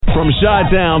From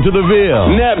Chi-Town to the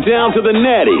Ville, Naptown to the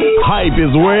Natty, hype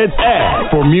is where it's at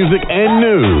for music and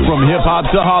news. From hip-hop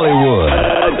to Hollywood.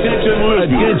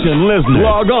 Attention listeners.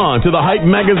 Log on to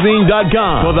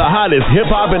thehypemagazine.com for the hottest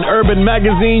hip-hop and urban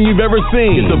magazine you've ever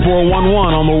seen. Get the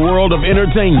 411 on the world of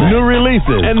entertainment, new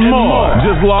releases, and more.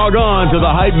 Just log on to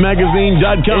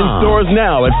thehypemagazine.com. In stores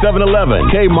now at 7-Eleven,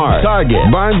 Kmart,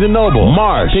 Target, Barnes & Noble,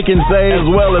 Marsh, Pick and Save, as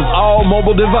well as all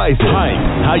mobile devices.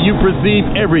 Hype, how you perceive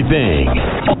everything.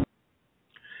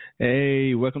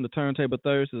 Hey, welcome to Turntable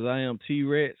Thursdays. I am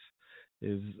T-Rex.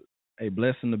 It's a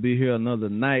blessing to be here another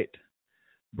night,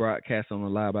 broadcast on the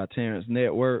Live by Terrence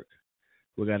Network.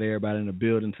 We got everybody in the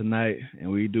building tonight,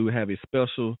 and we do have a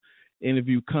special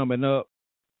interview coming up.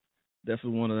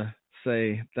 Definitely want to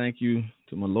say thank you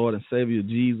to my Lord and Savior,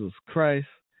 Jesus Christ,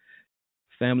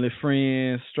 family,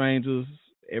 friends, strangers,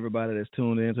 everybody that's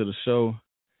tuned into the show,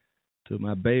 to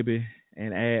my baby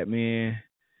and admin,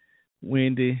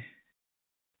 Wendy.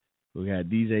 We got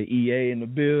DJ EA in the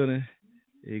building.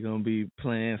 He's going to be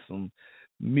playing some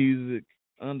music,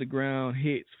 underground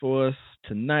hits for us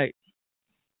tonight.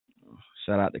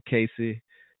 Shout out to Casey,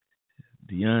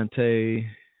 Deontay,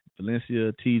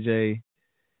 Valencia, TJ,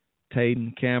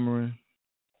 Tayden, Cameron.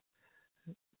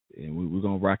 And we're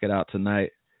going to rock it out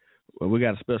tonight. Well, we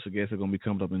got a special guest that's going to be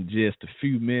coming up in just a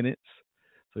few minutes.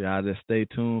 So y'all just stay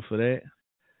tuned for that.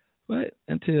 But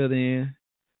until then,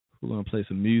 we're going to play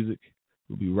some music.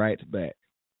 We'll be right back.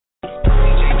 DJ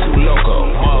Too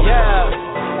Loco. Yeah.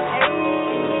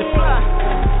 The fly.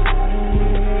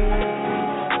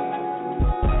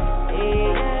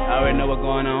 I already know what's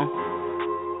going on.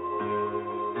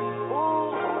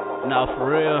 No, for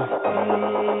real.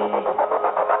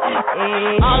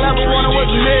 All I ever wanted was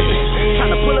a nigga.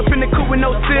 Tryna pull up in the coupe with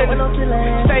no ceiling.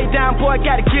 Stay down, boy,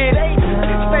 gotta get it.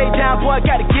 Stay down, boy,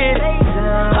 gotta get it.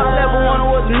 All I ever wanted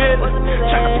was a nigga.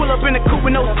 Tryna pull up in the coupe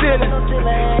with no ceiling.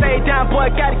 Stay down, boy,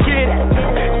 gotta get it.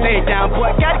 Stay down,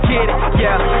 boy, gotta get it.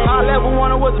 Yeah. All I ever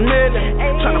wanted was a nigga.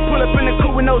 Tryna pull up in the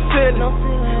coupe with no ceiling.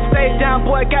 Stay down,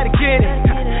 boy, gotta get it.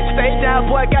 Stay down,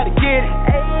 boy, gotta get it.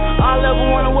 All I ever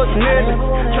wanted was a nigga.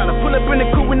 Tryna pull up in the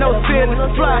coupe with no ceiling.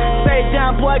 Fly, stay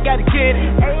down, boy, gotta get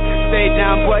it. Stay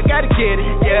down, boy, gotta get it.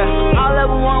 Yeah. All I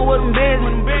ever wanted was a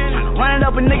business. Run it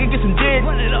up a nigga, get some digits.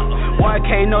 Boy, I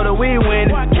can't know that we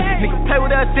winning. Nigga play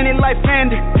with us in his life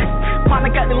ending.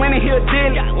 Partner got the linen, he a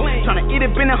dealer. Tryna eat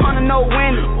it, been a hunter, no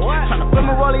winning. Tryna put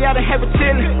my rollie out and have it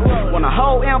chillin'. Want a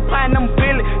whole empire and I'm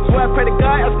billion. Swear I pray to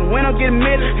God, else can win or get a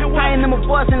million. I ain't in my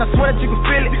voice and I swear that you can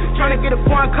feel it. Tryna get a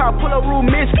foreign car, pull up rule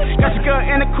mission. Got your girl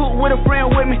in the coupe with a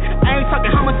friend with me. I ain't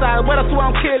talking homicide, but that's who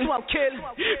I'm killing.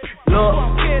 Look,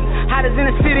 hottest in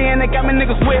the city and they got me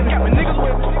niggas with me.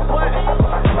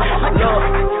 Look,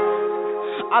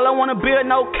 all I wanna build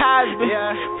no Cosby.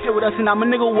 Play with us and I'm a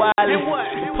nigga wildin'.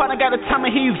 Partner got the time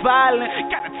and he's violent.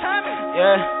 Got the timing?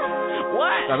 Yeah.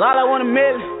 What? Cause all I wanna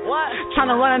miss. What?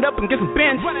 Tryna run it up and get some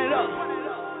bench. Run it up.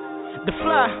 The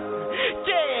fly.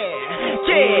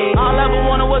 Yeah. All I ever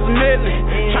wanted was a million.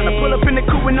 Tryna pull up in the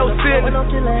coupe with no ceiling.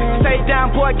 Stay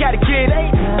down, boy, gotta get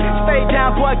it. Stay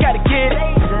down, boy, gotta get it.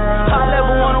 All I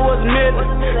ever wanted was a million.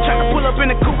 Tryna pull up in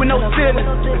the coupe with no ceiling.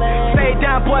 Stay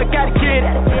down, boy, gotta get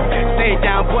it. Stay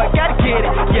down, boy, gotta get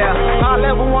it. Yeah. All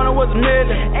I ever wanted was a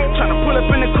million. Tryna pull up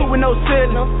in the coupe with no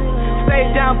ceiling. Stay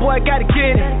down, boy, gotta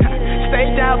get it. Stay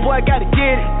down, boy, gotta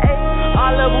get it.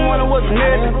 All I ever wanted was a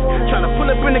nigga. Tryna pull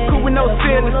up in the coupe with no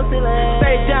ceiling.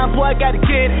 Stay down, boy, gotta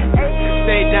get it.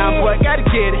 Stay down, boy, gotta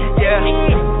get it. Yeah.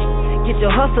 Get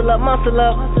your hustle up, muscle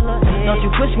up. Don't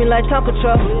you push me like Tonka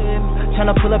truck.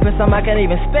 Tryna pull up in something I can't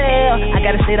even spell. I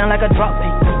gotta stay down like a drop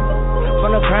kick.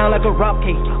 From the ground like a rock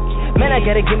cake. Man, I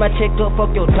gotta get my check up,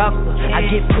 fuck your doctor. I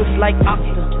get pushed like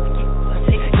Octa.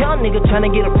 Young nigga tryna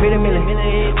get a pretty million.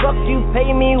 Fuck you, pay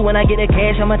me when I get that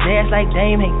cash. I'ma dash like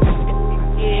Dame, hey.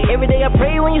 Every day I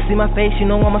pray when you see my face, you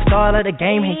know I'm a star of the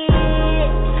game, hey.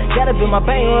 Gotta build my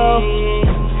bankroll.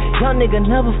 Young nigga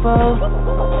never fall.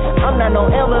 I'm not no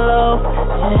envelope.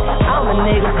 I'm a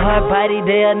nigga's hard body,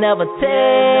 they'll never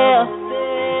tell.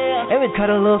 Every cut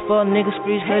a little for a nigga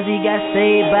screech cause he got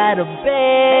saved by the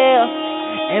bell.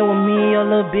 And with me, your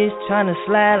little bitch tryna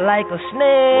slide like a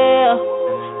snail.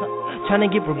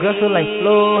 Tryna get progressive like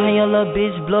flow, and your little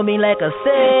bitch blow me like a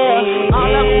sail. All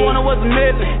I ever wanted was a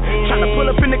million. Tryna pull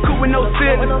up in the coupe with no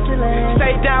ceiling.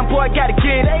 Stay down, boy, gotta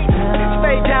get it.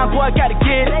 Stay down, boy, gotta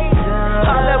get it.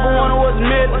 All I ever wanted was a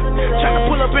million. Tryna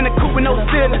pull up in the coupe with no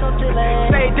ceiling.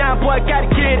 Stay down, boy,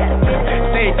 gotta get it.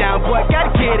 Stay down, boy,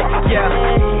 gotta get it. Yeah.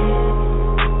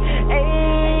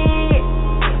 Hey,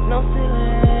 no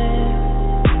ceiling,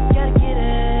 gotta get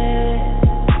it.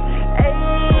 Hey,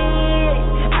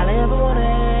 all I ever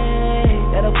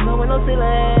wanted, gotta pull up with no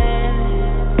ceiling.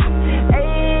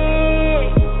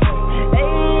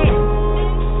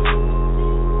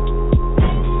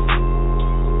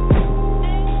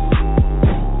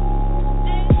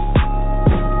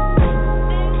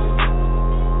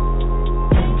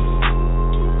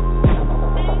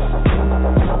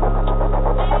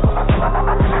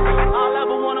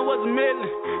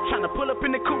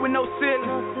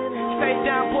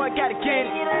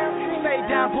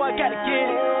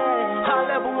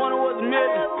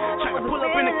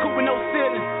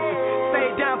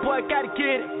 gotta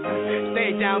get it.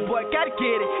 Stay down, boy, gotta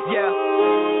get it, yeah.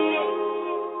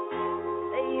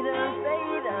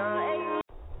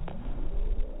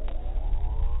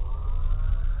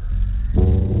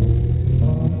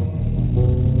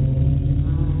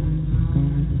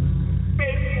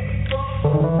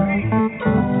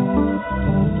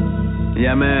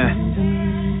 Yeah, man.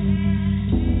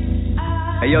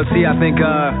 Hey, yo, T, I think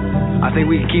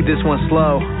we can keep this one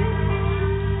slow.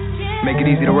 Make it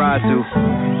easy to ride to.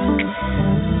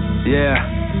 Yeah.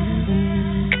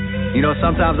 You know,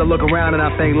 sometimes I look around and I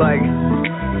think, like,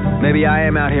 maybe I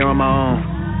am out here on my own.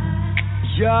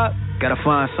 Yeah. Gotta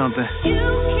find something. You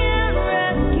can't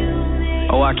rescue me.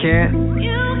 Oh, I can't?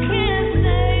 You can't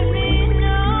save me,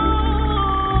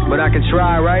 no. But I can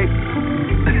try, right?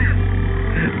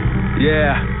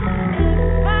 Yeah.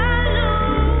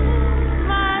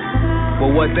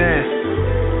 Well, what then?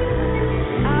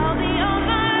 I'll be on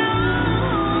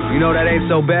my own. You know that ain't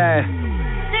so bad.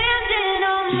 Standing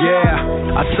on my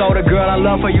Yeah, I told a girl I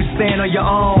love her, you stand on your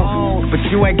own. But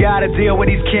you ain't gotta deal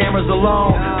with these cameras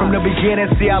alone. From the beginning,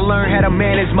 see, I learned how to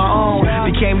manage my own.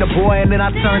 Became the boy and then I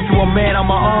turned to a man on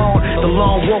my own. The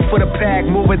lone wolf for the pack,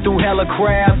 moving through hella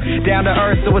crowds. Down to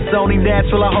earth, so it's only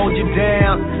natural I hold you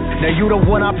down. Now you the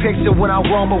one I picture when I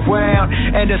roam around.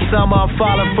 And the summer I'm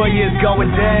falling for you is going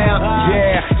down.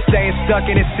 Yeah, staying stuck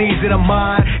in this season of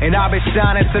mine. And I've been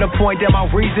shining to the point that my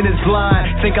reason is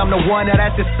blind. Think I'm the one, now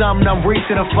that's just something I'm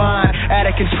reaching to find. Out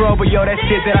of control, but yo, that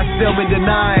shit that I still been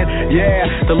denying.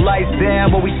 Yeah, the lights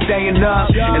down, but we staying up.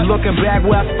 And looking back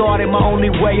where I started, my only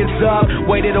way is up.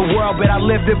 Weight of the world, but I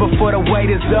lived it before the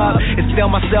weight is up. It's still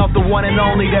myself, the one and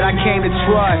only that I came to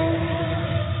trust.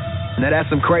 Now that's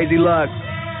some crazy luck.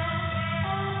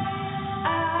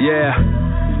 Yeah.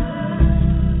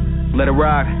 Let it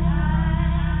rock.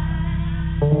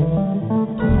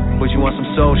 But you want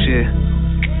some soul shit?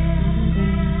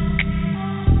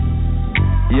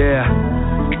 Yeah.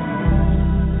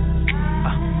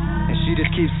 And she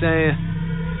just keeps saying,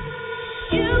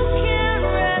 You can't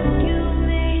rescue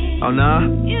me. oh nah?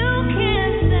 You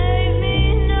can't save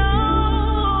me,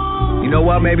 no. You know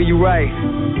what? Maybe you're right.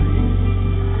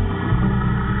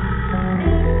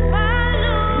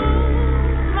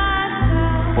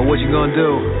 Well, what you gonna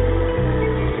do?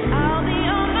 I'll be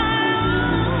on my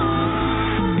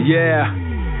own. Yeah.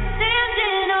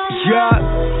 Standing on Yeah.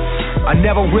 I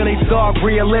never really thought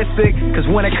realistic, cause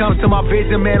when it comes to my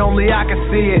vision, man, only I can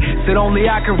see it. Said only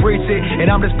I can reach it, and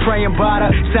I'm just praying by the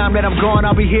time that I'm gone,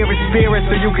 I'll be hearing spirits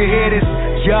so you can hear this.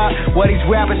 Yeah, well, these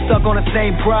rappers stuck on the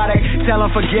same product. Tell them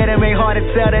forget it, ain't hard to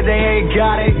tell that they ain't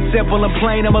got it. Simple and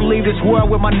plain, I'ma leave this world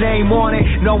with my name on it.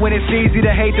 Knowing it's easy to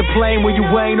hate the plane when you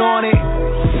ain't on it.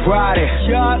 Ride it,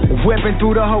 whipping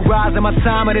through the horizon. My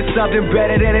timing is something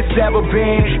better than it's ever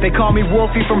been. They call me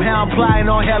Wolfie from how I'm flying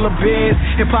on hella biz.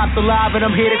 Hip-hop's alive and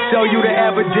I'm here to show you the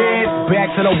evidence.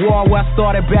 Back to the wall where I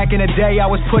started back in the day. I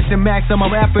was pushing maximum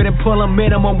effort and pulling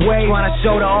minimum weight. Trying to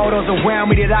show the others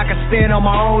around me that I can stand on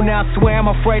my own. Now I swear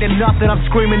I'm afraid of nothing. I'm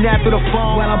screaming that through the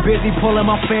phone while I'm busy pulling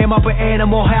my fam up an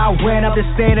animal. How I ran up the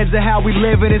standards of how we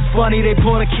live. And it's funny they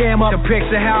pull the camera up to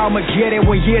picture how I'ma get it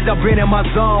when years I've been in my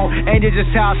zone. And it's just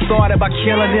how I started by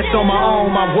killing this on my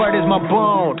own. My word is my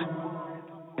bone,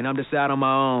 and I'm just out on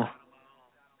my own.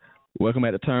 Welcome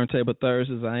at the Turntable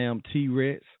Thursdays. I am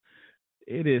T-Rex.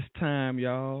 It is time,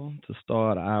 y'all, to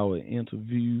start our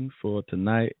interview for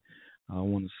tonight. I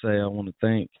want to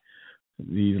thank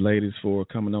these ladies for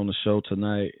coming on the show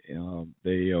tonight.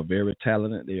 They are very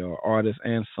talented. They are artists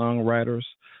and songwriters.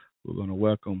 We're going to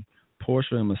welcome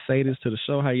Porsha and Mercedes to the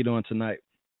show. How you doing tonight?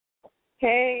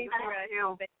 Hey,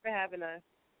 thanks for having us.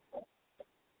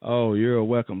 Oh, you're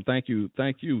welcome. Thank you.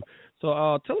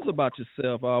 So, tell us about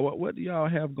yourself. What do y'all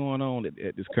have going on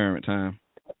at this current time?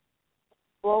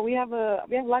 Well, we have a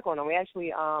lot going on. We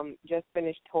actually just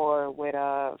finished tour with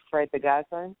Fred the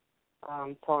Godson,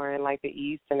 touring like the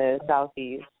East and the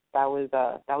Southeast. That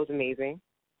was amazing.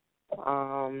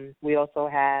 We also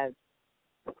have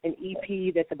an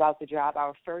EP that's about to drop,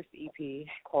 our first EP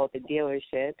called The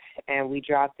Dealership, and we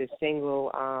dropped a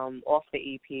single off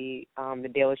the EP, The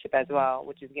Dealership as well,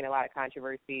 which is getting a lot of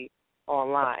controversy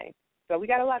online. So we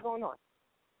got a lot going on.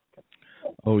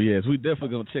 Oh yes, we definitely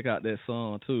gonna check out that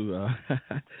song too.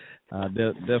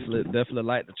 Definitely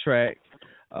like the track.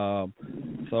 So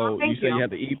you say you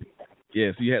have the EP.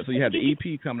 Yes, you have the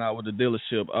EP coming out with The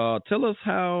Dealership. Tell us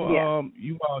how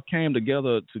you all came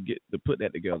together to put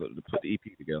that together, to put the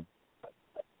EP together.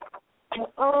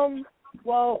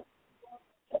 Well,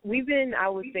 we've been, I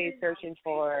would say, searching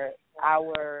for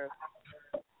our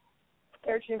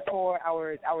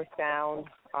sound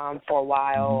for a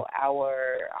while.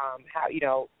 Our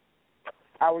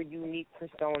our unique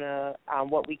persona,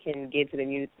 what we can give to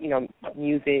the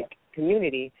music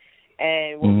community,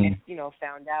 and what we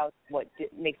found out what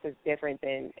makes us different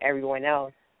than everyone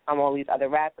else, all these other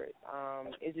rappers.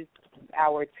 It's just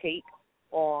our take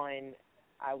on,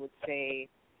 I would say,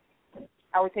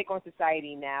 our take on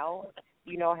society now.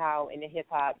 You know how in the hip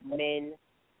hop men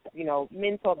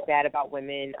talk bad about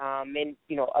women, men,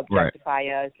 objectify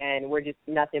us, and we're just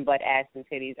nothing but ass and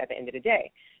titties at the end of the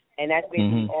day. And that's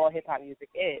basically all hip hop music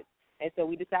is. And so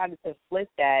we decided to flip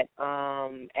that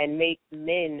and make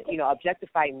men,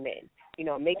 objectify men.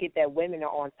 Make it that women are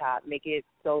on top. Make it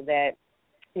so that,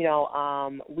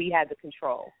 we have the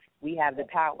control. We have the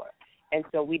power. And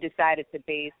so we decided to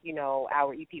base,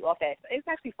 our EP off that. It's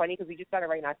actually funny because we just started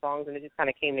writing our songs and it just kind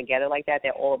of came together like that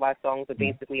all of our songs are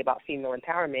basically about female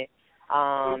empowerment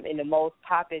in the most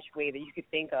popish way that you could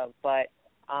think of. But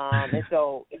and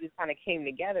so it just kind of came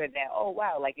together that, oh,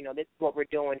 wow, this is what we're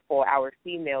doing for our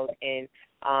females in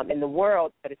the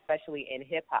world, but especially in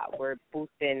hip-hop. We're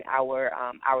boosting our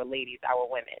ladies, our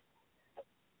women.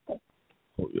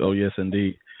 Oh, yes,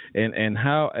 indeed. And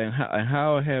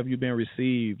how have you been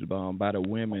received by the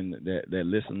women that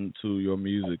listen to your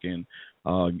music and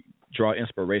draw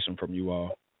inspiration from you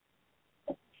all?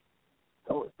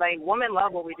 Women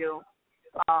love what we do.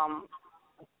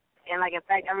 And, in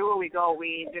fact, everywhere we go,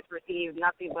 we just receive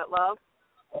nothing but love.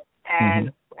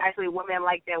 And actually women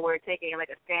like that we're taking, a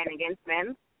stand against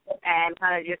men and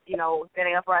kind of just,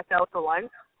 standing up for ourselves for once.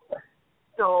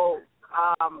 So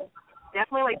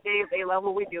definitely, they love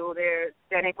what we do. They're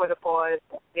standing for the cause.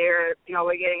 They're,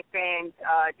 we're getting fans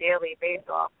daily based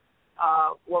off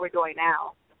what we're doing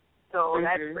now. So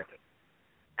that's great.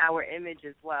 Our image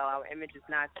as well. Our image is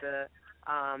not the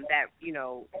that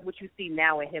what you see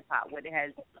now in hip hop, what it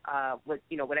has,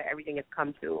 what everything has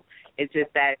come to. It's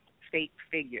just that fake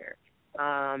figure,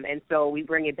 and so we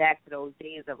bring it back to those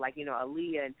days of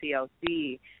Aaliyah and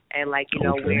TLC, and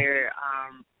where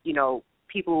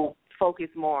people focus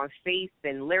more on face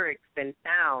than lyrics than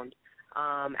sound.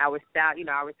 Our style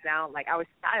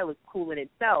is cool in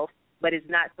itself, but it's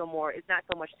not so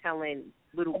much telling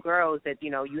little girls that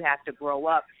you have to grow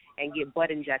up and get butt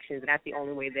injections, and that's the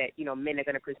only way that men are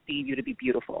going to perceive you to be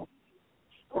beautiful.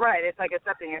 Right. It's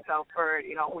accepting yourself for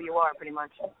who you are, pretty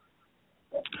much.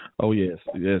 Oh yes,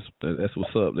 that's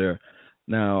what's up there.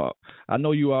 Now I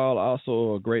know you all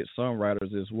also are great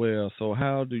songwriters as well. So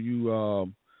how do you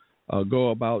go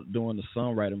about doing the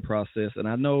songwriting process? And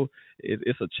I know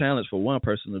it's a challenge for one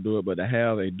person to do it, but to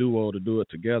have a duo to do it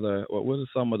together. What are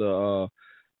some of the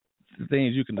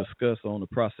things you can discuss on the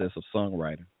process of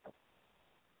songwriting?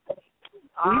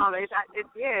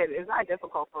 It's not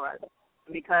difficult for us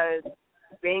because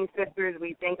being sisters,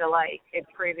 we think alike. It's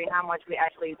crazy how much we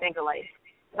actually think alike.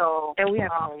 So and we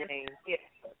have things. Yeah,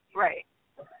 right.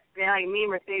 Then me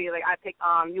and Mercedes, I pick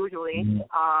usually,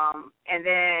 and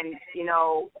then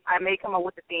I may come up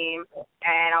with the theme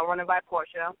and I'll run it by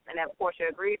Porsha, and then Porsha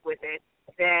agrees with it.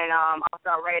 Then I'll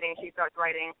start writing. She starts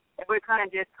writing. And we kind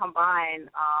of just combine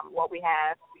what we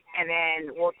have, and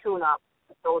then we'll tune up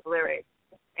those lyrics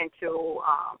into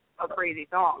a crazy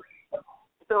song.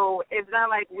 So it's not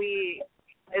like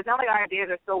our ideas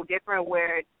are so different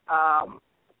where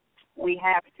we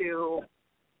have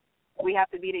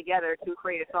to be together to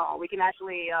create a song. We can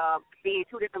actually be in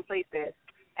two different places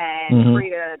and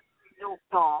create a new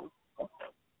song.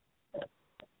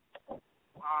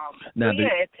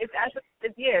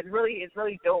 It's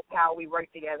really dope how we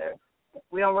work together.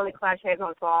 We don't really clash heads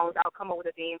on songs. I'll come up with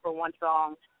a theme for one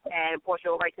song, and Porsha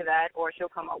will write to that, or she'll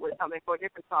come up with something for a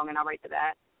different song, and I'll write to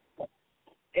that.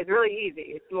 It's really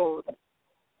easy. It's smooth.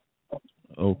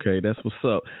 Okay, that's what's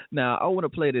up. Now, I want to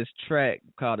play this track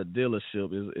called The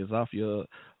Dealership. It's off your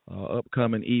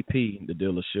upcoming EP, The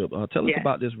Dealership. Tell us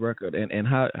about this record and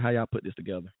how y'all put this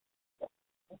together.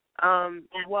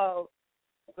 Well,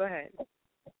 go ahead.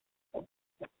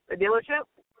 The Dealership?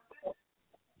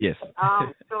 Yes.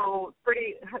 So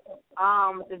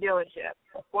The Dealership.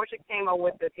 Porsha came up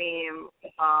with the theme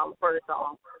for the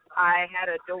song. I had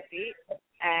a dope beat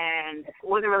and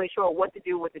wasn't really sure what to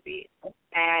do with the beat.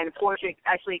 And Porsha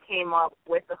actually came up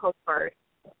with the hook first.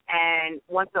 And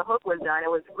once the hook was done, it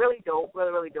was really dope,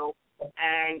 really, really dope.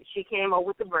 And she came up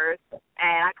with the verse, and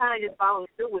I kind of just followed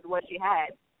suit with what she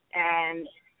had. And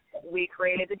we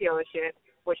created The Dealership,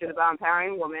 which is about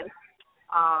empowering women.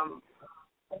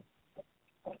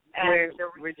 And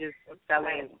we're just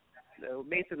selling. So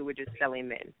basically, we're just selling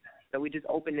men. So we just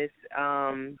open this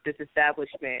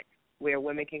establishment where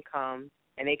women can come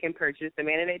and they can purchase the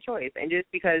man of their choice. And just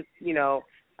because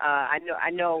I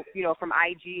know from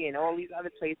IG and all these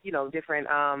other places, different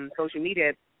social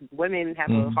media, women have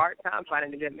a hard time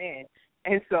finding a good man.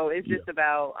 And so it's just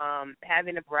about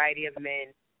having a variety of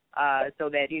men so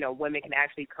that, women can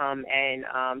actually come and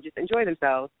just enjoy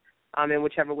themselves in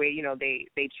whichever way,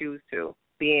 they choose to,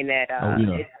 being that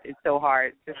it's so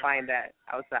hard to find that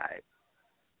outside.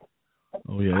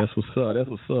 Oh, yeah, that's what's up. That's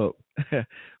what's up.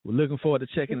 We're looking forward to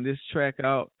checking this track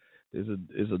out.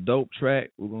 It's a dope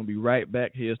track. We're going to be right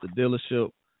back. Here's the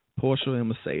dealership, Porsha and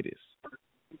Mercedes.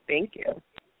 Thank you.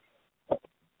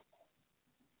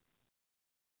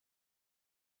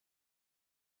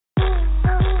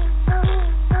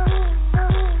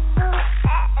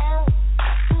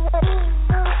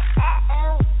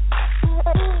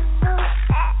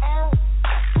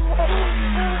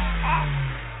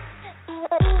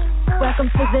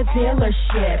 Welcome to the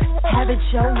dealership. Have it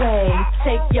your way.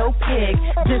 Take your pick.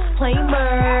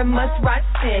 Disclaimer, must ride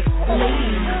stick.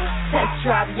 Ladies, test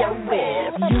drive your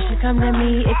whip. You should come to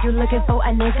me if you're looking for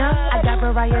a nigga. I got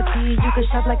variety. You can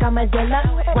shop like I'm a dealer.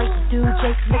 White dude,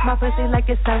 Jake, lick my pussy like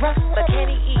it's Sarah. But can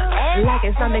he eat ass? Like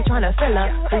it's Sunday trying to fill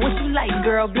up. What you like,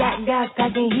 girl? Black guys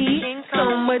packing heat.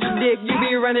 So much dick, you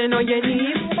be running on your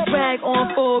knees. Swag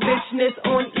on full, bitchness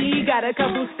on E. Got a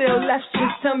couple still left.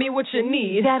 Just tell me what you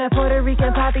need. Got a Puerto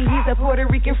Rican poppy, he's a Puerto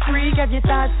Rican freak. Have your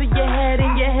thoughts to your head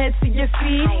and your head to your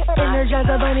feet.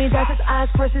 Energizer bunny, that's his eyes,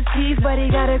 press his teeth. But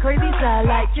he got a crazy side,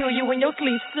 like kill you in your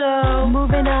sleep. So,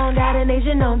 moving on, got an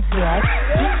Asian on deck.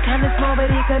 He's kinda small, but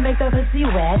he can make the pussy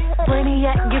wet.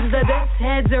 Brainiac gives the best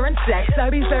head during sex. I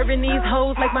be serving these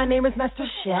hoes like my name is Master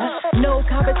Chef. No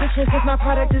competition, cause my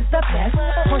product is the best.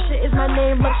 Porsha is my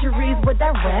name, luxuries with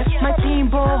that rep. My team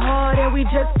ball hard and we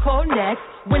just call next.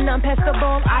 When I'm past the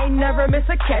ball, I never miss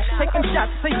a catch. Taking shots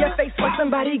to your face like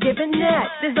somebody giving that.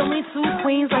 There's only 2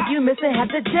 queens like you missing half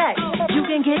the deck. You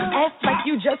can get F like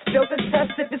you just failed the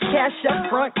test if it's cash up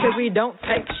front, cause we don't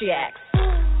take checks.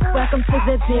 Welcome to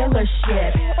the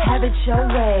dealership. Have it your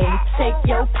way. Take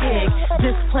your pick.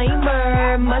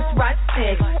 Disclaimer, must ride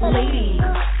stick. Ladies,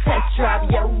 test drive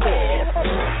your whip.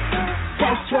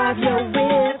 Test drive your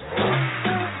whip.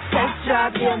 Test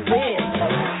drive your whip.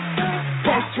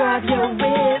 Test drive your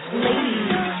whip,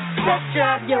 ladies. Test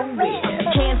drive your whip.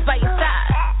 Hands by your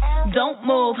side, don't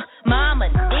move. Mama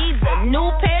needs a new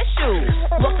pair of shoes.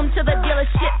 Welcome to the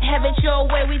dealership, have it your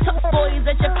way. We talk boys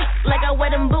at your feet like a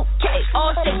wedding bouquet.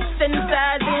 All shapes and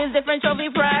sizes, different trophy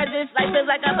prizes. Life is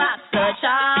like a box of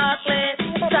chocolate.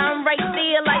 Some right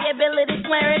there, liability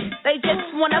clearance. They just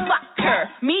wanna fuck her.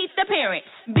 Meet the parents,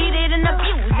 beat it and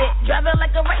abuse it. Drive it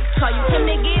like a race car, you can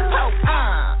make it poke.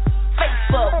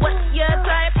 Facebook, what's your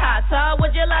type? How tall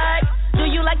would you like? Do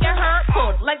you like your hair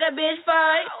pulled like a bitch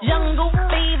fight? Jungle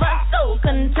fever, so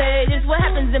contagious. What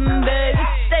happens in Vegas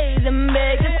stays in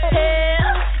Vegas.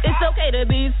 Hell, it's okay to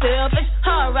be selfish.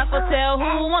 Hard rock will tell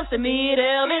who wants to meet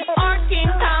Elvis. Our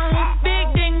King Kong, big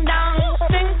ding dong.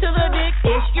 Sing to the dick,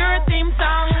 it's your theme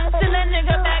song. Send that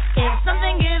nigga back if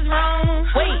something is wrong.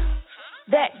 Wait,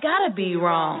 that gotta be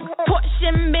wrong. Porsche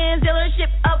and Benz dealership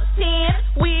of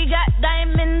 10. We got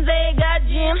diamonds, they got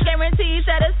gems. Guaranteed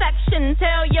satisfaction.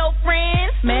 Tell your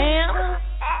friends, ma'am,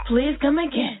 please come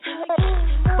again.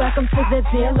 Welcome to the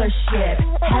dealership.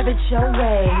 Have it your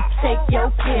way. Take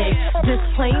your pick.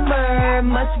 Disclaimer,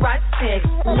 must ride stick.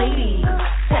 Ladies,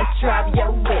 test drive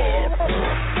your whip.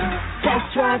 Test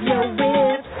drive your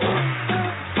whip.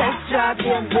 Test drive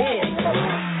your whip.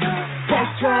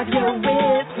 Test drive your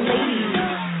whip. Ladies,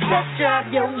 test drive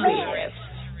your whip.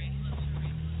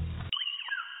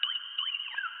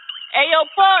 Hey, yo,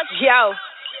 Porsche. Yo.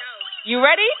 You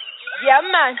ready? Yeah,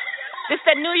 man. This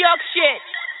that New York shit.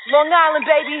 Long Island,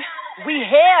 baby. We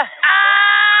here.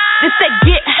 This that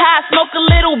get high, smoke a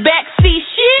little backseat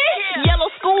shit.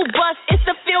 Yellow school bus, it's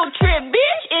a field trip,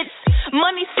 bitch. It's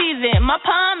money season, my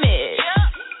palm is.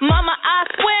 Mama, I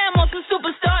swear I'm on some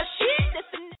superstar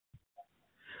shit.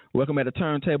 Welcome at the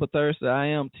Turntable Thursday. I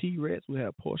am T-Rex. We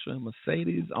have Porsha and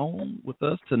Mercedes on with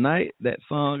us tonight. That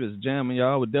song is jamming,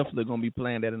 y'all. We're definitely going to be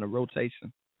playing that in a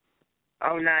rotation.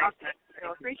 Oh, nice.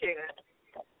 I appreciate it.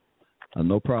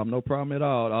 No problem at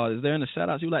all. Is there any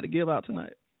shout-outs you'd like to give out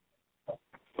tonight?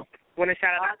 Want to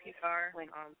shout out PR,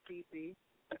 CC.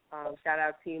 Shout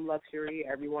out Team Luxury,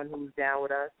 everyone who's down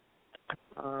with us.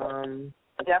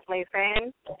 Definitely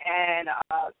fans and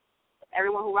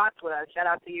everyone who rocks with us. Shout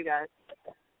out to you guys.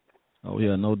 Oh,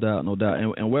 yeah, no doubt.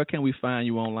 And where can we find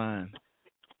you online?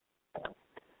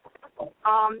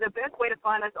 The best way to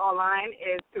find us online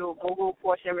is to Google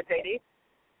Porsha and Mercedes.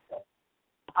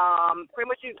 Pretty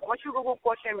much, once you Google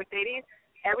Porsha and Mercedes,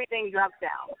 everything drops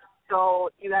down. So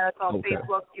you got us on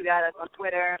Facebook, you got us on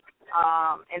Twitter,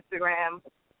 Instagram,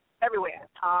 everywhere.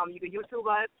 You can YouTube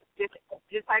us.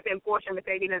 Just type in Porsha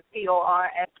Mercedes,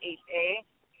 Porsha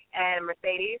and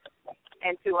Mercedes,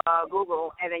 into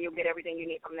Google, and then you'll get everything you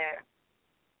need from there.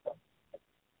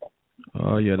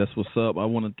 Oh, yeah, that's what's up. I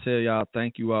want to tell y'all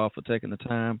thank you all for taking the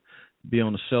time to be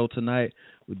on the show tonight.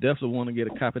 We definitely want to get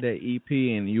a copy of that EP,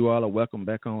 and you all are welcome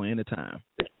back on anytime.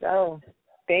 So,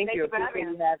 thank you for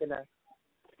having us.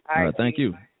 All right, thank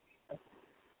you.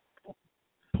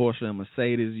 Porsha and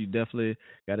Mercedes, you definitely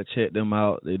got to check them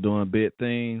out. They're doing big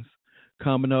things.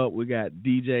 Coming up, we got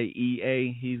DJ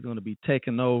EA. He's going to be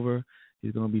taking over.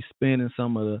 He's going to be spinning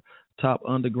some of the top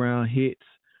underground hits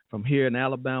from here in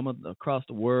Alabama across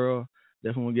the world.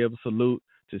 Definitely want to give a salute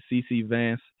to CC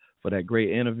Vance for that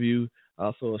great interview.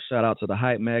 Also, a shout out to the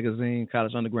Hype Magazine,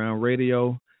 College Underground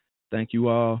Radio. Thank you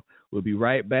all. We'll be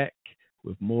right back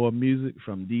with more music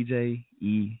from DJ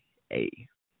EA.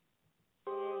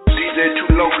 DJ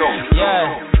Too Loco.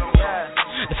 Yeah.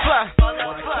 The fly.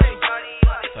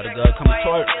 Got a girl coming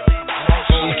toward.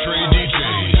 Soul Trade DJ.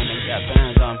 Got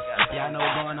bands on. Y'all know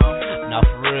what's going on? Now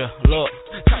for real. Look.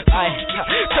 Aye.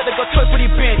 Try to go twerk for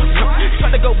these bitches. Try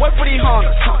to go work for these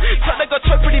hunters. Try to go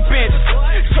twerk for these bitches.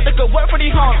 Try to go work for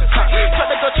these hunters.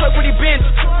 Try to go twerk for these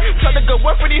bitches. Try to go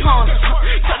work for these hunters.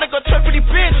 Try to go twerk for these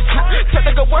bitches. Try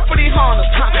to go work for these hunters.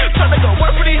 Try to go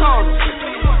work for these hunters.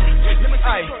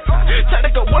 Aye. Try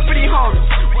to go work for these hunters.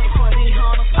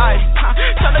 Aye.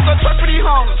 Try to go twerk for these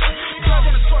hunters.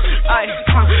 Aye.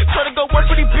 Try to go work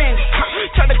for these bitches.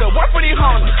 Try to go work for these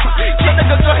hunters. Try to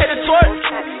go ahead and twerk.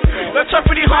 Go twerk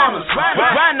for these hunters.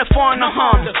 Riding the foreign the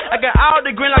Honda. I got all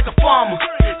the green like a farmer.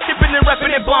 Tipping and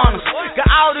rapping in bonus. Got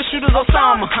all the shooters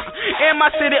Osama. In my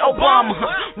city Obama.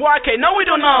 YK, no we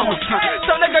don't numbers.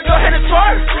 So nigga go ahead and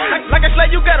twerk. Like I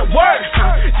said, you gotta work.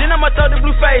 Then I'ma throw the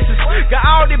blue faces. Got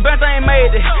all the bands I ain't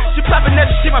made it. She poppin' that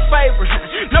she my favorite.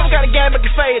 Never got a game make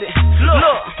it faded.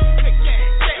 Look.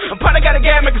 I'm probably got a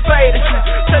game make it faded.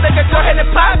 So nigga go ahead and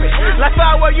pop it. Like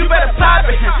firework, you better pop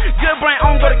it. Good brain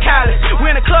on go to college. We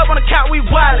in the club on the couch, we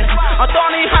wildin'. I'm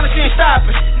throwing these hundreds, she ain't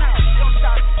stopping.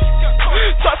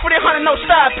 Talk for these hundred, no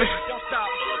stopping.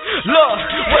 Look,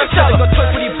 what I'm trying to go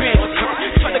twerk for these bitches.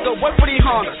 Try to go work for these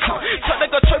hunters. Try to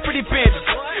go twerk for these bitches.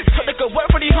 Try to go work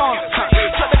for these hunters.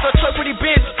 Try to go twerk for these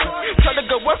bitches. Try to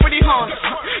go work for these hunters.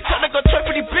 Try to go twerk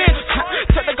for these bitches.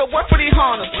 Try to go work for these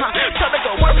hunters. Try to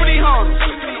go work for these hunters.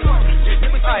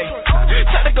 Aye.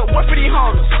 Try to go work for these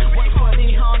hunters.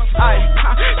 Aye.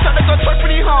 Try to go twerk for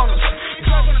these hunters.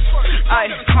 Aye.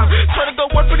 Try to go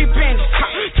work for these bitches.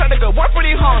 Try to go work for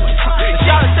these hunters.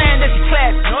 Y'all are saying this is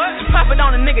classic. Pop it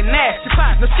on a nigga nasty.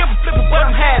 No skip a flip but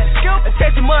I'm happy. I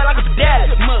taste the mud like a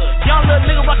pedallic. Young little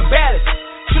nigga rockin' ballast.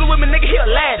 Shoot with me, nigga, he a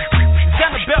lad.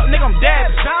 Down the belt, nigga, I'm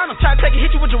dabbing. I'm trying to take it,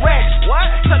 hit you with your ratchet. What?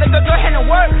 So they go ahead and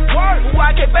work.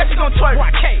 Why I can't bet you gon' twerk.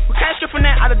 We can't strip from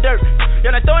that out of dirt.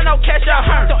 Y'all ain't throwing no cash out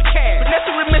her. But next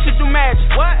to we miss it through magic.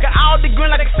 What? Got all the green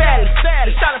like a salad.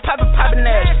 The solid poppin'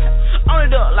 ass. On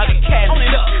it up like a cat.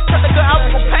 Tell the girl I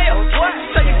was gon' pay her. What?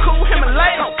 Say you cool, him and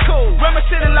later. Cool. Run my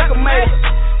city like a maid.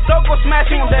 Don't go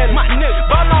smashing on daddy. My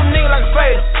nigga. Ball on nigga like a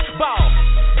fader.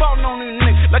 Ball on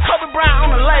nigga. Like Kobe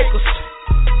Bryant on the Lakers.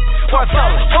 Try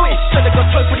to go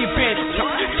twerk for these bitches.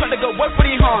 Try to go work for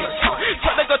these hunters.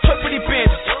 Try to go twerk for these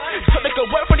bitches. Try to go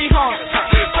work for these hunters.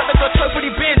 Try to go twerk for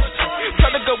these bitches.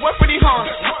 Try to go work for these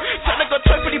hunters. Try to go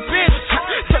twerk for these bitches.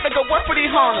 Try to go work for these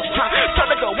hunters.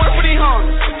 Try to go work for these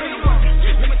hunters.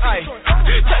 Aye.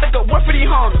 Try to go work for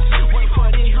these hunters.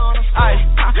 Aye.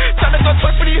 Try to go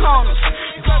twerk for these hunters.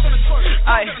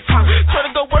 Aye. Try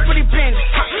to go work for these bitches.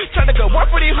 Try to go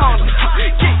work for these hunters.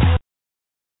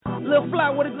 Lil Fly,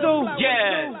 what it do?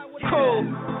 Yeah, cool.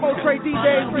 Porsha DJ,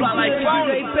 Fly like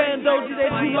DJ Bando, DJ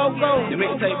Too Loco. The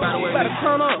mixtape, by the way. Better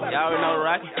turn up. Y'all already know,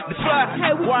 right? The Fly,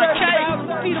 hey, we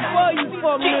see the for you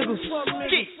for niggas.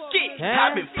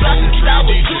 I've been flying style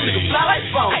with you, nigga, fly like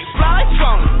phone. Hey, fly like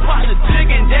phone. Partner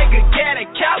digging, they could get in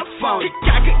California.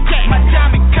 My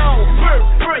diamond cold,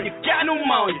 brr, you got no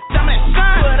money. Diamond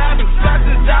sun, but I've been flying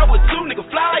since I was two, nigga,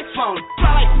 fly like phone.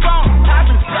 Fly like phone. I've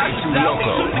been flying since I was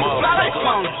two, nigga, fly like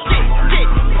phone.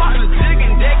 Partner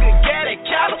digging, they could get in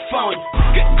California.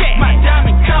 My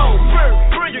diamond cold,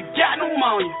 brr, you got no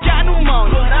money.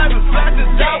 But I've been flying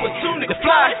since I was two, nigga,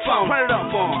 fly like phone. Run it up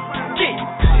for him.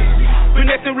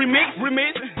 Finesse and remix,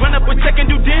 run up and check and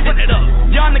do digits.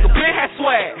 Young nigga been had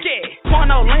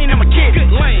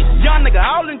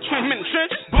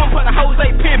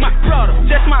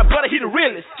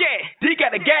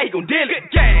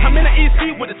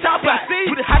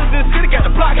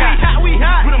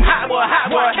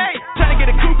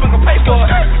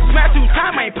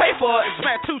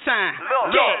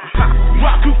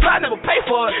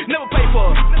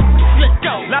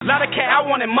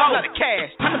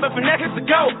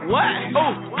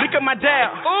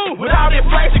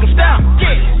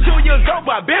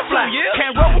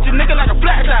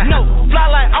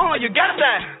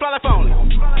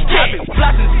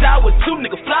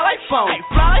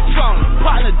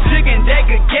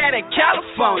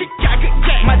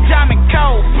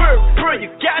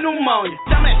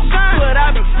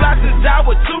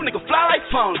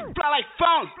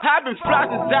I've been fly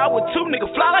since I was 2, nigga,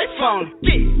 fly like phone.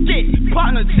 Yeah,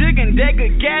 partner jigging, they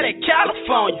could get it,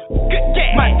 California.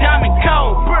 My diamond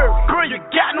cold, brr, you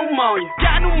got no money,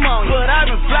 But I've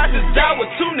been fly since I was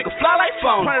 2, nigga, fly like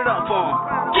phone. Turn it up for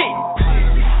him.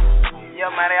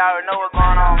 Yeah, man, they already know what's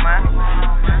going on,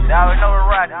 man. They already know we're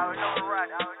rocking.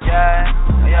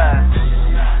 Yeah.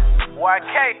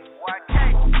 YK.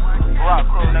 Rock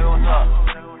crew, nigga, what's up?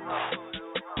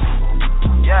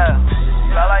 Yeah,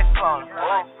 fly like phone.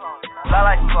 Fly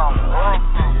like phone.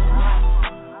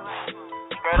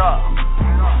 Straight up.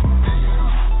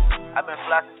 I've been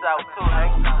fly since I was 2,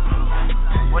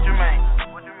 nigga. What you mean?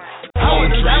 I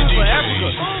want them diamonds for Africa.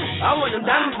 I want them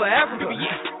diamonds for Africa.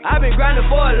 I've been grinding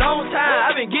for a long time.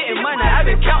 I've been getting money. I've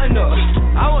been counting up.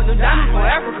 I want them diamonds for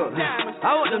Africa.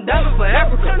 I want them diamonds for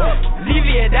Africa. Leave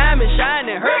your diamond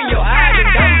shining, hurt your eyes. Them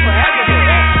diamonds for Africa.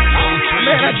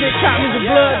 Man, I just caught me the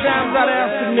blood diamonds out of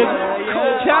Africa, nigga.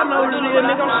 Y'all know what it is,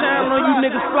 nigga. I'm shining on you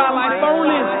niggas fly like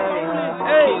phonies.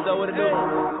 Hey,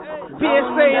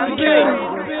 PSA in the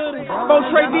building.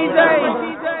 Porsha DJs.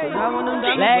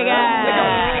 Leg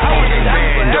I want them diamonds for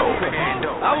Africa.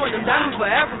 I want them diamonds for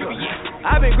Africa.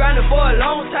 I've been grinding for a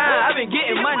long time. I've been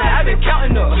getting money. I've been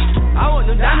counting up. I want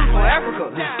them diamonds for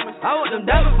Africa. I want them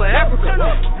diamonds for Africa.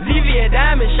 Leave your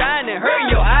diamond shining,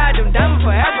 hurt your eyes. Them diamonds for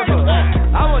Africa.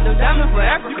 I want them diamonds for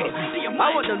Africa. I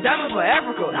want them diamonds for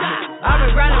Africa. I've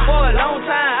been grinding for a long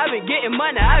time. I've been getting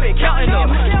money. I've been counting up.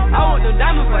 I want them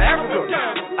diamonds for Africa.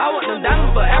 I want them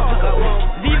diamonds for Africa.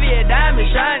 Leave your diamond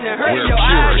shining, hurt your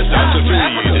eyes. Them diamonds for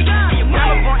Africa.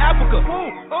 Diamond from Africa.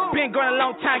 Been going a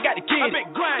long time, got the kids.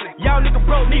 Y'all nigga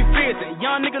broke, need fixing.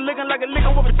 Young nigga looking like a lick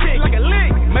with a tick. Like a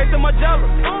lick. Make so much jealous.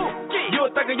 You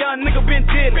would think a young nigga been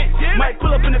dealing. Might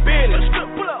pull up in the building.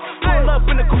 Pull up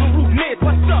in the cool roof mist.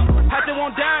 What's up? I just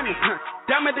want diamonds.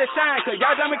 Diamond they shine, cause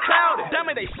y'all diamond clouded.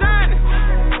 Diamond they shining.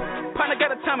 Partner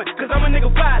gotta tell me, cause I'm a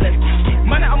nigga violent.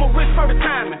 Money I'm a risk for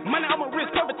retirement.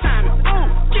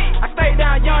 I stay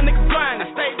down, young nigga grinding.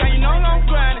 You know I'm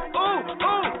grinding.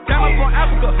 Diamond from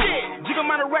Africa. Jiggle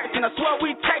amount of racks and I swear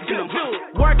we taxing them.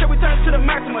 Work till we turn to the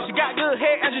maximum. She got good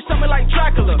head and she something like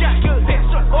Dracula. Diamond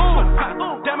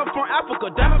from Africa.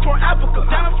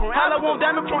 All I want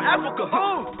diamond from Africa.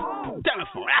 Diamond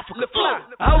from Africa.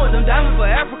 I want them diamonds for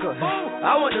Africa.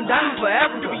 I want them diamonds for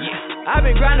Africa. I've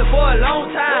been grinding for a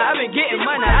long time. I've been getting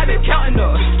money. I've been counting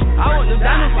up. I want them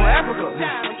diamonds for Africa.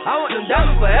 I want them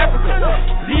diamonds for Africa.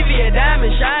 Leave your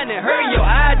diamond shining, hurt your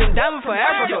eyes. Them diamonds for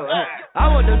Africa.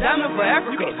 I want them diamonds for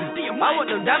Africa. I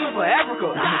want them diamonds for Africa.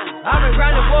 I've been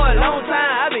grinding for a long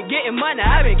time. I've been getting money.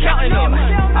 I've been counting up.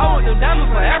 I want them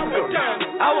diamonds for Africa.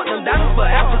 I want them diamonds for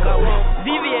Africa.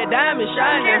 Leave your diamond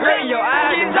shining, hurt your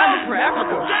eyes. Them diamonds for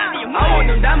Africa. I want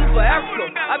them diamonds for Africa.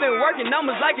 I've been working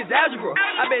numbers like it's algebra.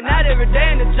 I've been out every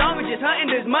day in the jungle, just hunting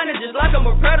this money, just like I'm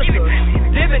a predator.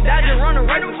 Living, dodging, running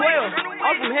right with 12.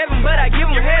 Off from heaven, but I give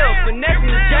them hell. Finessing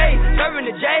the J, serving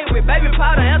the J with baby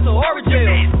powder and some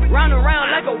Origel. Round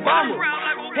around like Obama,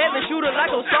 heaven shooter like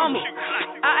Osama.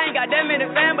 I ain't got that many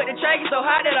fans, but the track is so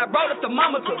hot that I brought a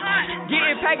thermometer.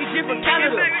 Getting packages from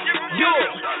Canada,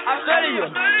 Europe, Australia.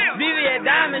 VVS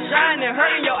diamond shining,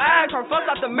 hurting your eyes from fuck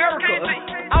South America.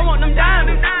 I want them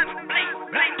diamonds.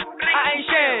 I ain't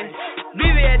sharing.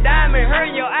 VVS diamond,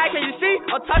 hurting your eye, can you see?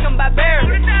 I'm talking about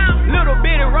barely. Little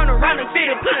bitty run around the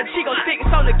city, put a Chico sticks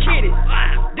on the kitty.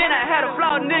 Then I had a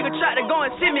flawed nigga try to go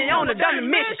and see me on the diamond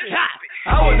mission.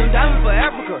 I want them diamonds for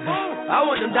Africa. I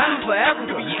want them diamonds for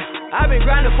Africa. I've been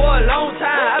grinding for a long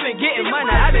time. I've been getting money.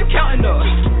 I've been counting up.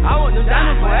 I want them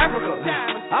diamonds for Africa.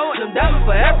 I want them diamonds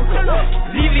for Africa.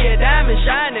 Leave your diamond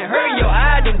shining, hurt your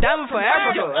eyes. Them diamonds for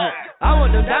Africa. I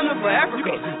want them diamonds for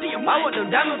Africa. I want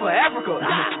them diamonds for Africa.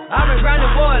 I've been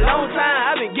grinding for a long time.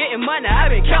 I've been getting money.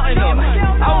 I've been counting up.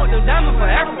 I want them diamonds for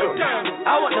Africa.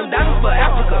 I want them diamonds for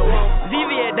Africa. Leave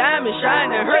your diamond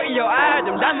shining, hurt your eyes.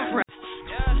 Them diamonds for Africa.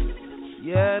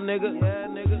 Yeah, nigga.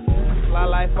 Fly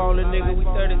life only, nigga. We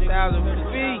 30,000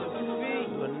 feet.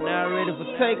 We're now ready for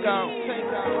takeoff.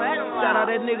 Shout out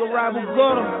that nigga Robert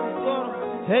Gordon.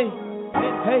 Hey.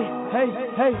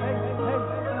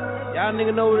 Y'all nigga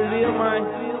know what it is, man.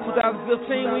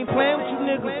 2015, we ain't playing with you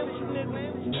niggas.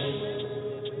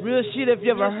 Real shit if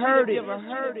you ever heard it.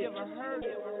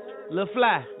 Lil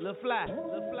Fly.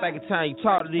 Back in time you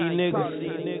talk to these niggas.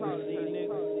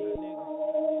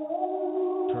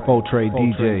 Porsha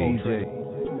DJs.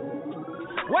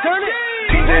 Turn it.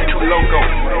 That's too loco.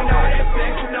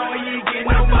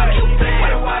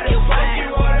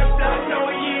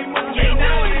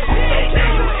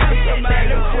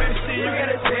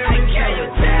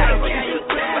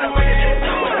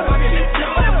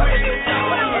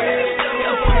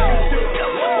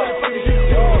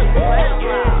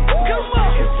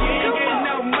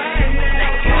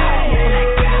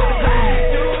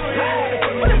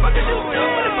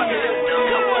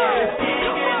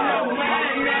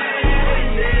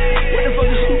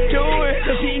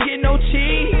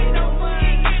 cheese.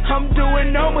 I'm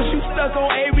doing numbers, you stuck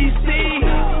on ABC.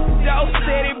 Dog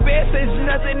said it best, there's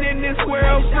nothing in this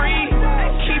world free.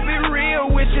 Keep it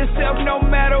real with yourself no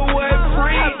matter what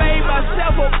free. I made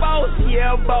myself a boss,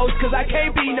 yeah, boss, cause I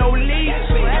can't be no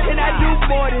leech. And I do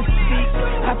more than speak,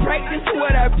 I practice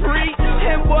what I preach.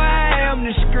 And boy, I am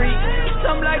the street,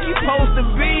 something like you supposed to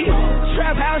be.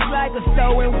 Trap house like a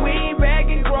store and we ain't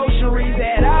bagging groceries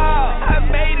at all. I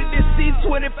made it to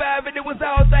C25 and it was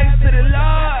all thanks to the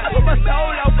Lord. I put my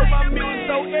soul out for my music,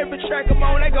 so every track I'm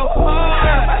on, I go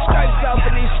hard. My stripes off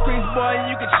in these streets, boy,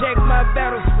 and you can check my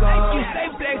battle song. You stay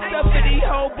flexed up for these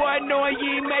whole boy, knowing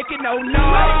you ain't making no noise.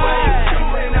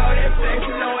 Doing all that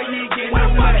flexing, knowing you ain't getting no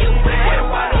money.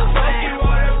 Why the fuck you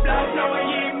on the block, knowing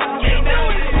you ain't moving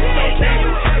nothing? So can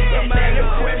you ask somebody a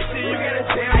question? You gotta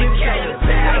tell me.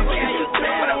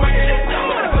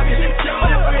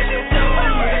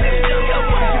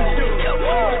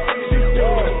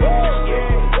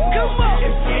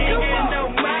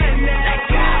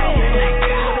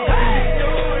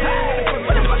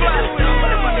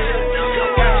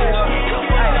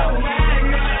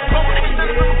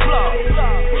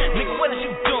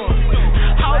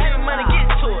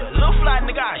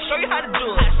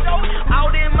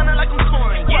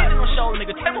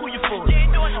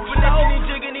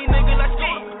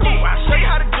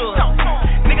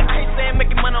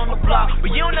 But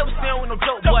you don't never stand with no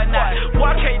dope boy now. Boy,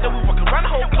 I can't do it, fucking run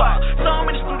the whole clock. Some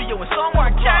in the studio and some where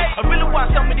I can't. I really watch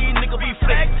some of these niggas be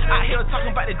flex. Out here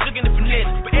talking about the jugging and finesse.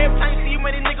 But every time you see you,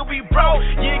 man, these niggas be broke.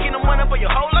 You ain't getting no money, but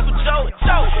your whole life a joke.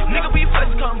 Nigga be flex,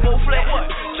 come both flat.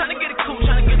 Tryna get it cool,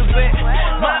 tryna get a vet.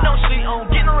 Money don't sleep, I don't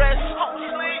get no rest.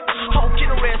 I don't get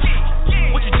no rest.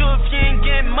 What you do if you ain't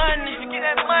getting money? You get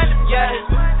that money,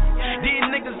 yeah. These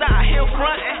niggas out here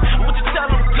frontin'. What you tell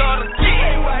them, God,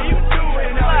 yeah. Why you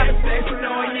doing all that flex,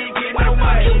 knowing you ain't getting no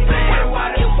money?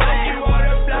 Why the fuck you on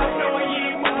the block, knowing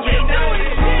you ain't moving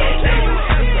nothing? Can you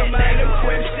ask somebody a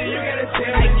question? You gotta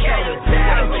tell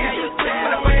me.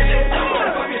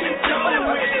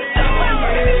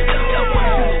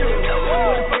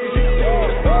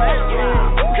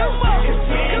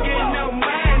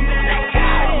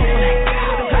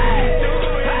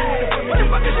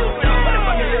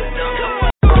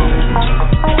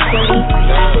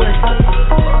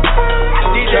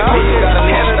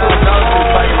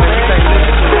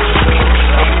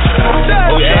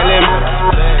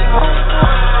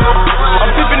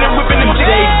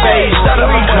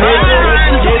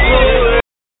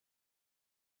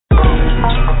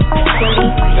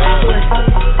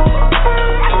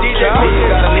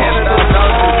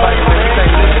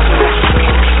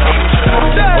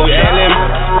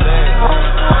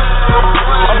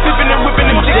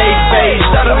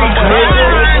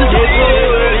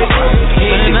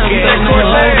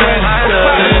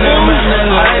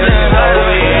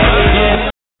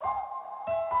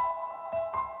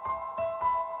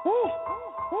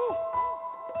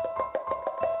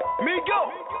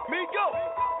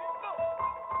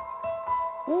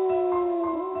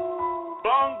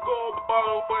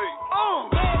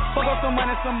 Fuck up some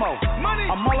money, some more.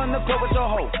 I'm all in the club with your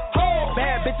hoe.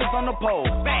 Bad bitches on the pole.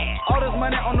 All this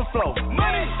money on the floor.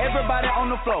 Everybody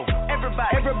on the floor.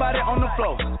 Everybody on the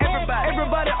floor.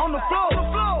 Everybody on the floor.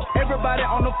 Everybody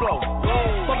on the floor.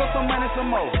 Fuck up some money, some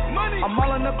more. I'm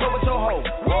all in the club with your hoe.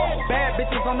 Bad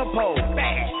bitches on the pole.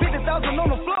 50,000 on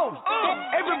the floor.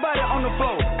 Everybody on the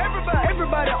floor.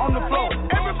 Everybody on the floor.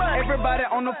 Everybody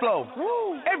on the floor.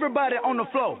 Everybody on the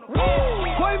floor.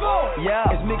 Quavo.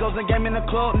 Yeah, it's Migos and game in the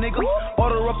club, nigga.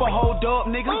 Order up a whole dub,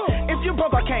 nigga. If you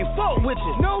broke, I can't fuck with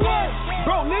you. No way.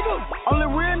 Bro, nigga. Only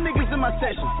real niggas in my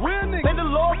session. Real niggas. Thank the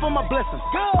Lord for my blessings.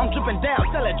 I'm dripping down,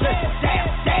 sell that dressing.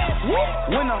 Damn.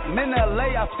 When I'm in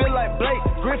LA, I feel like Blake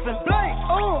Griffin.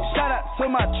 Shout out to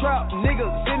my trap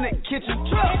niggas in the kitchen.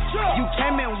 You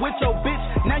came in with your bitch,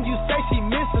 now you say she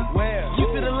missing. Where? You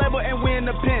see the label and we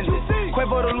independent.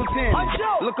 Quavo the lieutenant.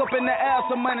 Look up in the air,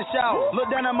 some money shower.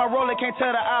 Look down at my roller, can't tell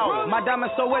the hour. My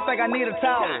diamond so wet, think I need a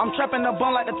towel. I'm trapping the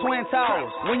bone like the Twin Towers.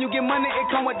 When you get money, it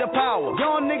come with the power.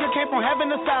 Young nigga came from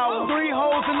heaven to sour. 3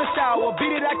 holes in the shower.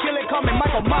 Beat it, I kill it, call me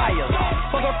Michael Myers.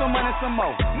 Fuck up some money, some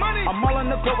more. I'm all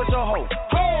in the club with your hoe.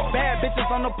 Bad bitches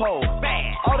on the pole.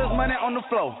 All this money on the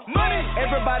floor.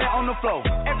 Everybody on the floor.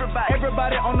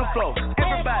 Everybody on the floor.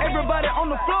 Everybody on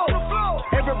the floor.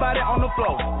 Everybody on the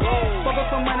floor. Fuck up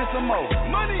some money, some more.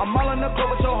 I'm all in the club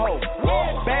with your hoe.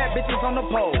 Bad bitches on the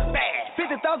pole.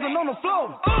 50,000 on the floor.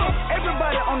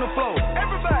 Everybody on the floor.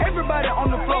 Everybody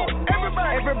on the floor.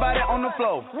 Everybody on the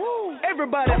floor.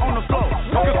 Everybody on the floor.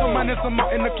 Focus on my some more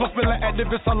in the club, feeling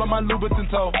activist, all on my Louboutin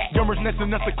toe. Your rich next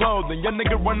and that's the clothing. Your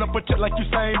nigga run up a check like you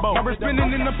Usain Bolt. I'm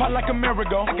spinning in the pot like a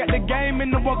merry-go. I got the game in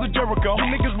the walls of Jericho. You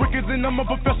niggas wicked and I'm a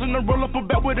professional. Roll up a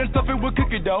bat with and stuff it with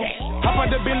cookie dough. Hop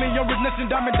out the billion, your rich next and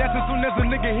diamond dancing soon as a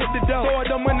nigga hit the dough. Throw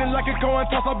the money like a coin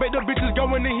toss. I bet the bitches go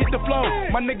in and hit the flow.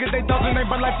 My niggas they thousand ain't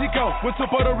but like Chico. Went to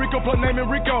Puerto Rico, plus name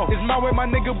Rico. It's my way, my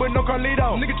nigga, but no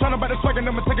Carlito. Nigga tryna buy the swag and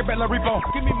I'ma take it back like Repo.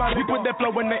 Give me my. We put that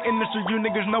flow in the industry. You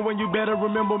niggas know when you better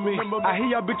remember me. I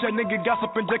hear y'all bitch, y'all nigga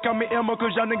gossiping, just call me Elmo,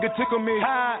 cause y'all nigga tickle me.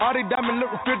 All these diamond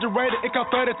look refrigerated, it cost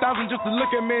 30,000 just to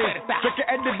look at me. Drinking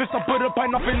at the bitch, I put a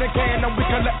pint off in the can, and we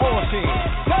call it oil shit.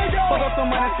 Fuck up some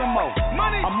money, some more.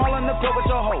 I'm all in the club with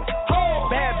your hoe.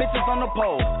 Bad bitches on the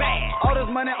pole. All this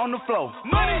money on the floor.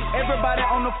 Everybody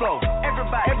on the floor.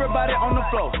 Everybody on the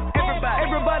floor.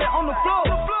 Everybody on the floor.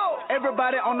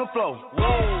 Everybody on the floor.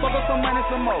 Fuck up some money,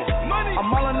 some more.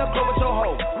 I'm all in the club with your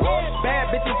hoe.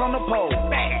 Bad bitches on the pole.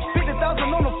 50,000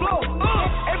 on the floor.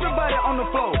 Everybody on the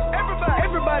floor.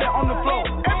 Everybody on the floor.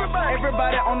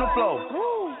 Everybody on the floor.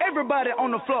 Everybody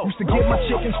on the floor. Used to get my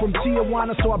chickens from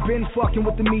Tijuana, so I've been fucking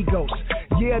with the Migos.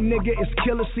 Yeah, nigga, it's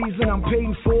killer season. I'm paid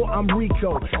in full, I'm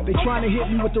Rico. They trying to hit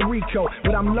me with the Rico,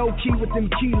 but I'm low key with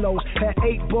them kilos. Had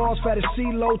 8 balls, fat as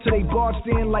CeeLo, till they barged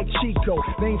in like Chico.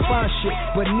 They ain't find shit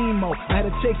but Nemo. I had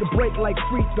to take a break like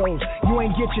free throws. You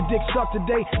ain't get your dick sucked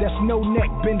today, that's no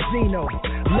neck Benzino.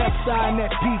 Left side in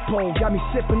that peephole, got me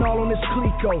sipping all on this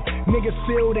Clico. Niggas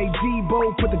feel they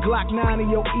Debo, put the Glock 9 in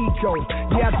your Eco.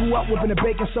 Yeah, I grew up whipping a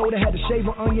baking soda, had to shave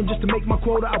an onion just to make my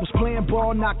quota. I was playing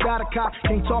ball, knocked out a cop,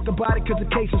 can't talk about it cause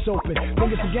the case is open.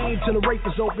 Think it's a game till the rape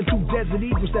is open. 2 Desert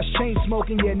Eagles that's chain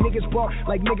smoking. Yeah, niggas ball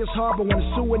like niggas harbor wanna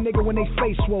sue a nigga when they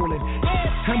face swollen.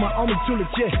 And my only too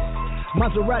legit,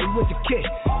 Maserati with the kit.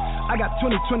 I got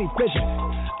 20/20 vision.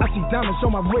 I see diamonds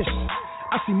on my wrist.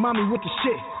 I see mommy with the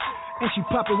shit, and she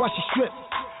pop it while she strip.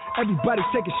 Everybody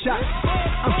take a shot.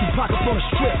 I'm keep pockets on the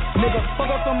strip, nigga.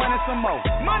 Fuck up some money, some more.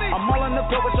 I'm all in the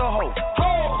club with your hoe.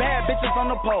 Bad bitches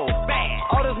on the pole.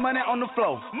 All this money on the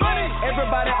floor.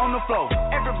 Everybody on the floor.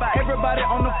 Everybody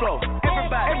on the floor.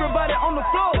 Everybody on the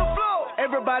floor.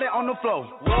 Everybody on the floor.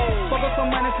 Fuck up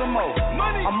some money, some more.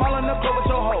 I'm all in the club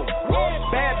with your hoe.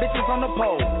 Bad bitches on the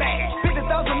pole.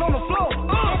 50,000 on the floor.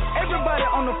 Everybody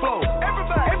on the floor.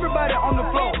 Everybody on the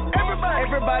floor.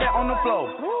 Everybody on the floor.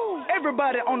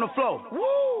 Everybody on the floor.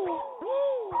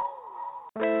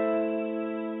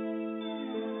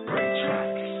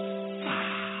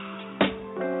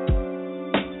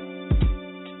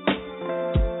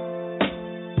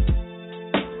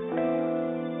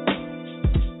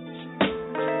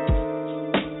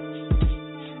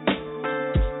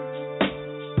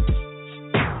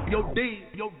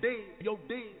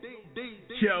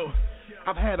 Yo,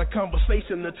 I've had a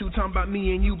conversation or two talking about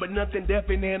me and you, but nothing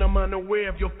definite. I'm unaware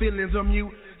of your feelings. I'm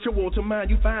you. Show to mine,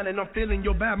 you fine, and I'm feeling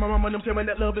your vibe. My mama them tell me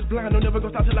that love is blind. I'm never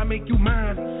gonna stop till I make you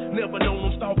mine. Never known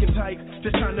I'm stalking type.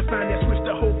 Just trying to find that switch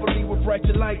to hopefully will bright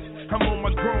your lights. I'm on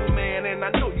my grown man, and I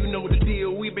know you know the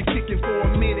deal. We've been kicking for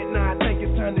a minute now. I think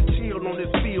it's time to chill on this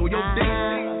field. Yo,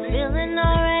 feeling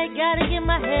alright, gotta get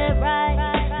my head right.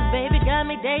 Baby got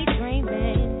me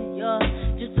daydreaming. You're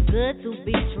just too good to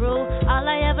be true. All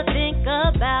I ever think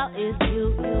about is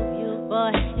you.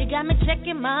 Boy, you got me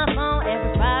checking my phone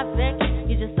every 5 seconds.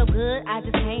 You're just so good, I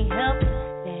just can't help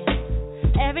it.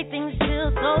 Everything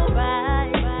feels so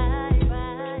right.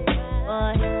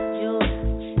 Boy, you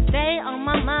stay on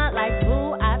my mind like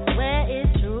boo. I swear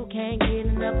it's true. Can't get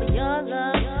enough of your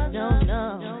love. No.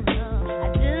 I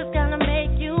just gotta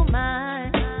make you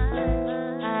mine.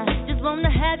 I just wanna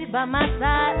have you by my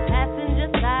side, passenger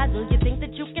side. Do you think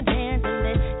that you can handle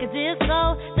it? Cause if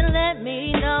so, then let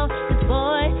me know. Cause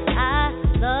boy, I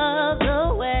love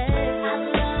the way.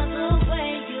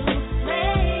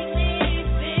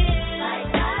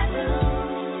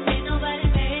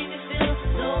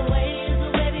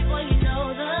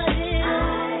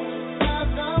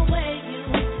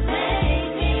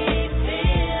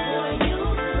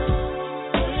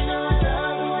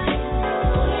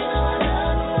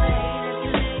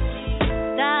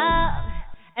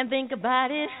 And think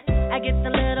about it, I get the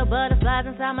little butterflies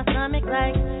inside my stomach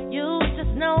like you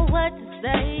just know what to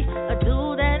say or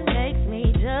do that makes me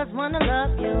just wanna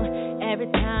love you. Every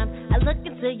time I look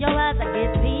into your eyes, I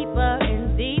get deeper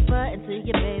and deeper into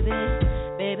you, baby.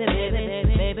 I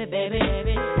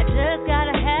just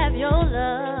gotta have your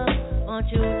love. Won't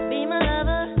you be my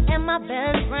lover and my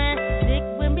best friend? Stick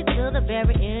with me till the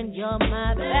very end. You're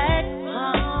my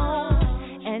backbone,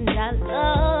 and I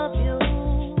love you.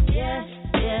 Yeah.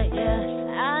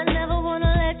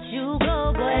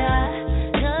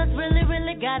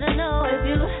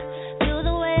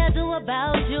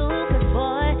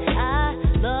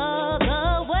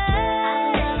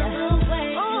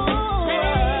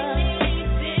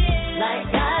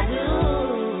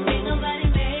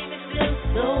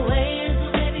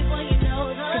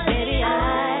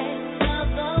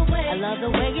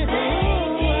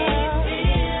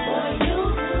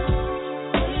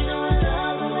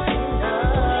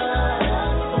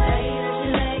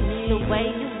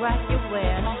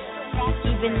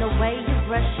 Even the way you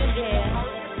brush your hair,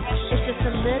 it's just the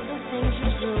little things you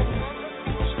do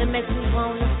that make me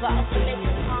wanna fall for you.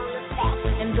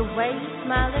 And the way you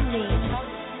smile at me,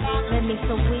 made me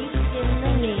so weak in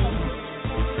the knees.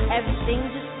 Everything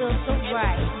just feels so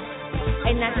right,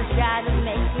 and I just gotta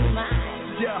make you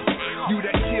mine. Yeah, you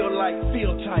that chill like,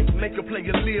 feel tight, make a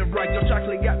player live right. Your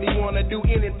chocolate got me wanna do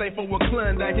anything for a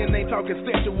Klondike. And ain't talking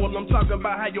sexual, I'm talking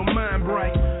about how your mind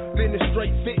bright. Then it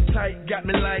straight fit tight, got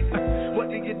me like, what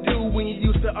do you do when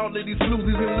you used to all of these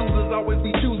losers and losers always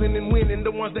be choosing and winning?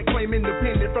 The ones that claim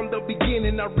independent from the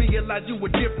beginning, I realized you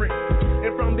were different.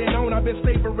 And from then on, I've been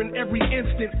savoring every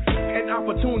instant. An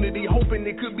opportunity, hoping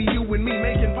it could be you and me,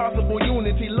 making possible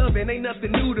unity. Loving ain't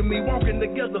nothing new to me, walking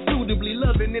together suitably,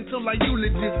 loving until I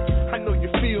eulogy. I know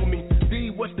you feel me. D,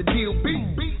 what's the deal? B.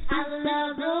 I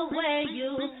love the way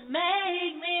you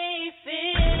make me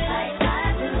feel like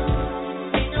I do.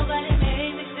 Ain't nobody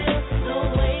made me feel the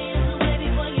way you do, baby,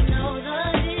 boy, you know the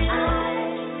deal. I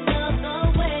love the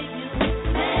way you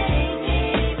make me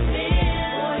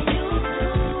feel. Boy, you do.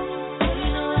 Boy, you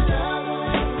know I love the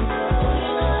way you do. Boy,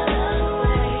 you know I love the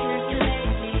way you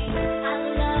make me. I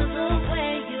love the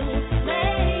way you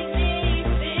make me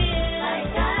feel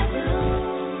like I do.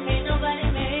 Ain't nobody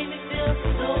made me feel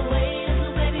the way you do,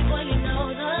 baby, boy, you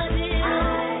know the deal. I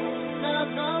love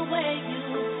the way you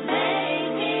make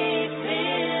me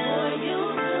feel. Boy, you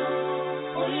do.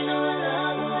 Boy, you know I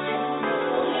love the way you do.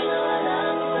 Boy, you know I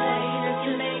love the way that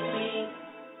you make me.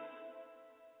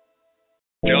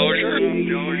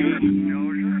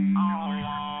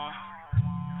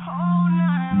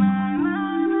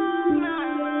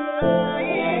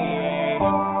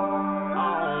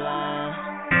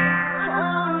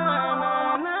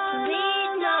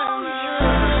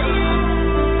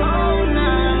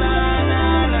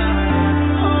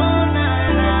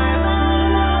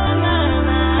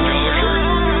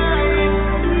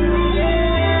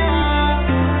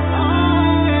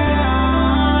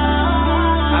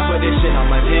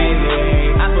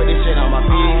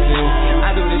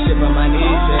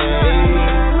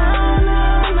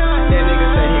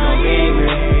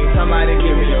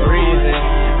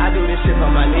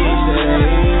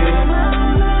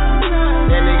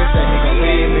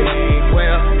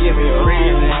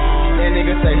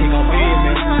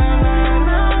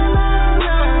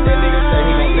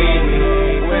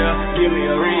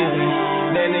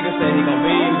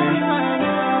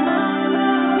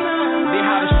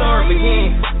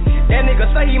 That nigga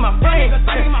say he my friend.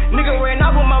 Nigga ran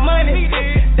off with my money.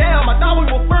 Damn, I thought we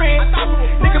were friends.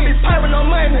 Nigga be piping no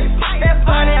money. That's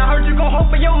funny, I heard you gon'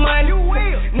 hope for your money.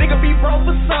 Nigga be broke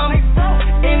for something.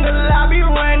 In the lobby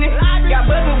running. Got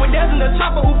buzzing with Des in the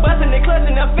chopper who bustin' and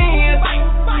clutching the fins.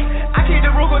 I keep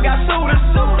the Ruger, got shooters.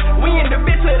 We in the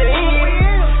bitch to the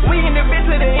end. We in the bitch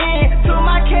to the end. Till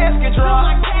my casket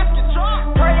drop.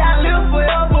 Pray I live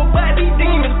forever, but these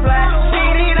demons fly.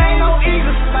 Shit, it ain't no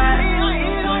easy spot.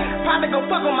 Probably go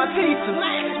fuck on my teachers.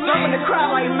 Jump in the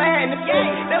crowd like madness.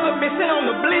 Never been sitting on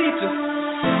the bleachers.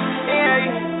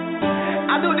 Yeah,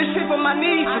 I do this shit for my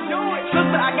nieces.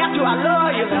 Sister, I got you, I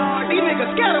love you. These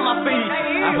niggas scared of my feet.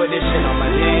 I put this shit on my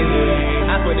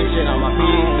nieces. I put this shit on my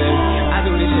pieces. I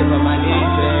do this shit for my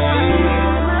nieces.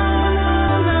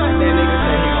 That nigga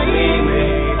say he gon' leave me.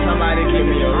 Somebody give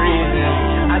me a reason.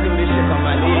 I do this shit for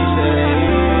my nieces.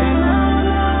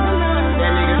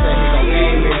 That nigga say he gon'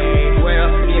 leave me. Well,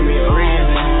 give me a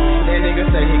reason. That nigga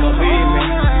say he gon' leave me.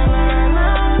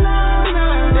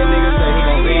 That nigga say he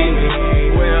gon' leave me.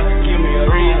 Well, give me a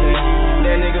reason.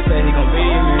 That nigga say he gon'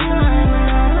 leave me.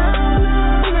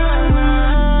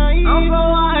 I'm so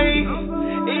high,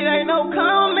 it ain't no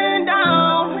coming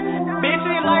down. Bitch,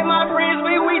 it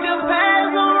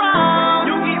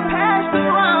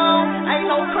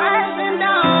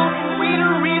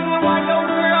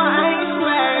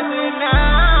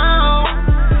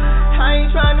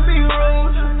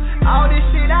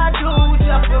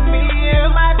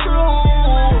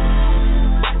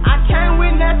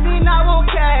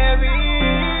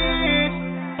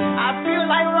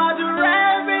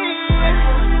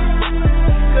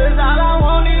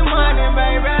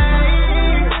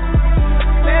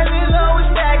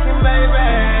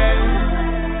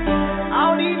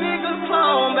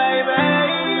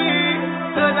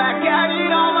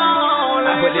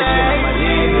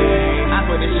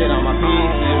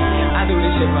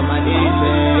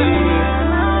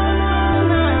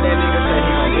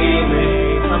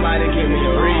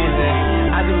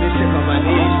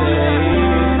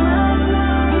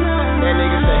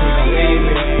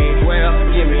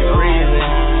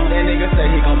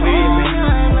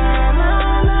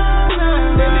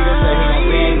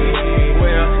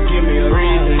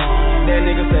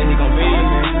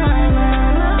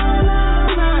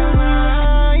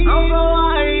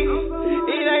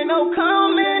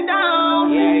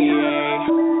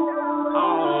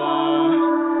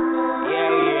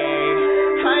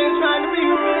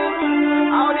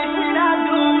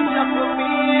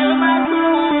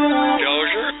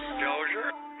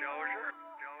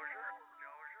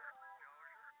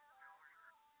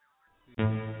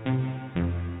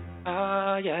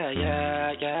yeah.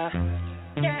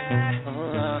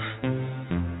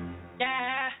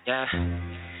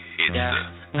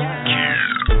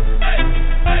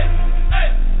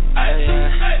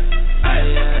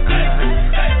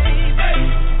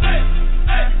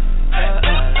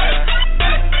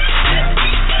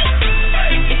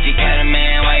 If you got a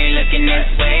man, why you looking this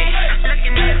way?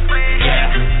 Yeah.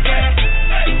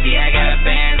 You see, I got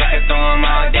bands, I can throw them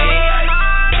all day.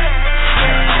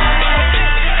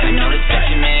 I know the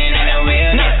sexy man ain't a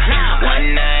real nigga.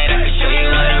 One night I can show you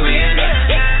what a real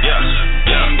nigga.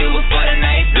 Can't do it for the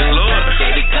night,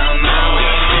 baby, come on.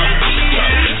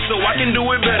 So I can do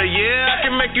it better, yeah, I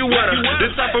can make you wetter.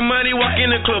 This type of money, walk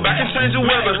in the club, I can change the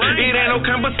weather. It ain't no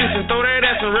competition, throw that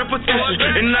ass in repetition.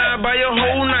 And now I buy your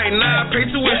whole night, now I pay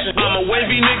tuition. I'm a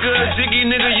wavy nigga, a jiggy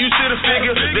nigga, you should've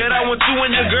figured that I want you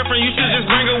and your girlfriend, you should just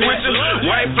bring her with you.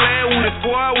 White flag, we the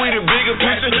squad, we the bigger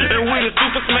picture. And we the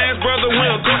super smash brother, we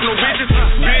don't cook no bitches.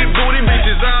 Big booty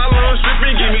bitches, all on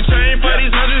stripping, give me chain for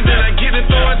these hundreds, then I get it,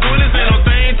 throw it to this. Ain't no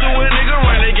thing to a nigga,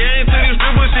 run the game to these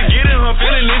strippers, she get it, her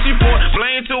feeling, then she point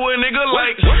blame to a nigga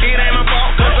like, it ain't my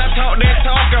fault, cause I talk that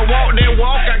talk, I walk that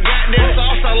walk, I got that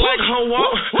sauce, I like her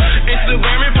walk.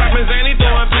 Instagram and poppin' zany,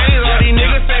 throwing panties, all these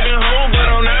niggas saving hoes, but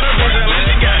I'm not a bitch, like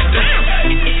it, goddamn.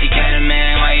 If you got a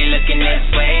man, why you looking this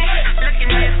way?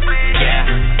 Yeah.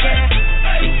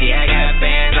 You see, I got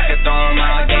bands, I can throw them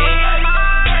all day.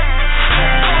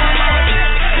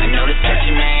 I know the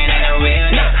sexy man ain't a real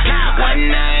nigga. One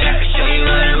night I can show you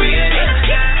what a real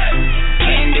nigga.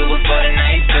 Can't do it for the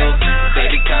night, so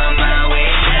baby, come my way.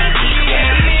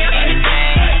 Yeah,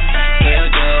 anything he'll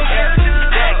do,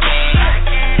 I can't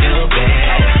do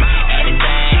better.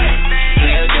 Anything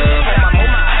he'll do, I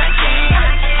can't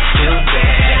do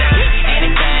better.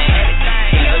 Anything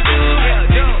he'll do,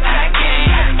 I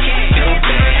can't do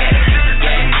better.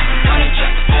 Yeah, on the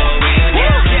truck for real,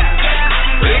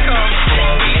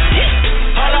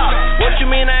 Hold up, what you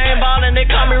mean I ain't ballin'? They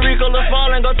call me Rico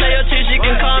LaFallin'. Go tell your chick she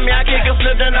can call me. I kick a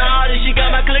flip in the Audi, she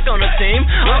got my click on the team.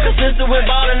 I'm consistent with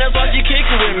ballin', that's why she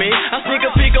kickin' with me. I sneak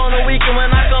a peek on the weekend when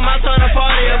I come out, turn a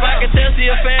party. If I can tell she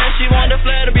a fan, she want the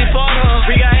flair to be part of her.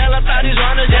 We got hella these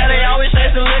runners, yeah, they always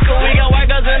chasing liquor. We got white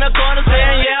girls in the corner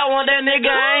saying, yeah, I want that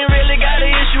nigga. I ain't really got an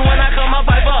issue when I come out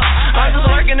pipe up. I'm just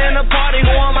working in the party,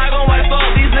 who am I gon' wipe up?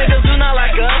 These niggas do not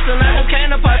like us, and I just came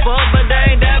to pipe up, but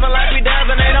they ain't dabbing like we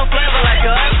dabbing, ain't no flavor like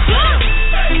us.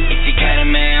 if you got a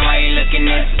man, why you looking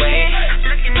this way?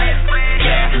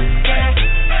 Yeah.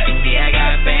 You see, I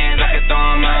got bands, I can throw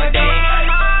them all day.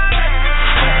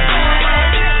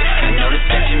 I know the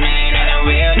sexy man ain't a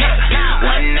real nigga.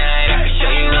 One night I can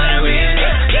show you what a real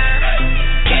nigga.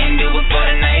 Can't do it for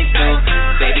the night, so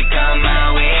baby, come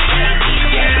my way.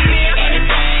 Yeah,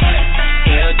 anything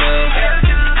he'll do,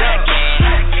 I can't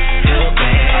do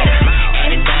better.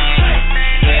 Anything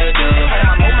he'll do,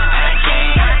 I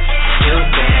can't do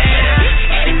better.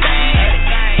 Anything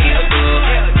he'll do,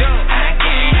 I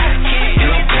can't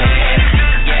do better.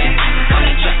 Yeah, on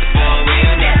the truck for a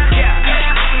real nigga. Yeah,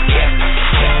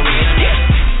 for a real nigga.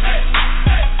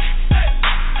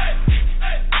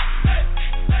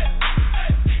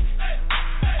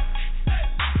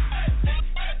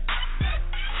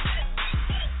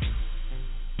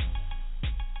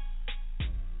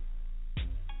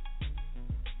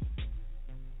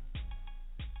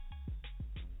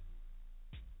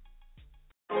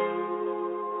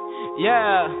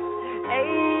 Yeah.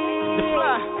 The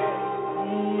fly.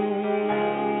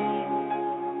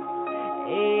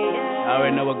 I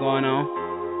already know what's going on.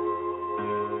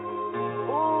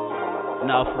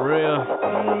 No, for real.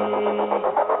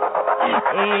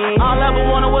 All I ever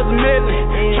wanted was a million.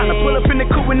 Tryna pull up in the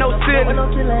coupe with no ceiling.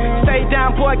 Stay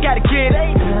down, boy, gotta get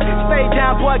it. Stay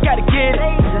down, boy, gotta get it.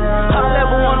 All I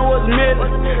ever wanted was a million.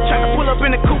 Tryna pull up in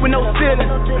the coupe with no ceiling.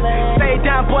 Stay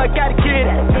down, boy, gotta get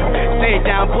it. Stay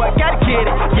down, boy, gotta get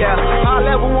it. Yeah, all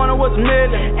I ever wanted was a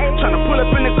million. Tryna pull up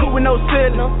in the coupe with no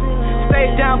ceiling. Stay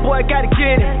down, boy, gotta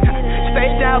get it. Stay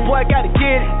down, boy, gotta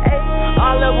get it.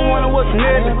 All I ever wanted was a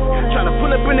million. Tryna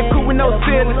pull up in the coupe with no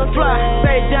ceiling. Fly,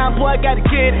 stay down, boy, gotta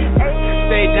get it.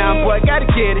 Stay down, boy, gotta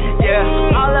get it.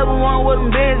 Yeah, all I ever wanted was a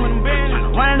million.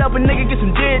 Run it up a nigga, get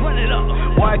some digits.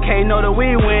 Boy, I can't know that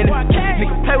we winning.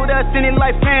 Nigga play with us and it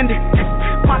life ended.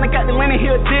 Partner got the linen, he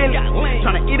a dealer.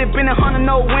 Tryna eat it, been a hunter,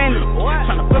 no winning.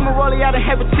 Tryna flip my rollie out and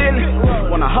have it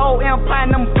chillin'. Want a whole empire,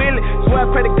 and I'm feeling. Swear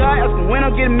I pray to God, else can win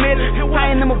or get a million.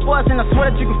 I ain't in my voice and I swear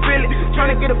that you can feel it.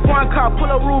 Tryna get a foreign car, pull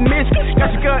up rule miss.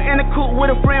 Got your girl in the coupe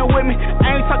with a friend with me.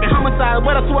 I ain't talking homicide,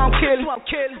 but that's who I'm killing.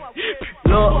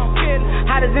 Look,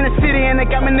 hottest in the city and they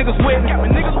got me niggas with me.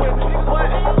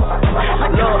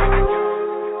 Look,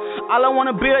 All I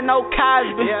wanna build, no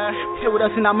Cosby. Stay with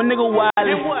us and I'm a nigga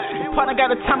wildin'. Partner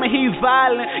got the time and he's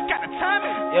violent. Got the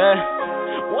timing? Yeah.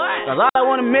 What? Cause all I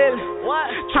want a million. What?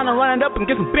 Tryna run it up and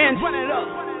get some bench. Run it up.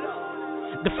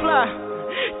 The fly.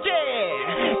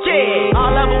 Yeah.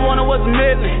 All I ever wanted was a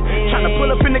million. Tryna pull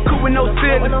up in the coupe with no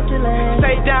ceiling.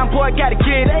 Stay down, boy, gotta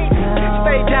get it.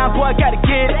 Stay down, boy, gotta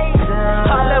get it.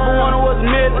 All I ever wanted was a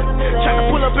million. Tryna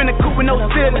pull up in the coupe with no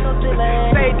ceiling.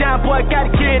 Stay down, boy,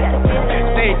 gotta get it.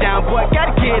 Stay down, boy,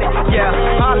 gotta get it. Yeah.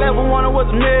 All I ever wanted was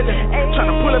a million.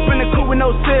 Tryna pull up in the coupe with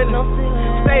no ceiling.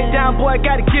 Stay down, boy,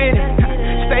 gotta get it.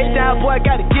 Stay down, boy,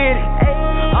 gotta get it.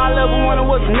 All I ever wanted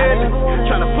was a million.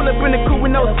 Tryna pull up in the coupe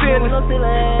with no ceiling.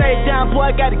 Stay down,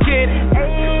 boy, gotta get it.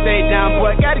 Stay down,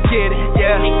 boy, gotta get it.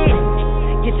 Yeah.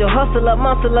 Get your hustle up,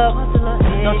 muscle up.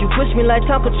 Don't you push me like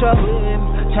Tonka truck.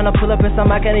 Tryna pull up in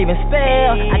something I can't even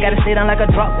spell. I gotta stay down like a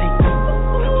drop pick.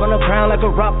 From the ground like a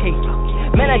rock cake.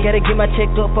 Man, I gotta get my check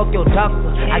up, fuck your doctor.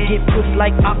 I get pushed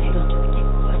like Oxford.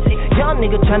 Young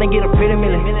nigga tryna get a pretty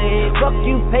million. Fuck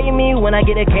you, pay me when I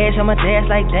get that cash. I'ma dash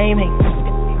like Dame, hey.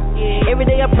 Every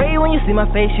day I pray when you see my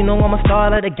face, you know I'm a star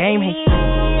of the game, hey.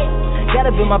 Gotta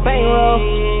build my bankroll.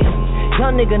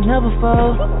 Young nigga never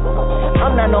fall.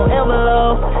 I'm not no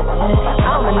envelope.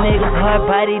 I'm a nigga's hard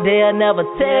body, they'll never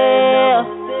tell.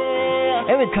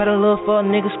 And we cut a little for a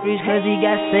nigga screech cause he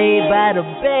got saved by the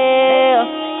bell.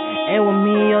 And with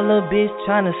me, your little bitch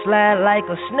tryna slide like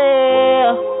a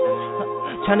snail.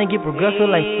 Tryna get progressive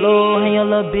like flow, and your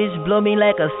little bitch blow me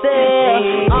like a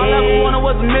sail. All I ever wanted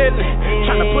was a million.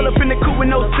 Tryna pull up in the coupe with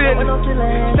no ceiling.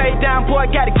 Stay down, boy,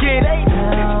 gotta get it.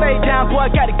 Stay down, boy,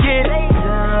 gotta get it.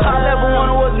 All I ever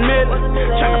wanted was a million.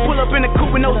 Tryna pull up in the coupe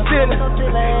with no ceiling.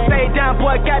 Stay down,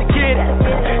 boy, gotta get it.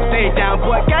 Stay down,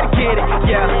 boy, gotta get it.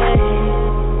 Yeah.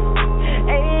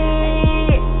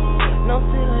 Hey, no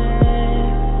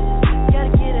ceiling,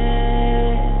 gotta get it.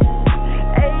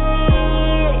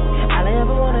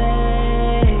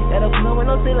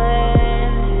 No ceiling.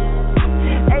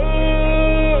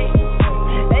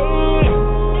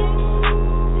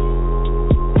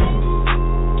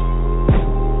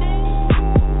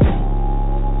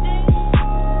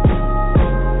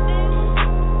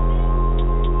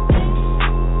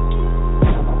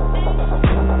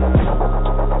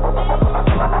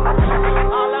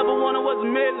 All I ever wanted was a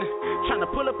million. Tryna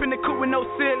pull up in the coupe with no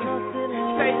ceiling.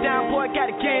 Stay down, boy,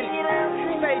 gotta get it.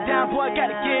 Stay down, boy,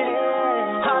 gotta get it.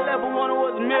 All I ever wanted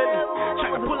was a million.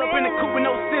 Tryna pull up in the coupe with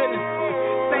no ceiling.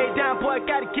 Stay down, boy,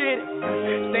 gotta get it.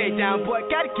 Stay down, boy,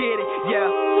 gotta get it. Yeah.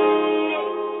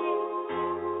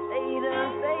 Stay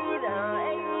down, stay down,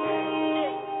 hey.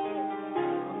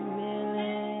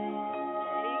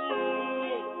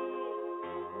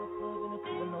 Pull up in the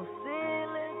coupe with no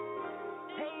ceiling.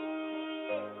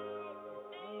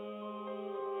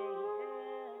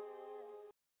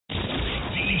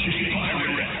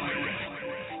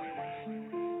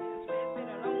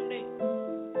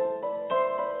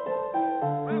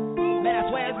 Man, I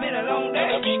swear it's been a long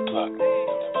day.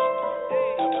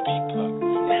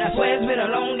 Man, I swear it's been a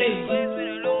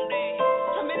long day.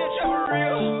 I'm in the trap for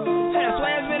real. Man, I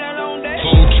swear it's been a long day.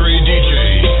 Poultry DJ.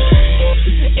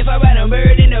 If I ride a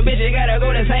bird in the bitch, it gotta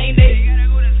go the same day.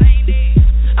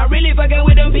 I really fucking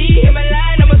with them P. Hit my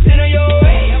line, I'ma send her your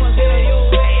way. I'm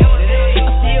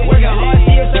still working hard,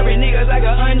 still serving niggas like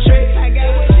an entree.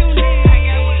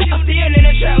 I'm still in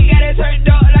the trap, got it turned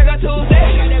up like a Tuesday.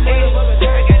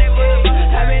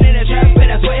 I've been in the trap,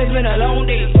 and I swear it's been a long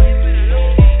day.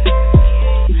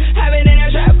 I've been in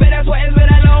the trap, and I swear it's been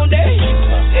a long day.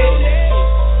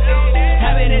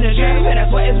 I've been in the trap, and I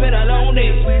swear it's been a long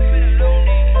day.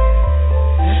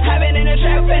 I've been in the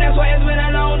trap, and I swear it's been a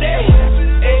long day.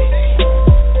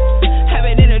 I've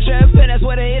been in the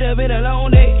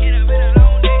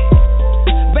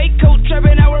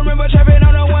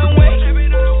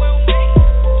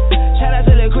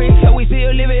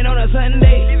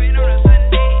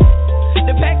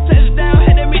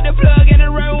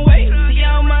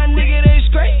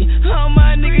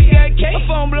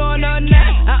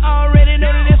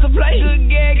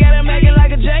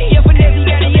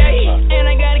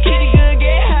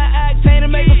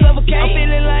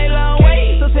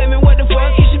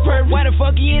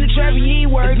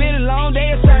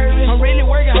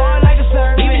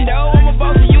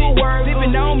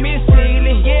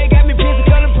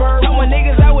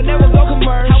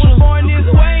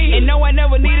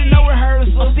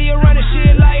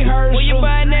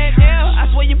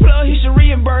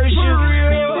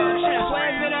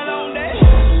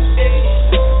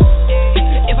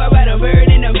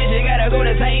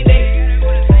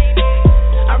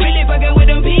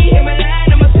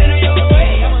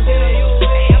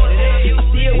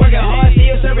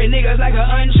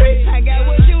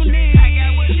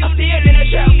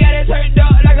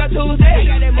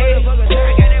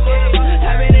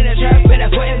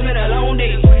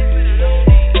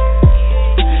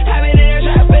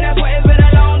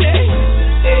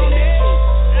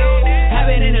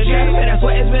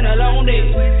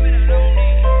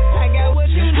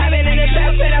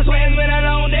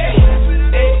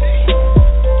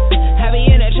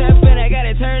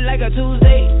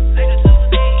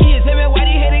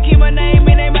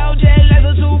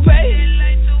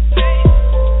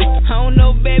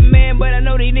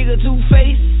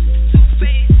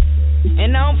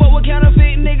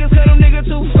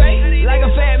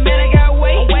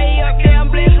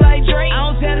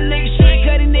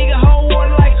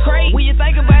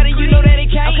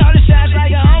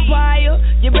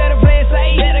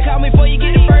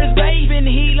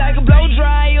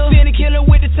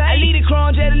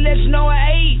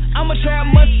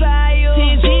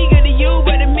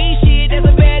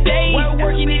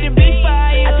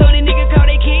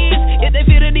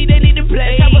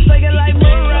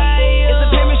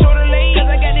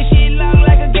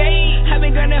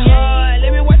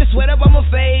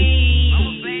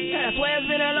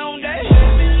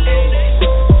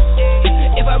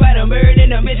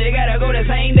the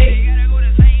same day.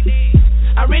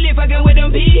 I'm really fucking with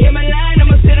them P, hit my line,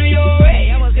 I'ma sit on your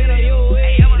way. I'm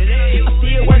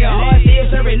still working hard, still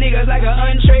serving niggas like an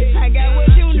entree. I got what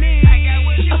you need.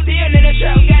 I'm still in the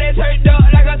trap, got it turned up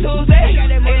like a Tuesday. I got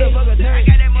that motherfucker turned.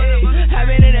 I've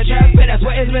been in the trap, but that's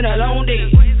why it's been a long day.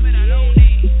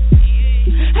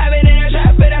 I've been in the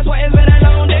trap, but that's why it's been a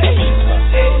long day.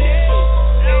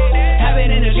 I've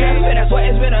been in the trap, but that's why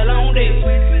it's been a long day.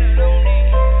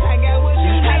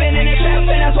 I've been in the trap,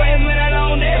 but that's why it's been a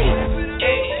long day.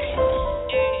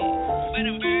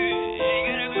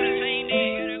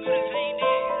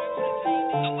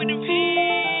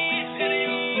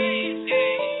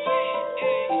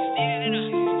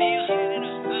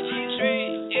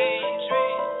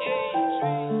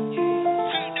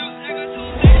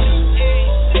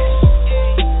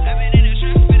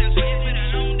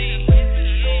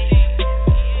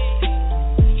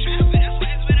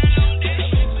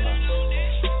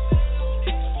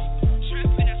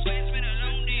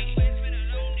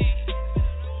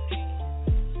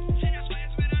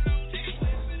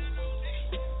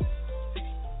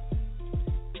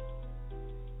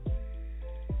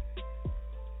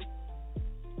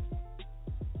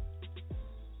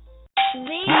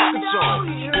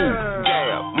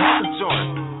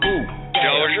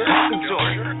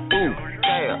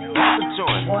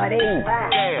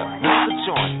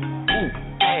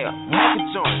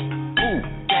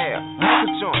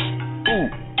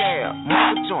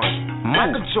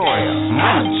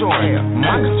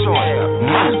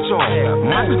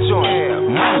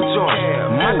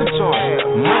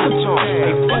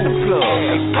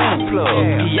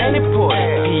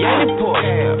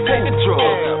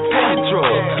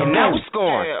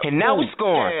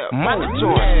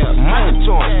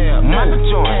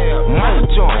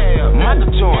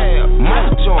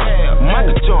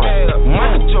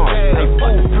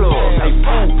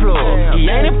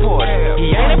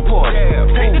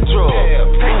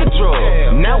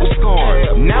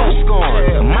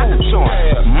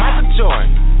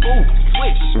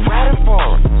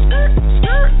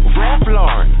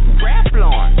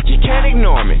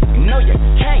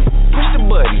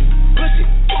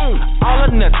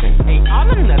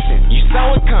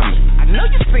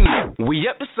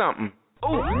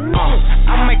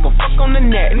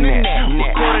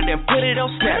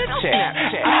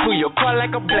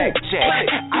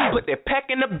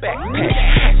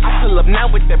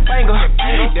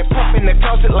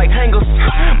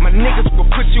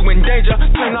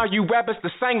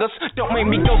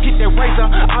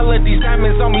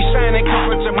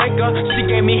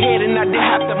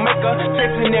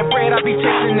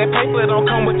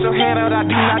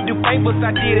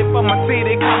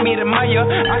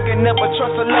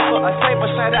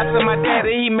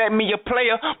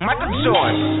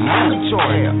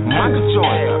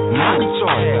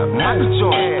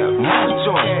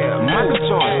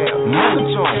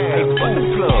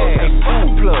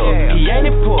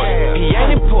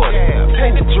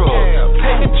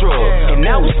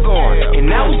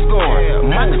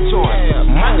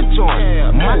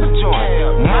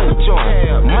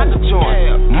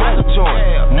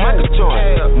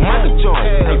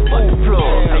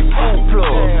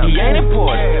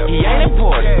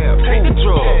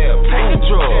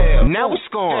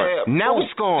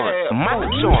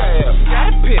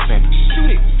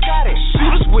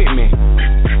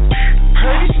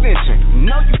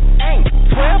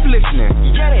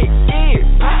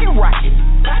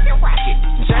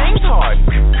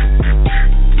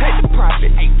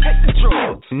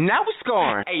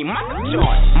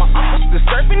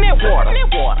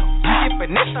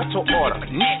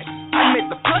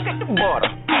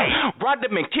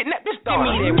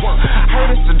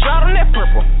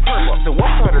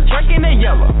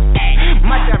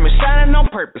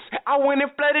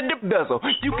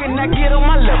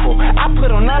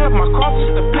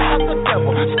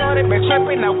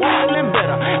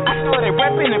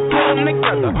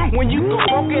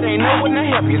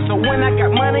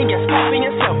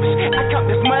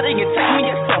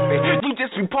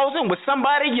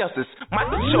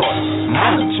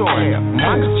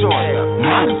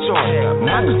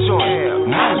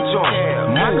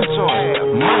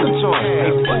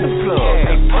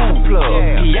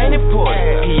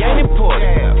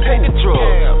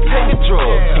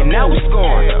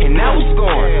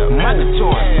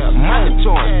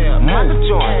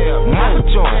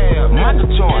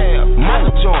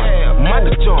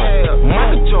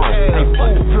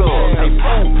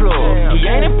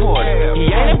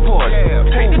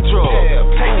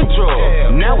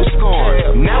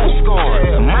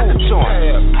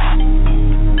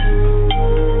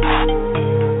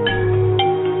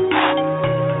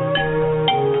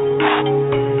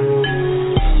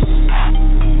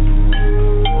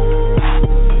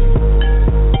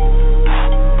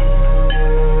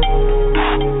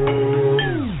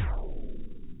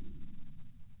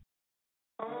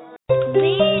 100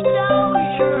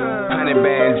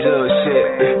 band jug shit.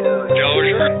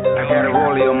 I got a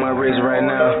rollie on my wrist right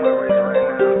now.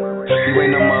 You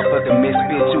ain't no motherfucking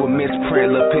misfit, you a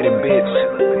misprint, little pity bitch.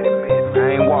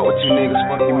 I ain't walk with you niggas,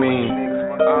 fuck you mean?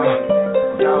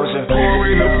 Doja.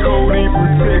 Pouring up codeine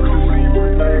from Texas.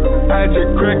 I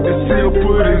just cracked the seal,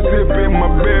 put a zip in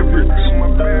my beverage.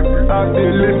 I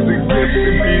feel it's a gift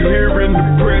to be here in the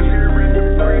present.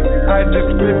 I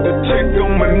just spent the check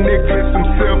on my necklace, I'm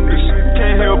selfish,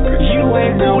 can't help it. You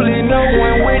ain't fooling no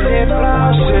one with that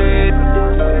flaw shit.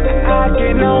 I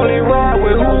can only ride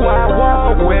with who I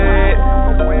walk with.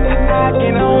 I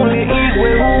can only eat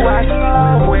with who I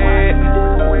start with.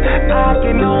 I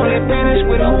can only finish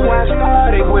with who I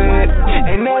started with.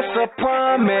 And that's a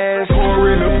promise.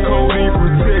 Pouring up codeine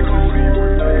from Texas.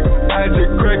 I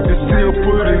just cracked the seal,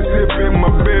 put a zip in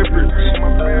my beverage.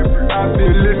 I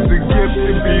feel it's a gift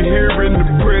to be here in the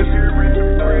present.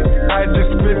 I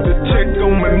just spent the check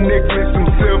on my necklace, I'm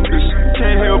selfish,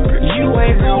 can't help it. You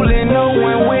ain't fooling no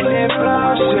one with that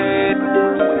flaw shit.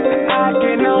 I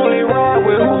can only ride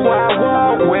with who I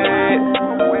walk with.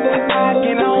 I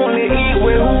can only eat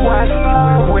with who I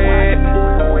start with.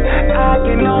 I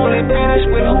can only finish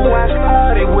with who I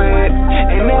started with.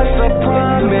 And that's a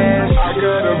promise. I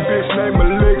got a bitch named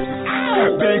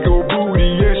Alexis, big old booty,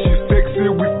 yeah, she sexy,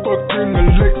 we fucked in the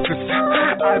Lexus.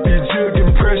 I be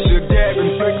jugging pressure,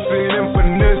 dabbing, flexing and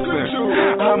finessing.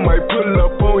 I might pull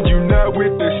up on you now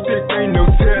with the stick, ain't no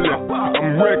telling.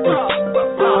 I'm reckless.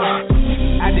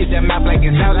 I did that map like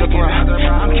it's algebra.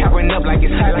 I'm counting up like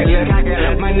it's calculus.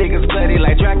 My niggas bloody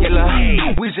like Dracula.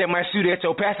 We just might shoot at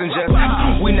your passengers.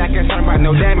 We not concerned about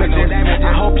no damages.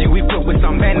 I hope you equipped with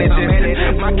some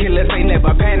bandages. My killers ain't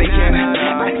never panicking.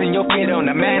 I seen your feet on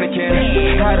the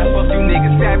mannequin. How the fuck you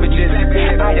niggas savages?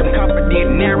 I am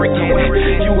confident and arrogant.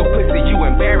 You a pussy, you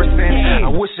embarrassing.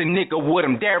 I wish a nigga would,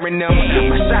 I'm daring them.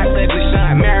 My shot ugly,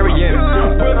 Sean Marion.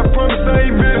 But I promise I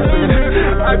ain't missing.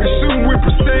 I be shooting with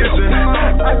precision.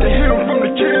 I can hit him from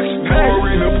the kitchen.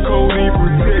 Pouring up codeine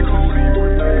from Texas.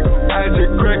 I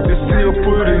just cracked the seal,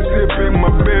 put a zip in my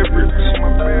beverage.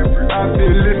 I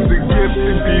feel it's a gift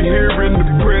to be here in the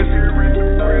present.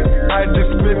 I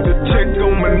just spent the check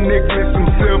on my necklace, I'm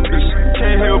selfish,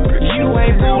 can't help it. You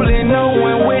ain't fooling no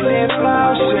one with that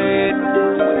flaw shit.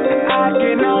 I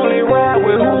can only ride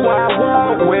with who I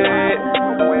walk with.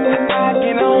 I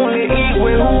can only eat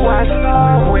with who I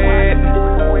start with.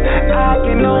 I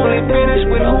can only finish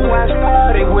with who I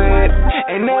started with.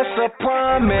 And that's a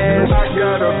promise. I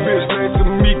got a bitch named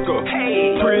Tamika.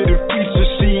 Pretty feature,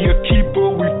 she a keeper.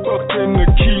 We fucked in the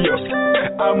Kia.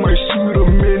 I might shoot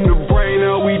him in the brain,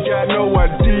 now we got no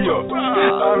idea.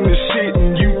 I'm the shit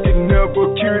and you can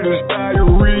never cure this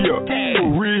diarrhea. For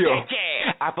real.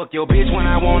 I fuck your bitch when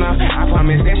I wanna. I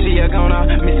promise that she a goner.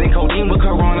 Missing codeine with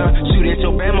Corona. Shoot at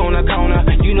your bam on the corner.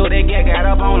 You know that gat got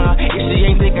up on her. If she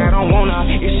ain't thick, I don't want her.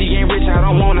 If she ain't rich, I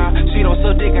don't want her. She don't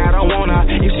suck dick, I don't want her.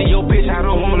 If she your bitch, I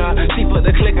don't want her. She put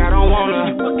the click, I don't want her.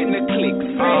 Fucking the click.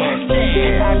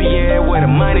 I be here where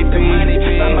the money be.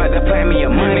 I'm about to plant me a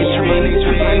money tree.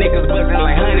 My niggas buzzing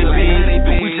like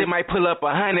honeybees. We just might pull up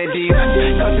 100 deep.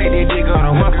 Come take that dick on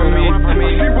a run for me.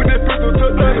 See what that pistol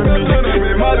tucked under me.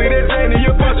 Molly, that Danny,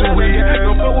 you bunch of weed.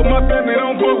 Don't fuck with my family,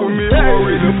 don't fuck with me.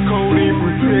 Pouring up codeine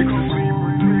from Texas.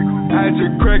 I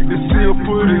just cracked the seal,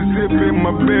 put a zip in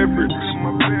my beverage.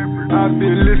 I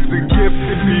feel it's a gift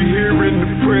to be here in the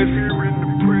present.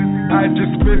 I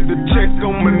just spent the check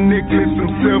on my necklace,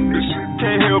 I'm selfish,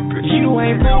 can't help it. You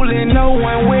ain't fooling no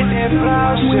one with that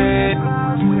flaw shit.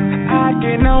 I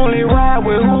can only ride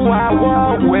with who I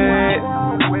walk with.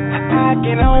 I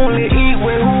can only eat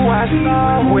with who I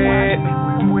start with.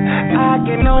 I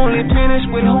can only finish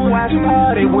with who I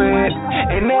started with.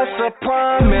 And that's a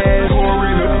promise.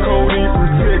 Pouring up codeine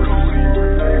from Texas.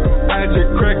 I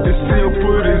just cracked the seal,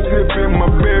 put a zip in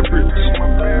my beverage.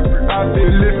 I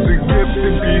feel it's a gift to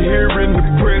be here in the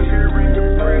present.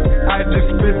 I just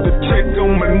spent the check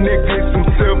on my necklace, I'm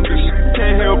selfish,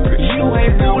 can't help it. You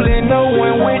ain't fooling no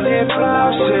one with that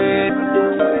flaw shit.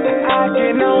 I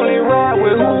can only ride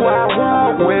with who I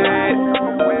walk with.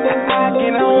 I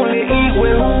can only eat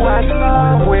with who I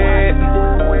start with.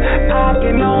 I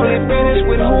can only finish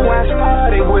with who I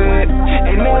started with.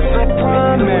 And that's a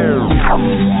promise.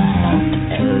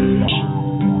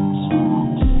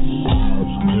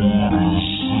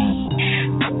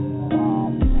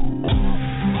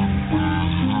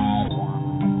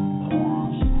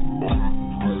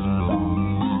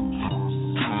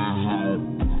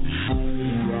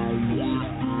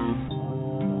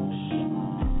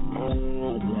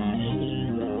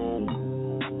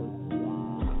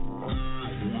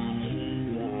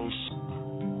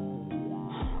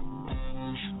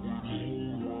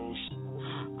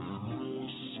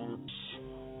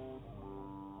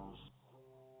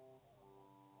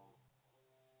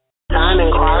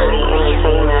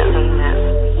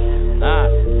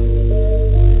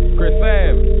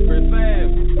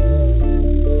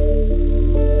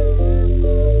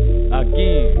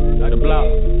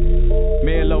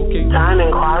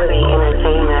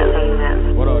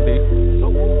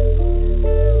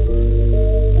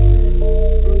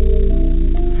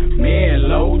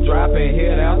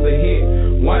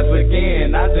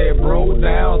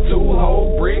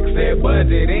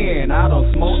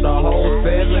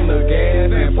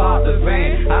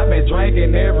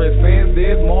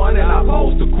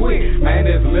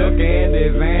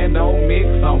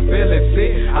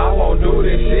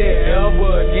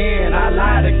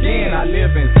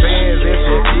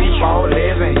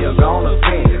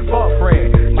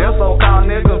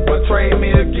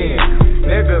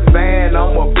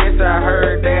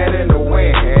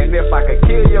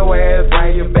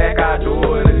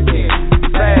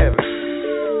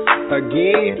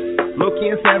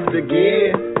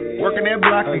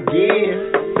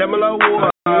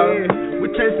 war. We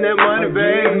chasing that money,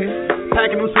 baby.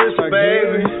 Packing them switches,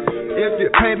 baby. If you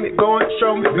pay me, go and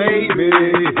show me, baby.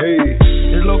 Hey,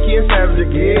 it's low key and savage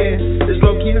again. It's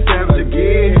low key and savage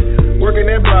again. Working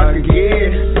that block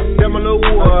again. Them a little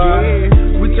war.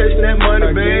 We chasing that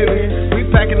money, baby. We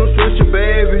packing them switches,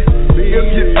 baby. If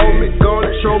you owe me, go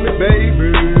and show me,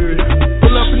 baby.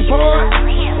 Pull up and pour.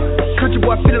 Country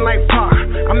boy feeling like pop.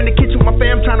 I'm in the kitchen with my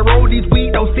fam trying to roll these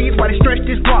weed, those seeds while they stretch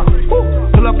this rock.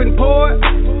 Pull up and pour.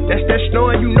 That's that snow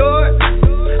and you know it.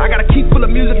 I got a key full of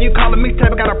music, you call it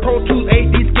mixtape. I got a Pro Tools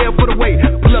 8D scale for the weight.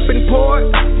 Pull up and pour.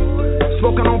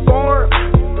 Smoking on four.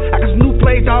 I got some new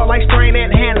plays, dog, like strain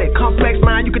and handling. Complex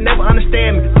mind, you can never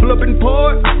understand me. Pull up and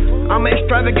pour. I'm an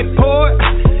extravagant poet.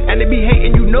 And they be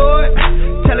hating, you know it.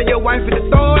 Telling your wife to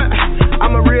throw it.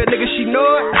 I'm a real nigga, she know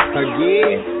it.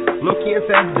 Again, looking and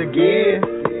savage again.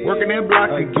 Working that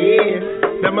block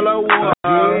again. Them a low war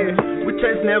again. We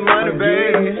chasing that money,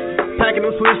 baby. Packing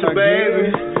them switches,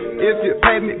 baby. If you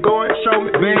pay me, go and show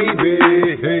me,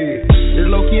 baby. Hey, it's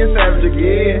low key and savage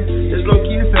again. It's low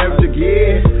key and savage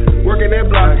again. Working that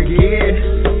block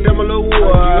again. Them a little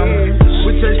war.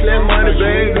 We chasing that money,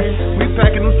 baby. We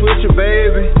packing them switches,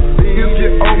 baby. If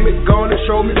you owe me, go and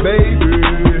show me, baby.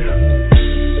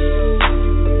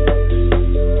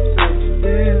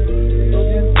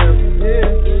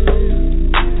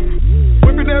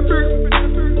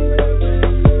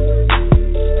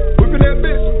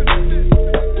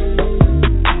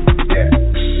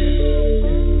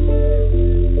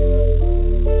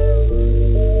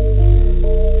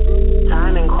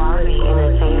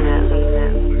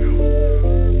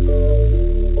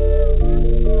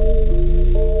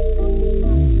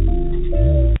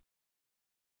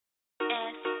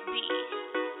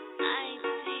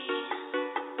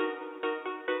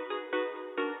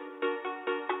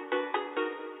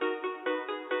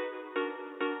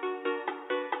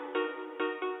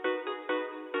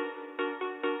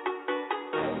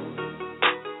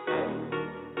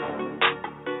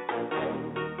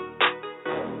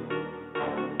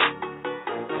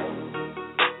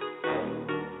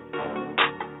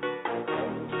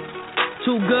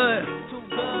 Too good.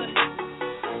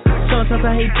 Sometimes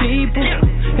I hate people,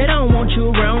 and I don't want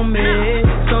you around me.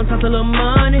 Sometimes a little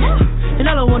money, and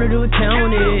all I wanna do is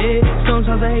count it.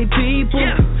 Sometimes I hate people,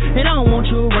 and I don't want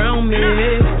you around me.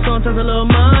 Sometimes a little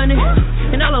money,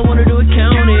 and all I wanna do is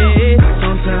count it.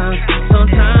 Sometimes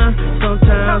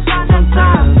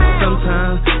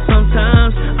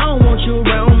I don't want you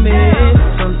around me.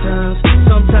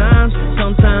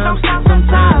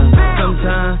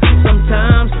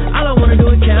 Sometimes all I wanna do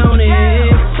is count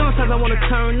it. Sometimes I wanna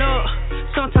turn up,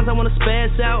 sometimes I wanna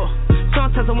spaz out.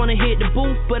 Sometimes I wanna hit the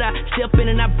booth, but I step in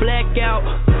and I black out.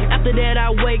 After that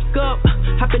I wake up,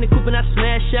 hop in the coupe and I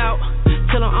smash out.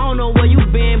 Tell them I don't know where you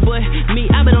been, but me,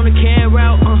 I've been on the care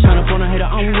route. Tryna phone a hater,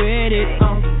 I'm with it.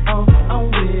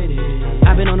 I'm with it.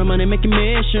 I've been on the money making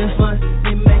missions.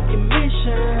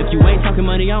 If you ain't talking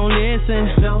money, I don't listen.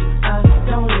 No, I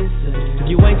don't listen. If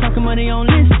you ain't talking money, I don't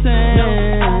listen. No,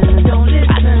 I don't listen.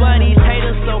 I swear these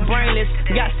haters so brainless.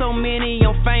 Got so many,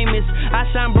 I'm famous. I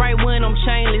shine bright when I'm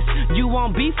chainless. You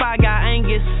want beef, I got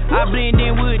Angus. I blend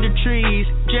in with the trees.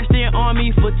 Dressed in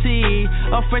army fatigue.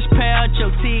 A fresh pair of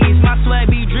your tees. My sweat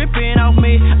be dripping off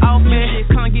me. Shit,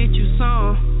 can't get you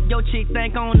some. Yo chick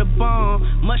think on the bomb.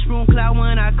 Mushroom cloud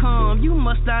when I come. You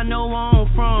must I know where I'm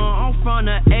from. I'm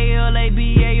from the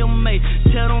ALABAMA.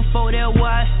 Tell them folk that where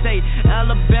I stay.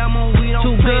 Alabama, we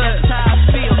don't play. That's how I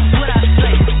feel. What I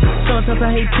say. Sometimes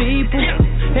I hate people,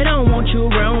 and I don't want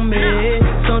you around me.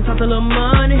 Sometimes a little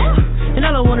money, and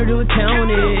all I wanna do is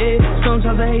count it.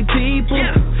 Sometimes I hate people,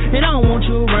 and I don't want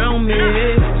you around me.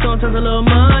 Sometimes a little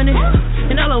money,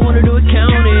 and all I wanna do is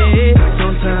count it.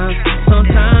 Sometimes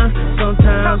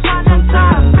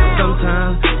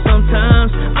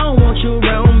I don't want you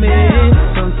around me.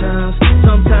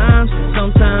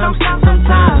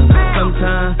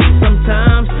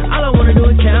 Sometimes all I wanna do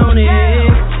is count it.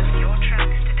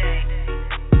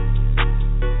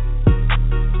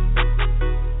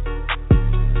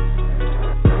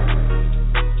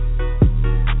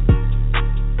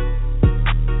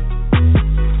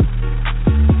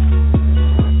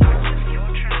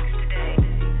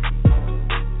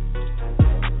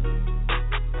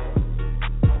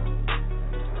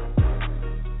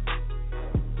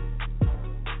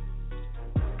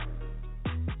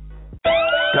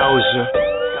 Doja.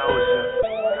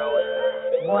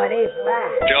 What is that?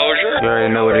 Doja? You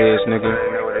already know what it is, nigga.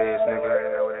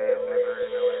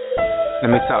 Let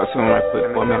me talk to him right quick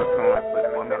for a minute.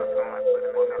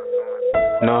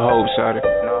 No hope, shawty.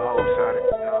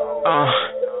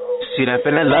 See that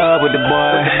fell in love with the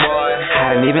boy.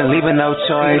 I didn't even leave with no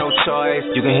choice.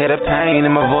 You can hear the pain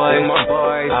in my voice.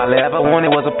 All I ever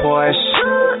wanted was a Porsche.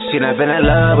 She done fell in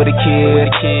love with a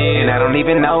kid, and I don't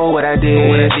even know what I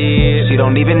did. She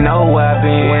don't even know where I've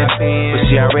been, but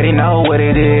she already know what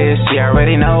it is. She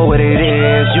already know what it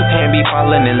is. You can't be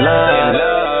falling in love.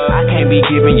 I can't be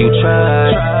giving you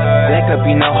trust. There could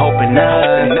be no hope in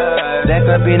us. There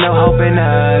could be no hope in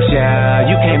us. Yeah,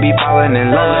 you can't be falling in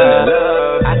love.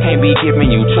 I can't be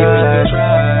giving you trust.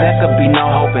 There could be no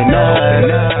hope in us.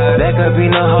 There could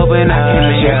be no hope in us. I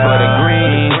came here for the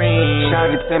green.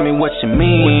 Shawty, tell me what you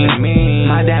mean.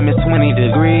 My diamond's 20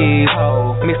 degrees.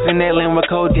 Mixing that lemon with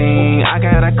codeine. I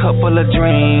got a couple of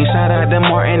dreams. Shout out to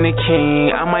Martin the King.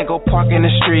 I might go park in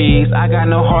the streets. I got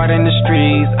no heart in the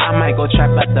streets. I might go trap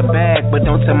out the bag, but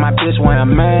don't tell my bitch where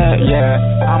I'm at.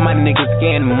 Yeah, all my niggas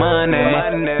getting money.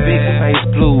 Big face,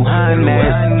 blue honey.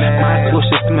 My switch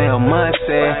smell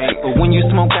musty, but when you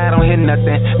smoke, I don't hear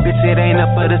nothing. Bitch, it ain't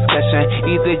up for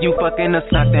discussion. Either you fucking or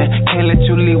something. Can't let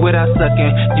you leave without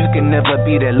sucking. You can never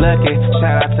be that lucky.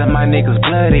 Shout out to my niggas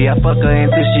bloody. I fuck her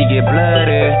until she get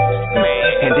bloody,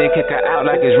 and then kick her out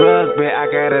like it's rugby. I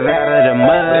got it out of the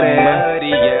muddy,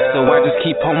 so I just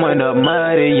keep pumping up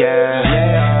muddy,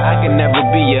 I can never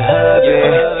be your hubby.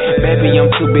 Baby, I'm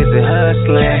too busy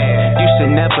hustling. You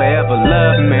should never ever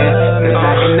love me, cause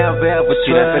I can never ever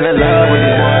cheat up in love with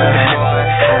you, boy.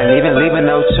 I ain't even leaving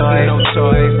no choice.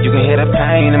 You can hear the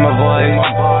pain in my voice.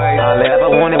 All I ever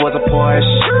wanted was a Porsche.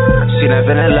 She done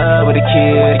fell in love with a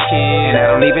kid, and I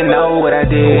don't even know what I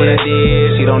did.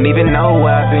 She don't even know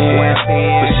where I've been,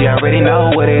 but she already know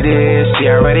what it is. She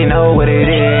already know what it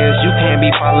is. You can't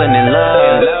be falling in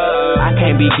love. I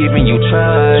can't be giving you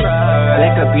trust.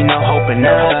 There could be no hope in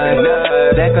us.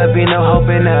 There could be no hope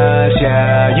in us.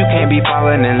 Yeah, you can't be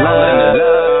falling in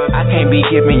love. I can't be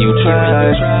giving you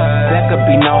trust. There could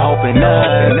be no hope in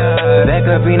us. There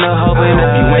could be no hope in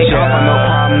us. You ain't come from no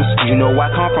problems. You know I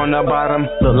come from the bottom.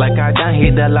 Look like I done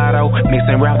hit the lotto.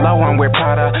 Mixing rap low, I'm with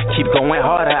Prada. Keep going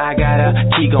harder, I gotta.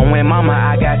 Keep going, mama,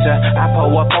 I gotcha. I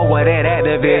pull up over that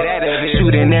activist.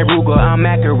 Shooting that Ruger, I'm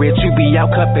accurate. You be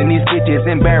out cupping these bitches,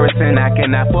 embarrassing. I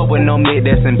cannot fuck with no mid,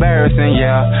 that's embarrassing,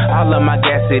 yeah. All of my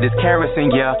gas, it is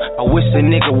kerosene, yeah. I wish a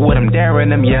nigga would, I'm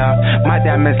daring them, yeah. My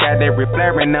diamonds got that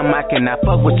flaring them. I cannot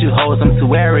fuck with you hoes, I'm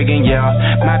too arrogant, yeah.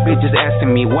 My bitches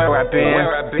asking me where I been.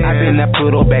 I been that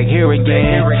Pluto back here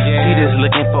again. She just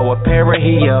looking for a pair of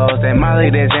heels, and Molly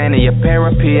that's Annie a pair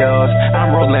of pills.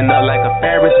 I'm rolling up like a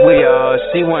Ferris wheel.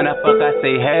 She wanna fuck, I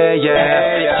say hey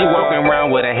yeah. She walking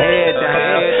around with her head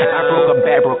down. I broke her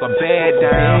back, broke her bed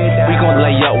down. We gon'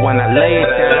 lay up when I lay it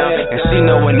down, and she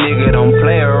know a nigga don't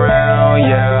play around,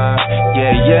 yeah.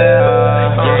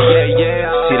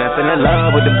 She done fell in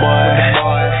love with the boy.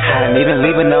 I ain't even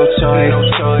leaving no choice.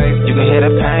 You can hear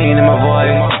the pain in my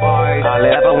voice. All I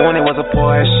ever wanted was a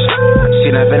Porsche.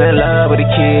 She done fell in love with a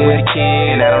kid,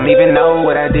 and I don't even know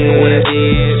what I did.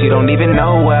 She don't even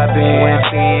know where I've been,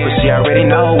 but she already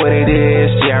know what it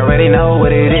is. She already know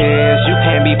what it is. You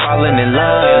can't be falling in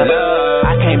love.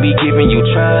 I can't be giving you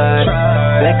trust.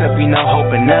 There could be no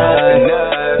hope in us.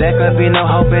 There could be no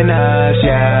hope in us,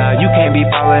 yeah. You can't be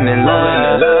falling in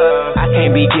love. I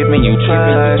can't be giving you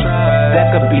trust. There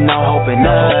could be no hope in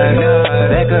us.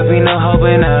 There could be no hope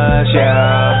in us,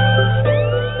 yeah.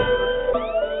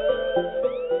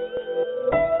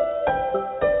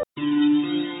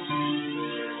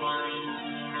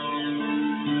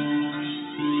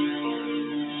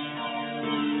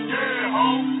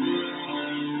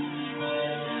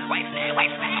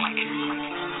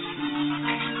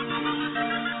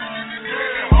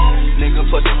 Nigga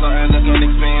put this on and looking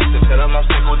expensive. Tell them I'm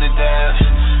sick with the dash.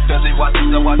 Busy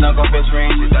watching, so I dunk off his ring.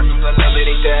 That's a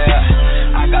celebrity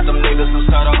dad. I got them niggas who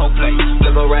start a whole plate.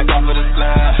 Live a rack off of the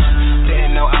slab.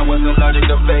 Didn't know I was allergic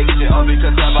to fake shit. All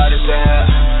because somebody's there.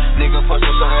 Nigga put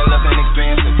this on and looking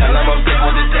expensive. Tell them I'm sick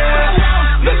with the dash.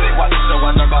 Busy watching, so I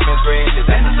dunk off his ring.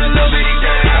 That's a celebrity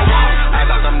dad. I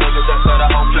got them niggas that start a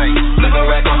whole plate. Live a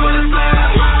rack off of the slab.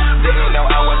 Didn't know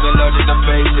I was allergic to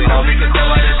fake shit. All because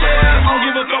somebody's there. Don't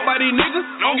give a fuck by these niggas,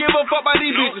 don't give a fuck by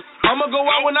these bitches. I'ma go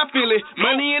out when I feel it.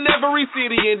 Money in every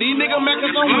city, and these niggas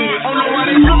making some with it. Don't know why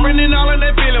they tripping and all of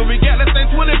that feeling. We got to stay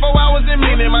 24 hours in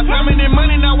minute. My time and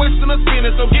money not wasting or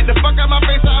spending. So get the fuck out my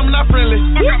face, I'm not friendly.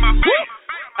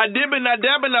 I dip and I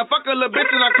dab and I fuck a little bitch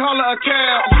and I call her a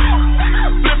cab.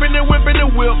 Flipping and whipping the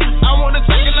whip. I want to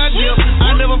take and I dip.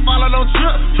 I never follow no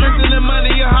trip. Drinking the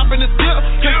money and hopping the skip.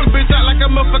 Catch the bitch out like a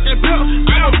motherfucking pimp.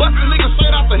 I will bust a nigga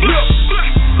straight off the hip.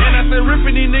 And I said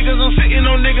ripping these niggas, I'm shitting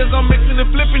on niggas, I'm mixing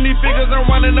and flipping these these figures, I'm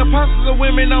running the posters of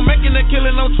women. I'm making a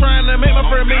killing, I'm trying to make my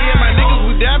first million. My niggas,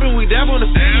 we dab on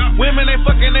the scene. Women, they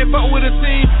fucking, they fuck with the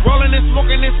scene. Rolling and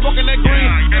smoking that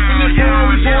green. Infinite porn,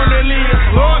 we pouring the lead.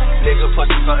 Lord. Nigga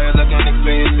pushing something looking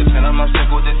expensive. And I'm sick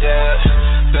with the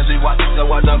dab. Busy watching, so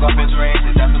I dug off in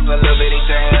transit. That's a celebrity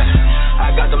dab.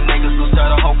 I got them niggas who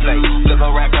start a whole place. Flip a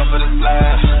rack up for the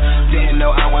slab. Didn't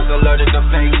know I was allergic to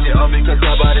fake shit. All because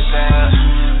I bought it down.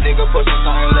 Nigga pushing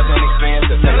something looking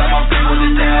expensive. Tell him I'm sick with the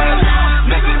dab.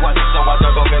 Make me watch it, so I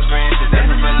dug off in transit.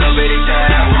 That's a celebrity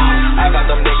dab. I got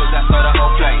them niggas that start a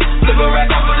whole place. Flip a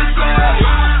rack up for the slab.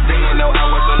 Didn't know I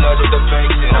was allergic to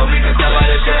fake shit. All because I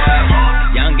bought it down.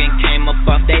 Youngin' came up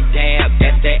off that dab.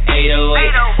 That's that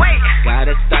 808.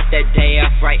 Gotta start that day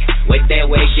off right with that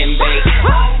wake and bake.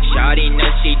 Shawty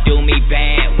knows she do me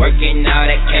bad, working all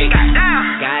that cake.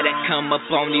 Gotta come up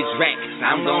on these racks,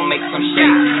 I'm gon' make some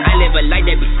shake. I live a life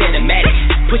that be cinematic,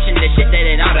 pushing the shit that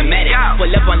ain't automatic.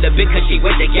 Pull up on the bitch cause she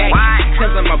with the gang.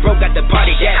 Cause I'm a bro, got the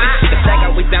party gabbing. The flag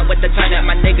always down with the turn up,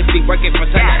 my niggas be working from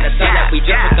sun up to sun up. We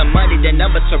just with the money, the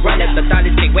numbers to run up. The thought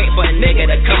is can't wait for a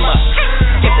nigga to come up.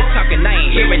 Get the talking, I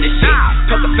ain't hearing the shit.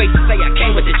 Poker face to say I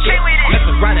came with the chick. Mess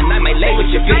around and I might lay with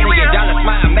your bitch. $1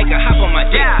 smile, make her hop on my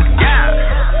dick.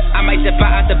 I might dip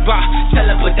out the bar, tell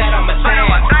her put that on my tab.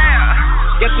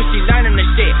 Guess what she learning the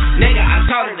shit, nigga, I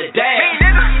taught her to dab.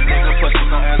 Nigga pushing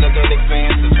something looking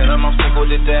expensive. Tell him I'm sick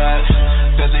with the dab.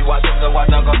 Busy watching, so I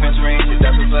dug off in transit.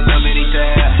 That's a celebrity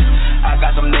dab. I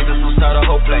got them niggas who start a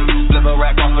whole place. Flip a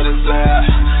rack off of the slab.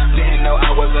 Didn't know I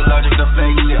was allergic to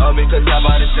fake shit. All because I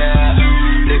bought it down.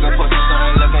 Nigga pushing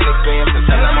something looking expensive.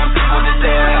 Tell him I'm sick with the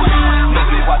dab.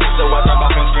 Busy watching, so I dug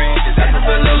off in transit. That's a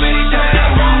celebrity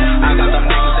dab. I got them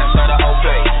niggas that start a whole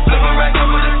place. Flip a rack off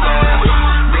of the slab.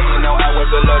 Didn't know I was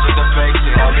allergic to fake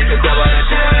shit. All because I bought it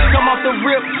down. Come off the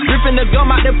rip, ripping the gum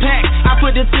out the pack. I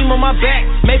put the team on my back,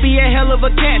 maybe a hell of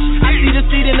a catch. I see the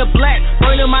seat in the black,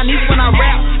 burning my knees when I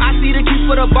rap. I see the keys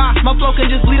for the box, my flow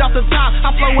can just bleed off the top.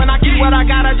 I flow when I keep what I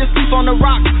got, I just keep on the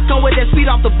rock. Come with that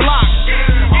speed off the block.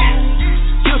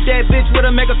 Killed that bitch with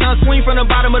a megaton swing from the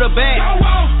bottom of the bag.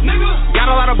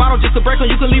 Got a lot of bottles just to break on,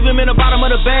 you can leave them in the bottom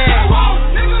of the bag.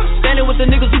 Standing with the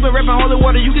niggas who been rapping holy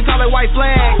water, you can call it white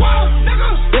flag.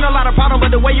 Been a lot of problems,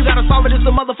 but the way you gotta solve it is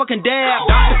the motherfucking dab.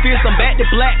 Dr. Fierce, I'm back to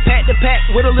black, pack to pack,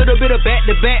 with a little bit of back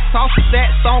to back. Toss the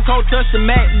stat, stone cold, touch the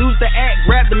mat, lose the act,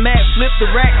 grab the mat, flip the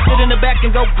rack, sit in the back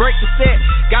and go break the set.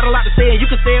 Got a lot to say and you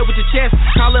can say it with your chest.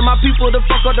 Calling my people to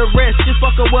fuck up the rest. Just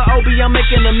fuck up with OB, I'm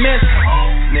making a mess.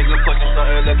 Nigga pushing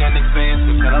something looking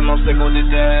expensive. Tell him I'm sick with the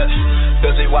dab.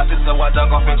 Busy watching, so I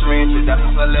dug off in transit. That's a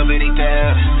celebrity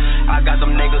dab. I got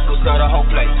them niggas who start a whole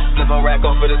place. Flip a rack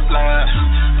off of the slab.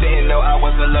 Didn't know I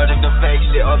was allergic to fake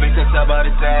shit. All because I bought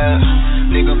it down.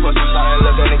 Nigga pushing something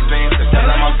looking expensive. Tell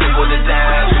him I'm sick with the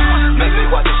dab. Busy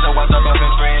watching, so I dug off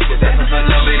in transit. That's a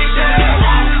celebrity dab.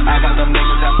 I got them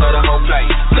niggas that start a whole place.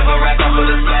 Flip a rack off of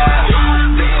the slab.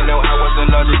 Didn't know I was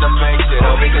allergic to fake shit.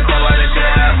 All because I bought it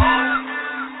down.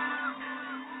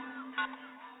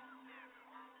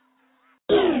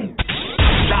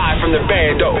 Live from the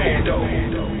bando.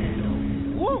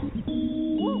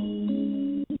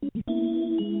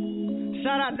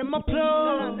 Shout out to my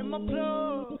plug.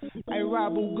 Hey,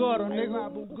 Rob Bugatti, nigga.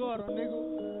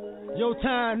 Your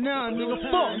time now, nigga.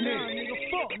 Fuck, nigga.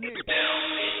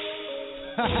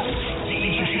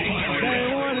 They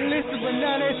ain't wanna listen, but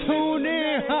now they tune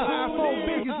in. Huh? 4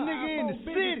 biggest nigga in the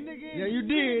city. Yeah, you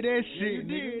did that shit,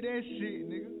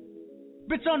 nigga.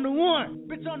 Bitch on the one.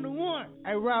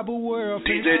 Hey, Robo World.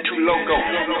 DJ Too Loco.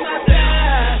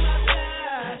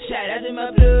 Shout out to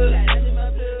my blood.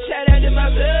 Shout out to my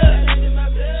blood.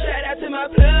 Shout out to my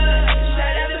blood.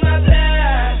 Shout out to my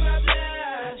blood.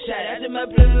 Shout out to my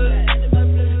blood.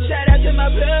 Shout out to my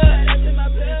blood.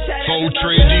 Full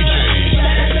Trend DJ.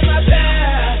 Shout out to my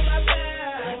blood.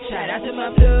 Shout out to my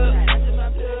blood.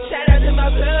 Shout out to my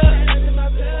blood.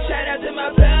 Shout out to my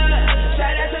blood.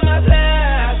 Shout out to my blood.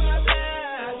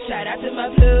 Shout out to my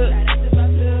blood.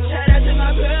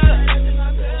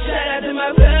 Shout out to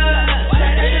my blood.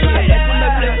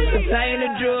 I ain't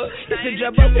a drug. It's a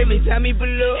drop up every time he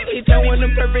pull up. He tell one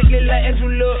them perfectly like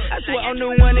Andrew look. I swear I'm the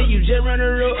one that you just run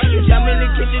a road. Bitch, I'm in the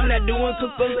kitchen not doing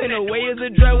cookbooks. Ain't no way it's a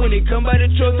dry when they come by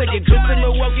the truck. Take a trip to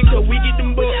Milwaukee cause we get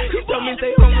them books. He told me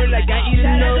stay hungry like I eat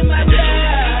enough.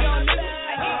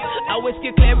 I always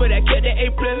get clear, but I kept the A+.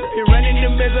 Been running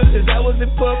them business since I was in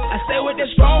puff. I stay with that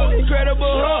strong, incredible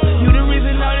heart. You the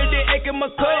reason all that they ache in my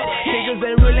cup. Niggas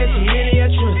that real ain't too many I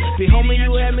trust. Be homie,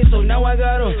 you had me, so now I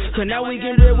got them. Cause now we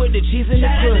get rid with the cheese and the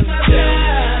crust.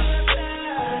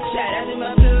 Shout out to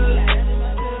my blood.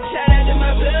 Shout out to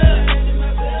my blood.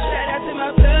 Shout out to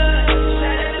my blood.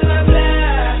 Shout out to my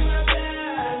blood.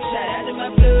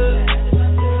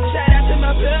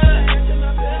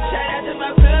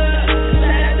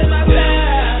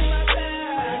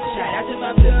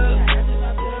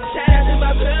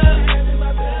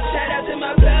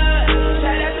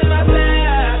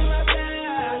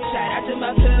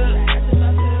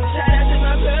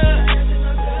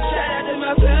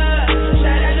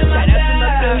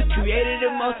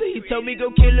 He told me go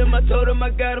kill him, I told him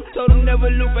I got him. Told him never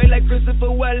loop, ain't like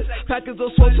Christopher Wallace. Pockets go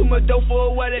swole too much dough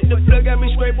for a wallet. The plug got me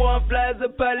straight, boy, I'm fly as a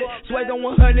pilot. Swag on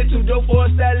 100, too dope for a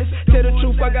stylist. Tell the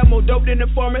truth, I got more dope than the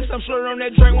pharmacist. I'm sure on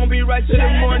that drink, won't be right till the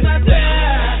morning.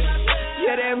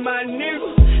 Yeah, that my nigga.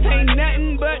 Ain't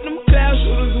nothing but them cloud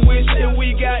shooters. Wish that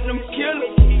we got them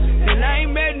killers. And I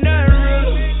ain't met nothing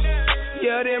real.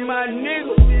 Yeah, that my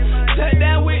nigga. Touch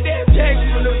down with that pack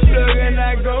from the plug and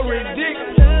I go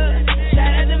ridiculous. Shout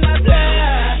out to my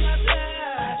blood.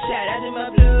 Shout out to my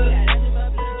blood.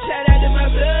 Shout out to my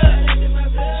blood.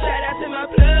 Shout out to my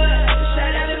blood.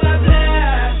 Shout out to my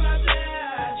blood.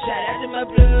 Shout out to my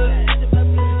blood.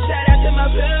 Shout out to my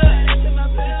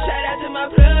blood. Shout out to my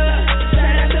blood.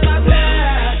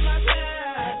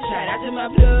 Shout out to my blood. Shout out to my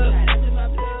blood.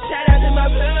 Shout out to my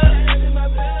blood. Shout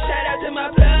out to my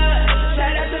blood. Shout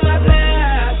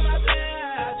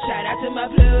out to my blood. Shout out to my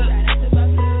blood.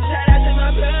 Shout out to my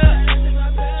blood.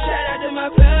 Shout out to my blood. Shout out to my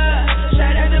blood.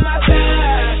 Shout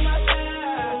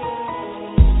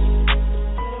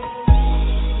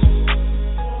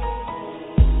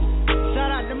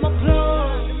out to my blood.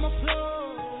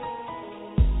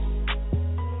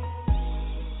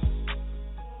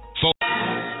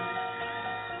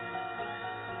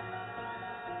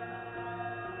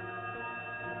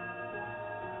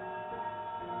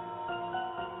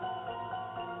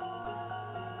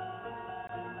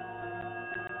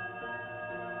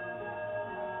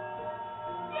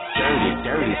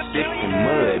 Dirty, sipping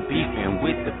mud, beefing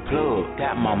with the plug.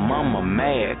 Got my mama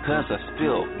mad cause I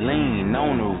spilled lean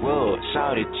on the rug.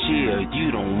 Shawty chill, you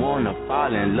don't wanna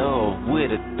fall in love with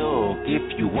a thug.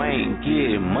 If you ain't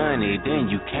getting money,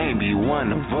 then you can't be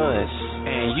one of us.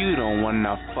 And you don't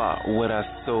wanna fuck with a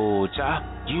soldier.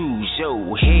 Use your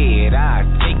head, I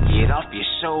take it off your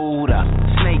shoulder.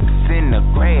 Snakes in the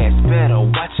grass, better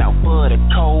watch out for the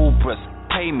cobras.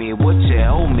 Pay me what you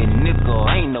owe me, nigga,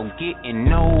 ain't no getting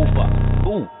over.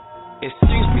 Ooh,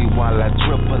 excuse me while I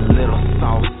drip a little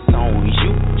sauce on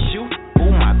you.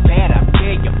 Ooh, my bad, I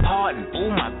beg your pardon.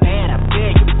 Ooh, my bad, I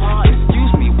beg your pardon.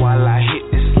 Excuse me while I hit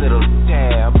this little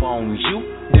dab on you.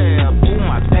 Dab, ooh,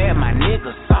 my bad, my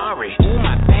nigga, sorry. Ooh,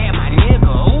 my bad, my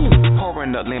nigga, ooh.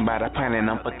 Pouring up lean by the pint and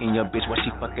I'm fucking your bitch while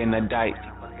she fucking the dyke.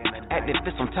 At the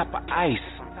fist on top of ice,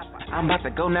 I'm about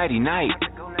to go nighty-night.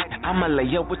 I'ma lay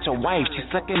up with your wife, she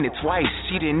sucking it twice.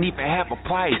 She didn't even have a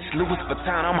price. Louis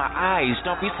Vuitton on my eyes,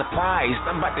 don't be surprised.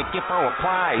 I'm about to give her a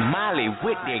prize. Molly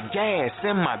with that gas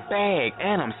in my bag,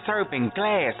 and I'm serving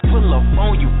glass. Pull up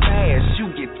on you fast,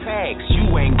 you get taxed. You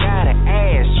ain't gotta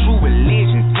ask. True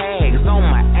religion tags on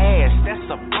my ass. That's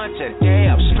a bunch of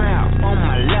dabs. Strap on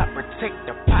my lap, protect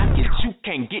the pockets. You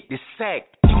can't get this sack.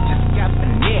 You just got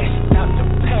finesse out the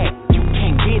pack. You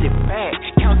can't get it back.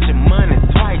 Count your money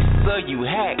twice, so you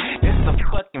hack. That's a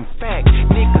fucking fact.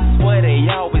 Niggas swear they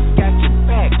always got your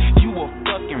back. You a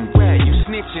fucking rat. You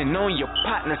snitching on your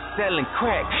partner selling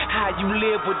crack. How you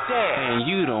live with that? And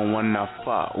you don't wanna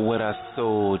fuck with a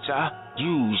soldier.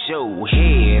 Use your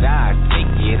head, I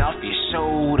take it off your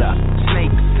shoulder.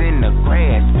 Snakes in the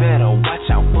grass, better watch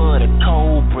out for the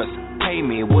cobras. Pay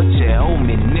me what you owe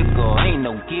me, nigga, ain't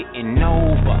no getting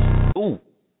over. Ooh,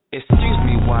 excuse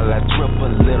me while I drip a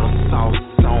little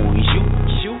sauce on you.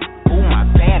 Ooh, my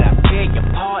bad, I beg your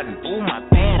pardon. Ooh, my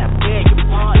bad, I beg your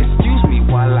pardon. Excuse me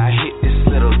while I hit this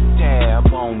little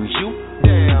dab on you.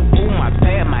 Dab, ooh, my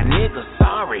bad, my nigga,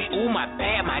 sorry. Ooh, my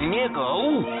bad, my nigga,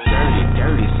 ooh.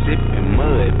 Dirty, sipping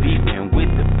mud, beefing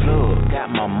with the plug. Got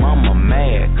my mama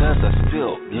mad cause I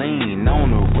spilled lean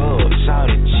on the rug.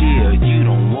 Shawty chill, you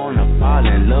don't wanna fall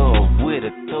in love with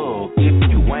a thug. If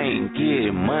you ain't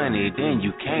getting money, then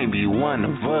you can't be one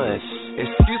of us.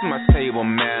 Excuse my table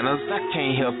manners, I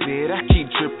can't help it, I keep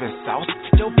dripping sauce.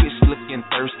 Your bitch looking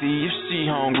thirsty, if she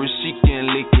hungry, she can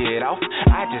lick it off.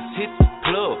 I just hit the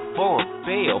plug for a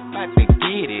fail, bout to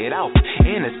get it off.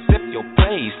 Intercept your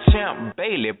plays, Champ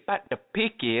Bailey, bout to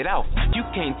pick it off. You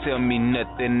can't tell me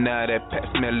nothing, now that pat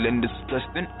smelling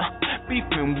disgusting.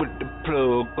 Beefing with the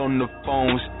plug on the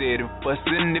phone, steady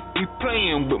fussing. If you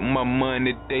playing with my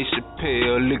money, they should pay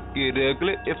or look it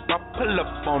ugly. If I pull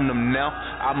up on them now,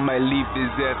 I might leave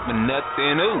his ass for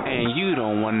nothing. Ooh. And you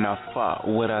don't wanna fuck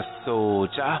with a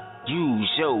soldier. Use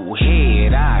your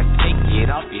head, I take it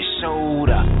off your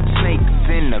shoulder. Snakes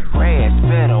in the grass,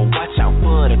 better watch out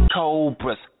for the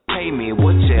cobras. Pay me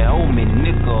what you owe me,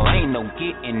 nigga, ain't no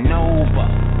getting over.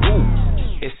 Ooh,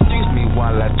 excuse me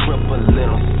while I drip a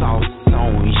little sauce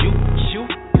on you.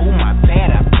 Ooh, my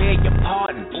bad, I beg your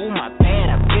pardon. Ooh, my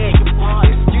bad, I beg your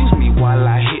pardon. Excuse me while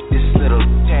I hit this little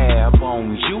tab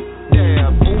on you.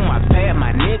 Dab, ooh, my bad,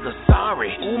 my nigga,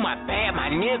 sorry. Ooh, my bad,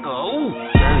 my nigga, ooh.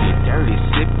 Dirty,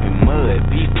 sipping mud,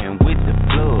 beefing with the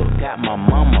plug.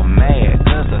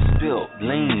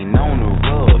 lean on the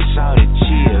rug. Shawty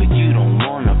chill, you don't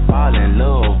wanna fall in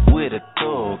love with a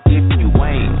thug. If you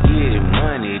ain't getting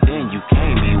money, then you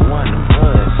can't be one of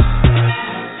us.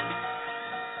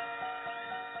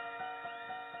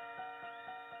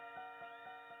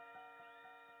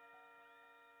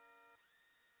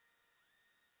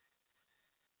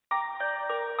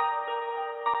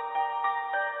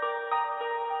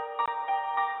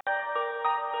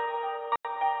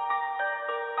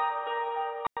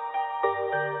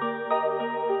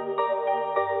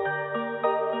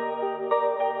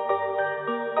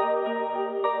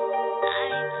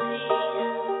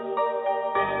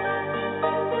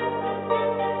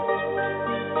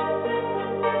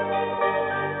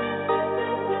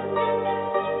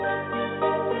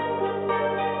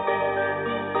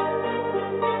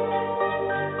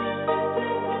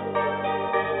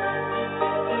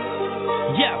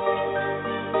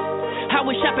 I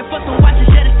was shopping for some watches,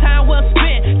 yeah, this time well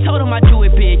spent. Told him I do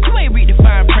it big, you ain't read the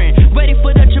fine print. Ready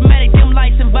for the dramatic, dim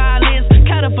lights and violins.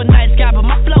 Caught up a nice guy, but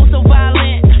my flow so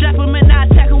violent. Slap him and I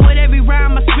attack him with every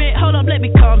rhyme I spit. Hold up, let me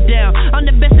calm down. I'm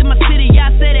the best in my city, y'all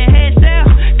said it hands down.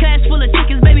 Class full of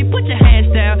chickens, baby, put your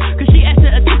hands down. Cause she asked her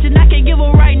attention, I can't give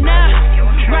her right now.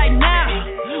 Right now.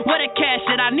 What a cash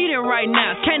that I need it right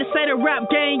now. Can't say the rap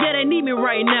game, yeah, they need me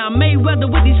right now. Mayweather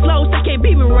with these flows, they can't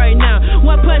beat me right now.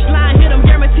 One punch line, hit them,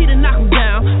 guaranteed to knock them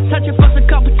down. Searching for some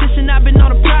competition, I've been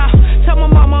on the prowl. Tell my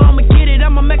mama I'ma get it,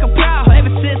 I'ma make her proud. Ever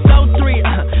since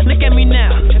 03, look at me now.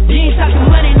 You ain't talking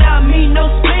money, now I mean no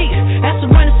speak. That's to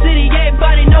run the city,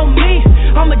 everybody know me.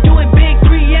 I'ma do it big,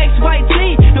 3X, white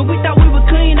tee. And we thought we were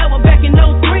clean, that was back in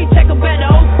 03. Take them back to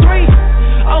 03.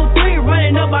 03,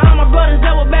 running up behind my brothers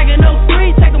that were back in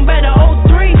 03. Take them back to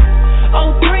 03.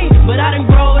 03, but I done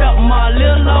growed up, my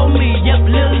little old me, yep,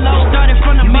 little old. Started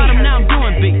from the bottom, now I'm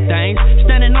doing big things.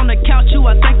 Standing on the couch, you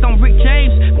I think I'm Rick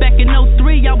James. Back in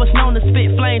 03, I was known to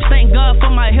spit flames. Thank God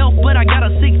for my health, but I got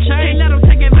a sick change. Can't let them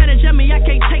take advantage of me, I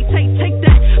can't take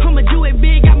that. I'ma do it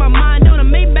big, got my mind on a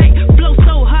Maybach. Flow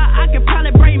so hot, I could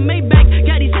probably bring Maybach.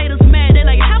 Got these haters mad, they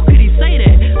like, how could he say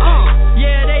that?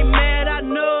 Yeah, they mad, I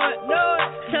know it.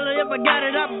 Tell her if I got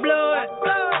it, I blow it.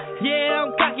 Yeah,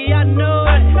 I'm cocky, I know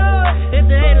it. If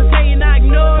the haters hating, I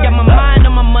ignore it. Got my mind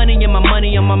on my money and my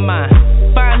money on my mind.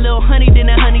 Find a little honey, then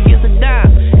that honey gets a dime.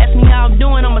 Ask me how I'm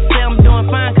doing, I'ma say I'm doing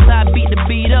fine. Cause I beat the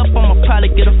beat up, I'ma probably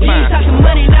get a fine. You ain't talking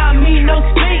money, now I mean no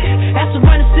speak. That's to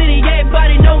run the city,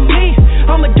 everybody know me.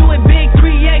 I'ma do it big,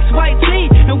 3X, white tee.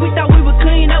 And we thought we were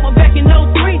clean, that was back in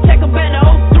 03. Take them back to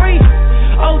 03.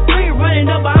 03, running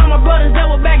up behind my brothers that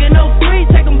were back in 03.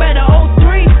 Take them back to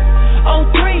 03.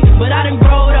 03, but I done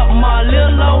growed up, my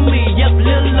little old me. Yep,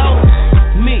 little old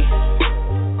me.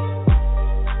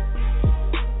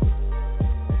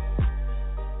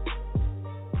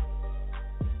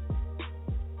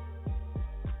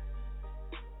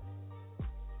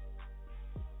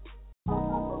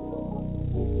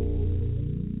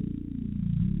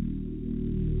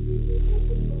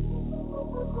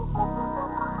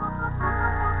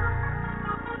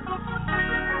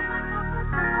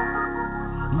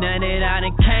 Now that I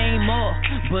done came up,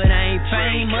 but I ain't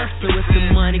famous. So if the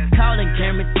money calling,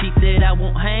 guaranteed that I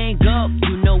won't hang up.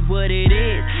 You know what it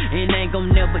is, it ain't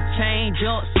gon' never change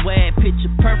up. Swag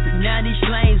picture perfect, now these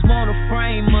lanes wanna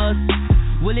frame us.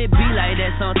 Will it be like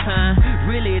that sometime?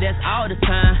 Really, that's all the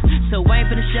time. So I ain't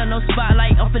finna share no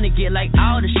spotlight, I'm finna get like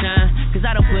all the shine. Cause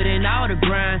I done put in all the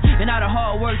grind, and all the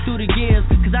hard work through the years.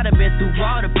 Cause I done been through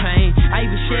all the pain, I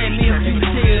even shed me a few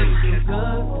tears.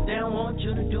 Good, they don't want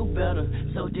you to do better.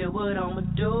 So deal what I'ma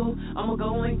do, I'ma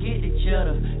go and get the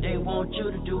cheddar. They want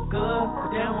you to do good, but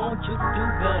they don't want you to do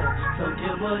better. So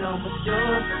deal what I'ma do,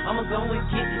 I'ma go and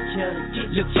get the cheddar.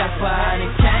 Look out for how they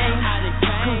came.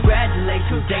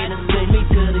 Congratulations, they done sent me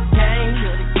to the game.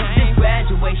 This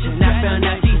graduation, I found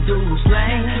out these dudes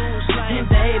lame. And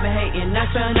they been hating, I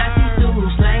found out these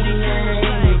dudes lame.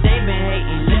 They been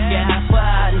hating, look at how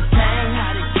far they came.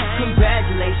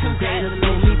 Congratulations, they done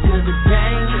sent me to the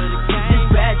game. This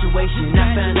graduation, I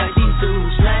found out these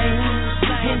dudes lame.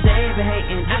 And they been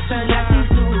hating, I found out these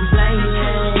dudes lame.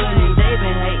 They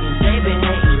been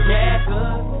hating, yeah.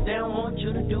 Good, they don't want you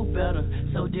to do better.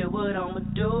 So deal what I'ma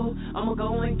do, I'ma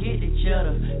go and get the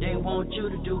cheddar. They want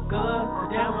you to do good, but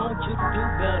they don't want you to do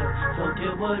better. So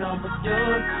deal what I'ma do,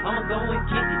 I'ma go and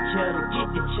get the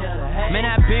cheddar, hey. Man,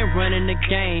 I've been running the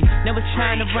game, never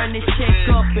trying to run this check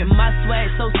up. And my swag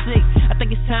so sick, I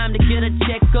think it's time to get a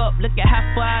check up. Look at how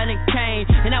far I done came,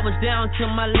 and I was down to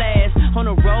my last. On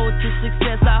the road to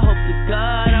success, I hope to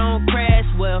God I don't crash.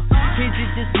 Well, is it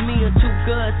just me or too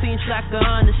good? Seems like an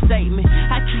understatement.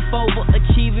 I keep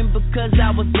overachieving because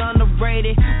I was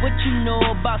underrated. What you know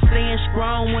about staying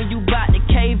strong when you bout to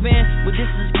cave in, well this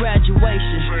is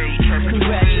graduation.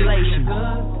 Congratulations.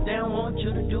 They don't want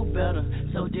you to do better,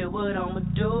 so deal what I'ma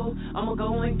do. I'ma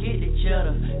go and get the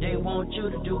cheddar. They want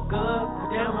you to do good, but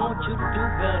they don't want you to do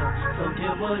better, so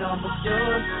deal what I'ma do.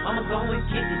 I'ma go and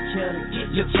get the cheddar.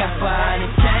 Look how far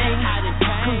it came.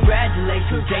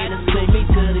 Congratulations, they done took me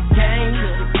to the game.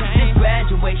 This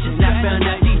graduation, I found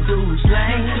out these dudes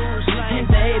lame. And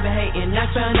they been hating, I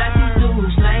found out these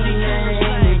dudes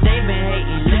lame. They been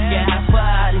hating, look at how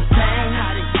far it came.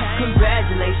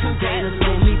 Congratulations, they done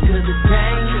took me to the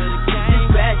game. This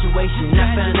graduation, I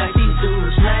found out these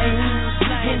dudes lame.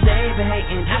 And they been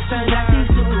hating, I found out these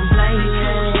dudes lame.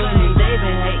 And they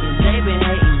been hating,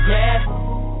 yeah.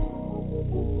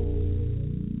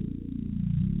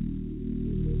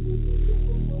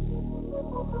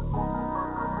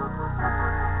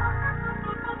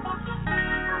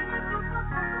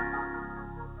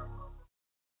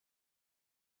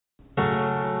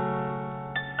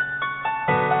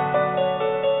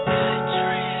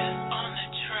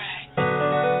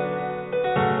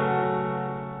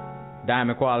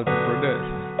 Diamond Quality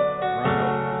Production.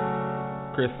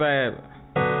 Chris Fab.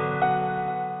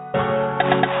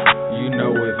 You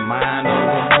know it's mind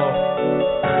over more.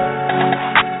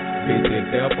 Bitch, it's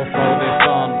there before this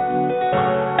song.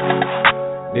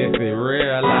 This is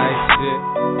real life shit.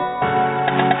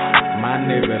 My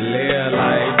nigga live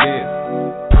like this.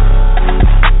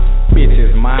 Bitch,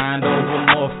 it's mind over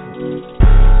muscle.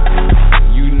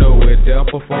 You know it's there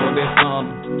before this song.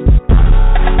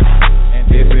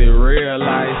 This is real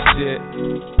life shit.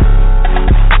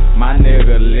 My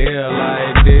nigga live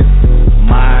like this.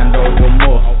 Mind over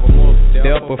more.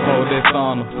 Death before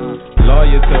dishonor.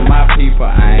 Loyal to my people.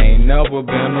 I ain't never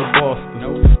been a buster.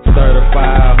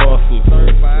 Certified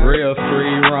hustler. Real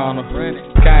street runner.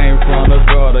 Came from the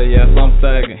gutter. Yes, I'm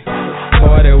thugging.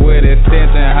 40 with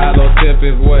extension. Hollow tip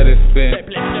is what it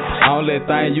spent. Only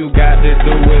thing you got to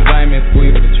do is aim and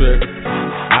squeeze the trigger.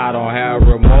 I don't have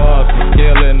remorse for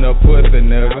killing a pussy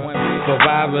nigga.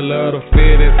 Survival of the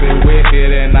fittest is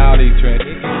wicked in all these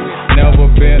trenches. Never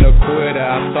been a quitter,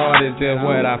 I started just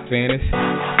what I finished.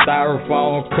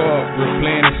 Styrofoam cup,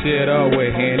 replenish it up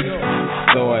with Henny.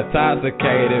 So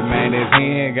intoxicated, man, this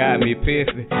hen got me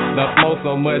pissy. Done smoke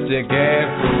so much of gas,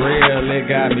 for real, it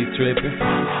got me tripping.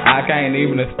 I can't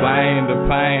even explain the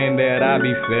pain that I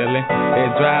be feeling.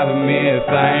 It's driving me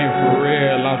insane, for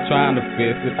real, I'm trying to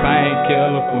fix it.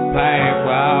 Painkiller for pain,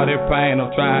 for all that pain,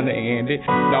 I'm trying to end it.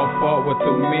 Don't fuck with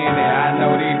too many, I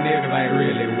know these niggas ain't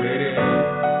really with it.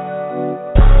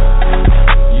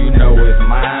 You know it's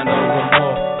mind over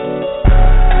more.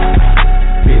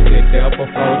 Bitch, it's there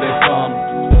before this song.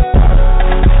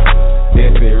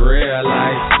 This is real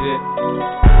life shit.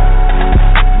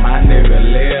 My nigga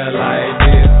live like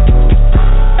this.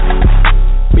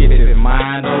 Bitch, it's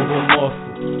mind over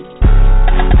muscle.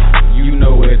 You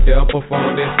know it's there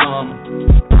before this song.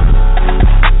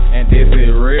 And this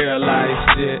is real life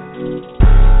shit.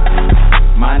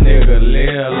 My nigga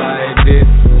live like this.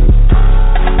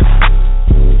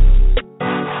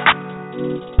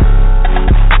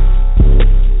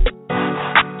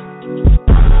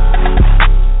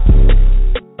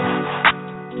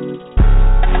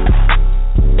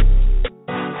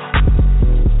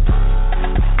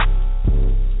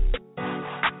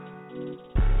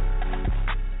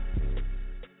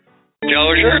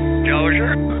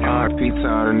 RP to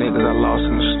all the niggas I lost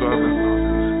in the struggle.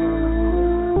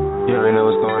 You already know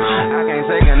what's going on. I can't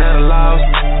take another loss.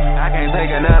 I can't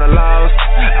take another loss.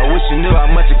 I wish you knew how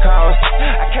much it cost.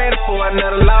 I can't afford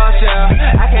another loss, yeah.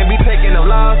 I can't be taking no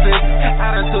losses.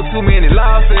 I done took too many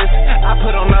losses. I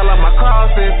put on all of my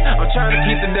crosses. I'm trying to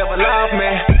keep the devil off me.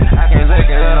 I can't take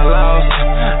another loss.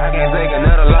 I can't take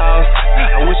another loss.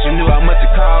 I wish you knew how much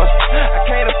it cost. I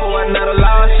can't afford another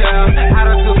loss, yeah. I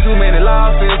done took too many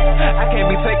losses. I can't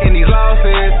be taking these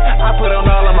losses. I put on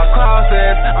all of my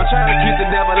crosses. I'm trying to keep the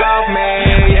devil off me.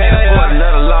 Yeah, can't afford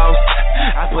another loss.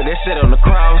 I put that shit on the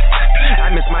cross.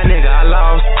 I miss my nigga, I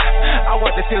lost. I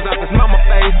want the tears off his mama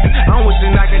face. I'm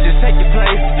wishing I can just take your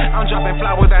place. I'm dropping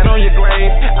flowers out on your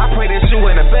grave. I pray that you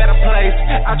in a better place.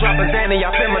 I drop a Zanny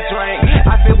off in my drink.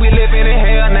 I feel we living in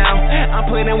hell now. I'm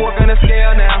putting work on the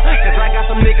scale now. Cause I got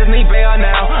some niggas need bail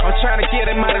now. I'm trying to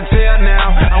get him out of jail now.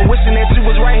 I'm wishing that you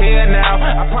was right here now.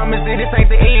 I promise that this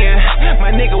ain't the end.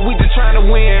 My nigga, we just trying to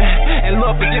win. And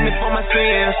Lord, forgive me for my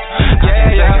sins. Yeah, I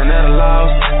can't take another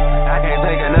loss. I can't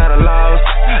take another loss.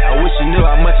 I wish you knew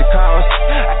how much it cost.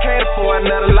 I can't afford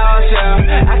another loss,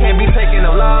 yeah. I can't be taking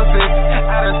no losses.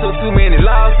 I done took too many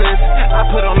losses. I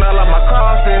put on all of my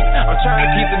crosses. I'm trying to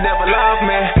keep the devil off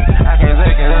me. I can't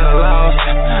take another loss.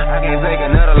 I can't take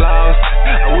another loss.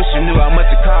 I wish you knew how much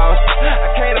it cost. I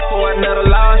can't afford another loss.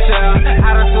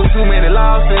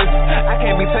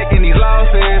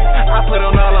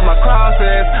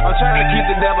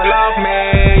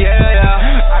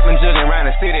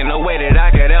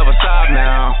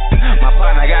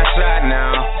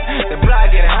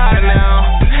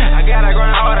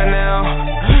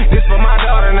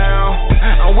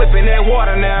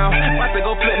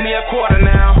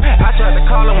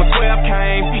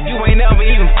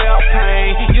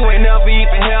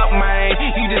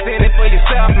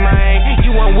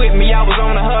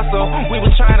 hustle. We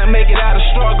was trying to make it out of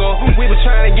struggle. We was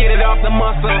trying to get it off the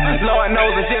muscle. Lord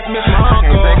knows I just miss my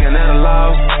uncle. I can't take another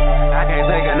loss. I can't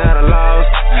take another loss.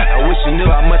 I wish you knew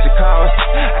how much it cost.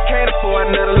 I can't afford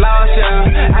another loss,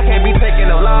 yeah. I can't be taking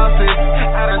no losses.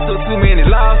 I done took too many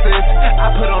losses.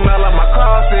 I put on all of my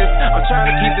crosses. I'm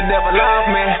trying to keep the devil off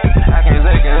me. I can't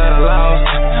take another loss.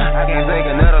 I can't take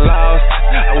another loss.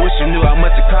 I wish you knew how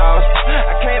much it cost.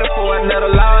 I can't afford another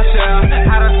loss,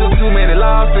 yeah. I done took too many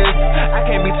losses. I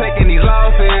can't be taking these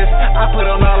losses. I put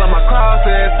on all of my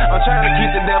crosses. I'm trying to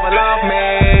keep the devil off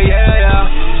me, yeah, yeah.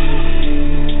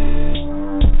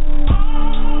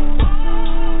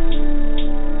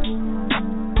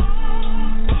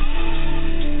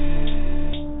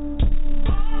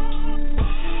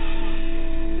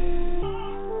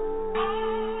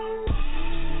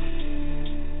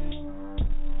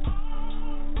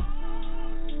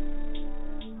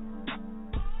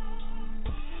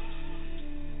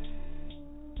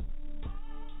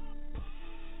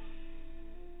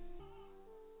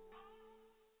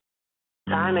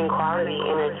 Diamond Quality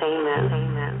Entertainment.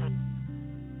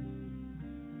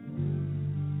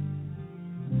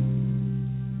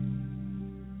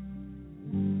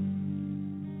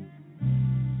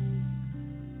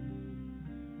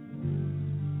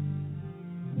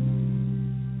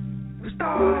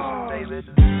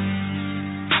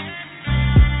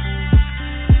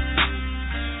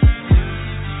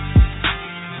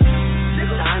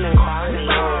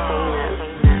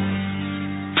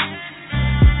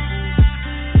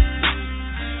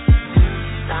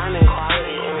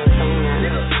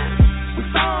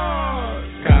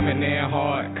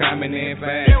 Coming in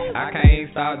fast, I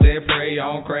can't stop, just pray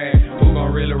on crash. Who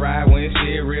gon' really ride when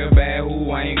shit real bad?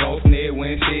 Who ain't gon' snitch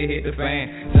when shit hit the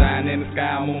fan? Shine in the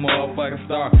sky, I'm a motherfucking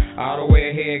star. All the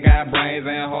way ahead, got brains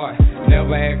and heart.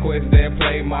 Never had questions that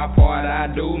play my part. I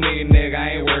do me, nigga, I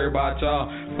ain't worried about y'all.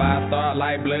 5-star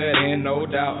like blood and no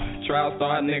doubt. Trout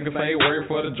star niggas say work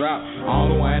for the drop.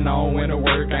 Only one on when the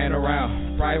work ain't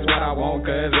around. Price what I want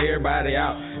cause everybody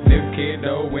out. This kid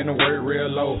though when the work real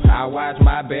low. I watch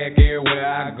my back everywhere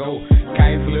I go.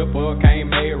 Can't slip up, can't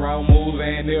make wrong moves.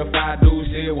 And if I do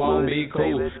shit won't be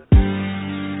cool.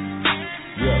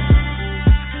 Yeah.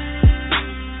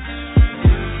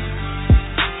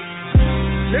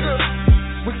 Nigga,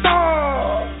 we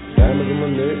start. Diamonds on my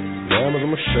neck, diamonds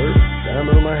on my shirt,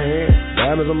 diamonds on my hand,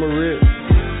 diamonds on my wrist.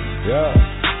 Yeah.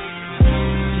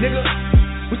 Nigga,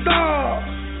 we start.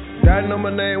 I know my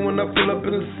name when I pull up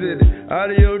in the city.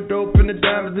 Audio dope and the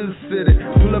diamonds in the city.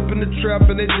 Pull up in the trap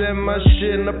and they jam my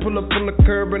shit. And I pull up on the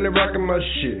curb and they rockin' my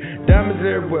shit. Diamonds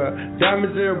everywhere,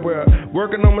 diamonds everywhere.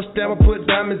 Working on my stamp, I put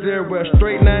diamonds everywhere.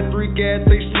 Straight 9-3 gas,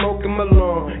 they smoking my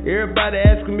lawn. Everybody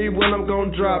asking me when I'm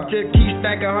gonna drop. Just keep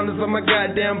stacking hundreds on my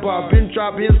goddamn bar. Been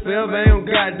dropping himself, I ain't on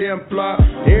goddamn flop.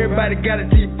 Everybody got it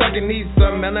till you fucking need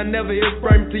something. And I never hear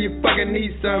from you till you fucking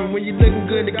need something. When you looking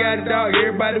good, they got it dog,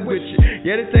 everybody with you.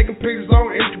 Yeah, they taking pictures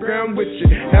on Instagram with you.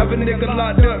 Have a nigga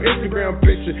locked up, Instagram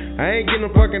picture. I ain't getting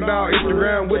no fucking dog,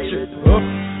 Instagram with you.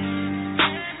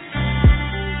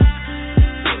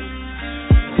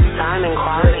 Diamond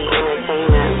Quality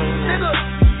Entertainment. Nigga,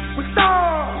 we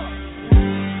start.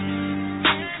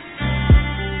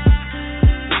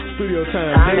 Studio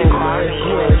time. Diamond Quality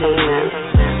Entertainment.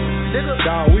 Nigga,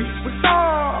 dog, we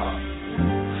start.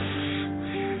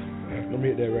 Let me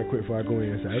hit that real quick before I go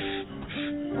inside.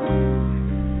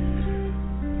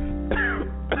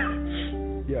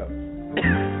 Yeah.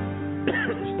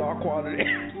 Star quality.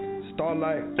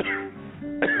 Starlight.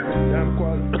 Diamond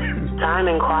quality.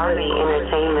 Diamond Quality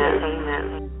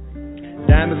Entertainment.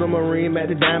 Diamonds on my ring, at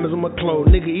the diamonds on my clothes.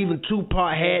 Nigga, even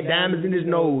Tupac had diamonds in his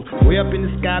nose. Way up in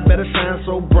the sky, better shine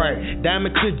so bright.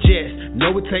 Diamond could jets,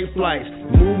 know we take flights.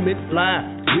 Movement fly,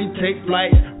 we take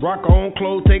flights. Rock our own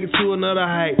clothes, take it to another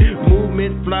height.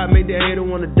 Movement fly, make the hater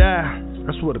wanna die.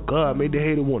 I swear to God, made the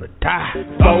hater wanna die.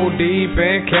 So deep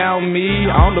and count me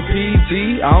on the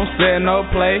PG. I'm setting up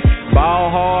play.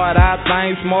 Ball hard, I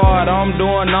think smart. I'm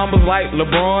doing numbers like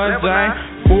LeBron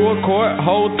James. Full court,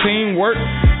 whole team work.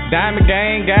 Diamond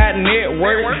gang got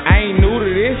network. I ain't new to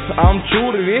this, I'm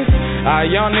true to this.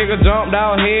 Young nigga jumped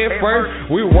out head first.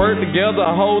 We work together,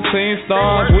 a whole team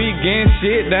stars. We getting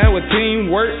shit done with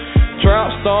teamwork.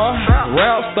 Trap star,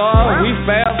 rap star, we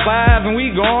Fab Five and we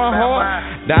going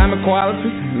hard. Diamond quality,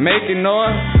 making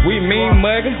noise. We mean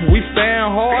mugging, we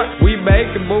stand hard. We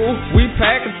baking boo, we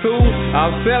packing tools.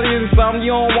 I'll tell you something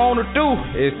you don't wanna do.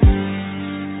 It's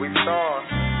we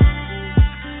stars.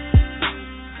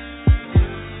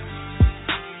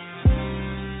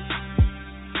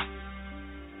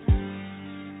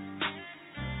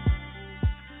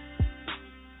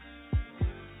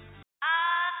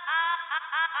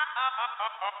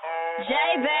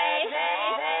 J-Bay,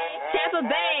 Tampa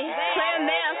Bay, Claire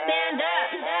Mail, stand up.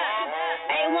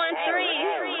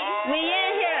 813, we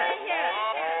in here.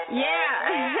 Yeah.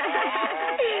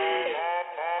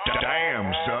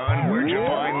 Damn, son, where'd you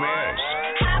find this?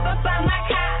 Hop up on my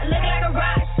car, look like a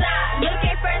rock star.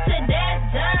 Looking fresh to death,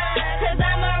 done. Cause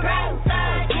I'm a rock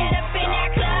star. Get up in that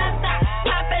club, stop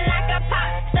popping like a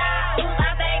pop star. Ooh,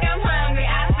 I think I'm hungry,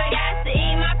 I forgot to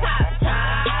eat my pop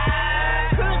tart.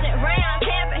 Cruising round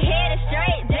Tampa, headed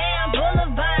straight down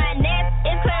Boulevard. Next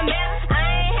is Clemel, I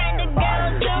ain't had to go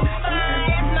too far.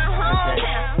 That's my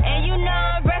hometown, and you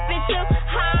know I'm repping too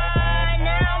hard.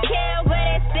 Now I don't care where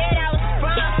they said I was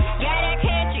from. Got that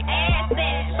country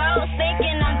accent, folks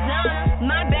thinking I'm dumb.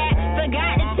 My bad,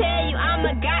 forgot to tell you I'm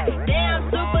a goddamn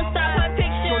superstar. Her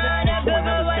picture on the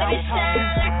billboard, what if it shine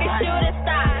like a shooting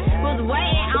star? Was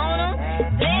waiting on him,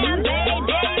 damn baby,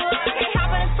 there you are. Can't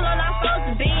hop on the floor like I'm supposed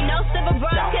to be. No silver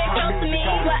bras can't come to me.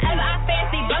 Whatever I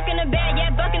fancy, buck in the bed, yeah,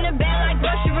 buck in the bed like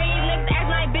groceries. Niggas act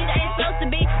like bitch I ain't supposed to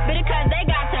be, but because they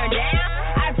got turned down,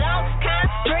 I don't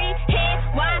comprehend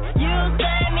why you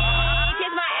said me.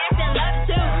 Kiss my ass and love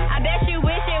too. I bet you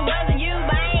wish it wasn't you,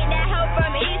 but I ain't that hoe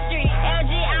from East Street.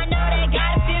 LG, I know they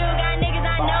got a few, got niggas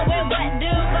I know with what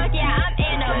do. Fuck yeah, I'm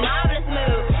in a marvelous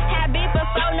mood. Have beef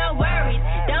before, no worries,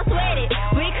 don't sweat it.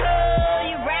 We cool,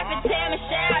 you rapping, tell me,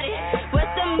 shout it.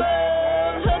 What's the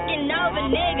move? Hooking over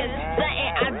niggas,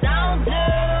 something I don't do.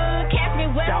 Catch me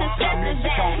with the senses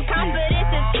that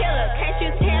confidence is killer. Can't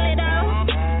you tell it though?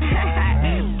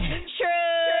 True.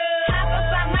 Hop up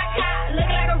on my car, look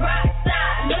like a rock star.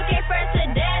 Looking fresh to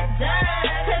death, done.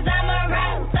 Cause I'm a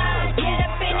rock star. Get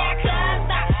up in that club,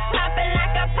 stop popping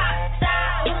like a pop star.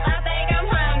 Ooh, I think I'm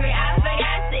hungry, I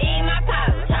forgot to eat my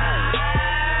pop tart.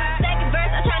 Second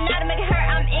verse, I try not to make it hurt,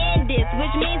 I'm in this,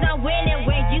 which means I'm winning.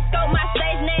 When you scope my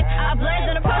stage name, I blaze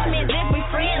and approach me as if we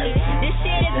friendly. This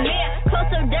shit is me, close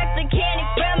to duck the candy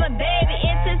from a baby.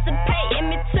 Anticipating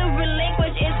me to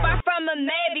relinquish, it's far from a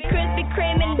maybe. Krispy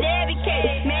Kreme and Debbie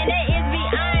cake, man, that is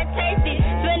beyond tasty.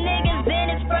 For niggas, then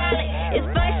it's frolic, it's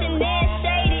functioning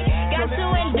shady. Got to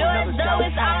endure it, though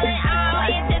it's all in all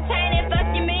entertaining.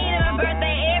 Fuck you mean, my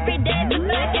birthday every day, the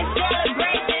fucking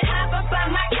celebration. Hop up on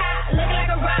my car, look like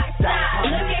a rock star.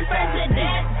 Looking fresh to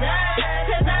death, done.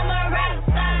 Cause I'm a rock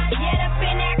star. Get up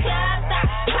in that club, stop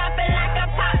popping like a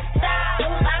pop star.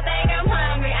 Ooh, I think I'm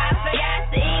hungry, I forgot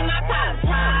to eat my pop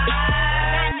tart.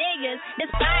 Got niggas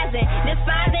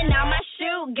despising all my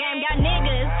shoe game. Got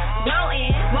niggas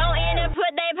wanting to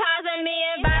put they paws on me.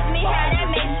 Advise me how that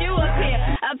makes you appear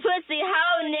a pussy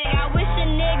hoe nigga. I wish a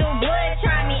nigga would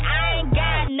try me, I ain't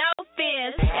got no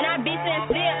fears. And I be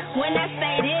sincere when I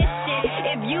say this shit.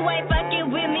 If you ain't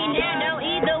fucking with me now, don't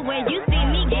either when you see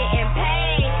me getting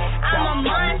paid. I'm a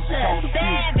monster,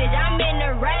 savage, I'm in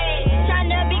the raid.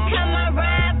 Tryna become my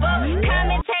rival,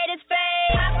 commentators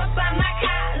fade. Hop up on my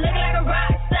car, look like a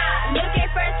rock star. Looking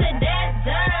fresh to death,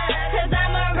 done. Cause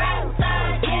I'm a rock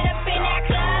star. Get up in that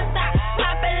club, stop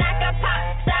popping like a pop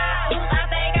star. Ooh, I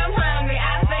think I'm hungry,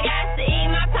 I forgot to eat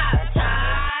my pop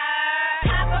tart.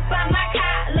 Hop up on my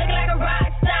car, look like a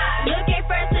rock star. Looking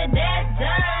fresh to death,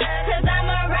 done. Cause I'm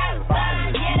a rock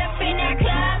star. Get up in that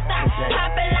club, stop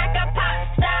popping like a pop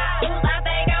star. Ooh, I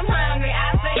think I'm hungry,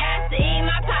 I forgot to eat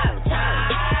my pop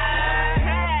tart.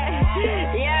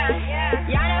 Yeah,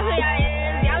 y'all know who y'all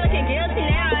is. Y'all looking guilty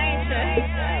now, ain't you?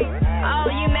 Oh,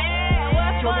 you mad?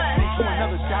 What for?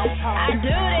 I do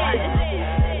this.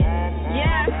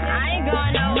 Yeah, I ain't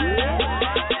going nowhere.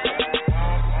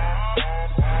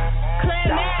 Clear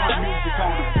mail.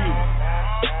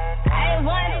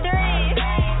 813.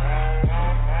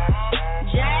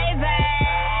 J-Bay.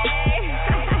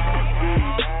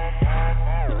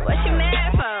 What you mad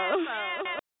for?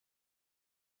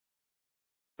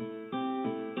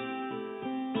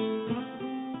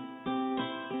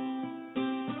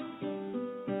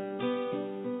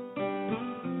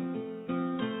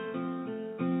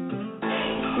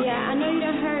 Yeah, I know you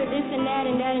done heard this and that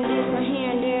and this from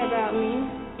here and there about me,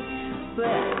 but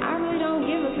I really don't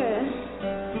give a fuck.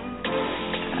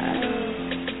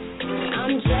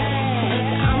 I'm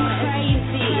jazzed, I'm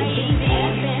crazy,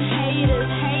 effing haters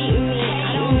hate me,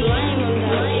 I don't blame them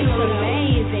though, it's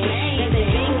amazing, that they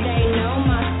think they know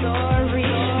my story,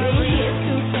 been here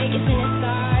too fake it since it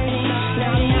started,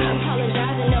 now I'm not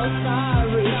apologizing, no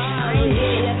sorry, I ain't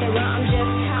did nothing wrong, I'm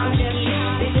just cocky,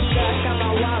 bitches stuck on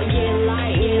my wall, getting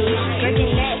like me,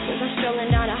 breaking necks as I'm strolling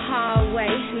down the hallway.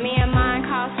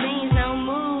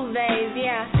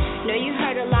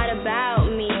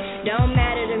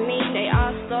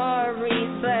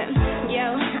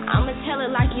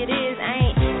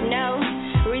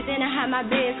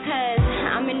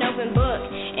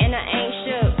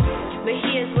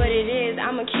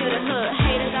 kill the hook.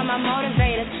 Haters are my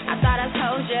motivators. I thought I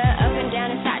told ya. Up and down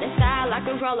and side to side like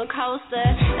a roller coaster.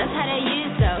 That's how they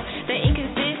use though. They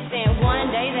inconsistent.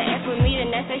 One day they F with me, the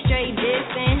next they straight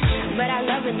distant. But I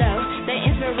love it though. The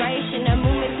inspiration, the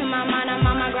movement to my mind. I'm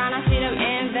on my grind. I see them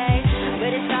envy.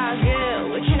 But it's all good.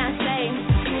 What can I say?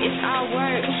 It's all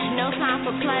work. No time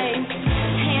for play.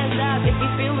 Hands up if you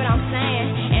feel what I'm saying.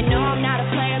 And no, I'm not a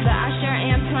player, but I sure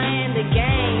am playing the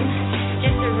game.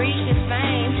 Just to reach this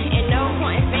fame. And no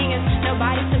pointing fingers,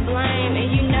 nobody to blame. And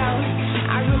you know,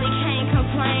 I really can't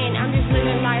complain. I'm just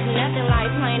living life, nothing like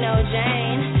plain old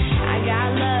Jane. I got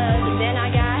love, then I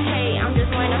got hate. I'm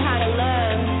just learning how to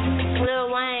love.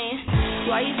 Lil Wayne,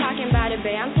 why you talking about it,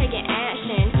 babe? I'm taking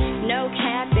action. No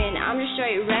capping, I'm just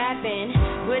straight rapping.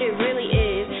 What it really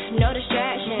is, no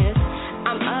distractions.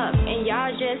 I'm up and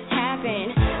y'all just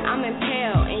tapping. I'm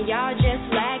impaled and y'all just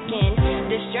lacking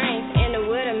the strength and the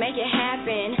will to make it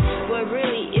happen. What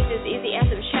really is as easy as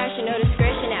subtraction, no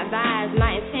discretion advised.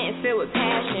 My intent is filled with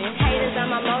passion. Haters are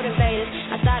my motivators.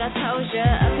 I thought I told ya.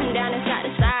 Up and down and side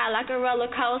to side like a roller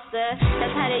coaster.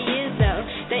 That's how they is though.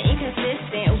 They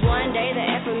inconsistent. One day they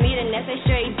F with me, the next they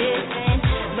straight distant.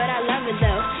 But I love it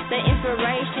though. The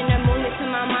inspiration, the movement to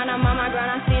my mind. I'm on my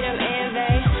grind. I see them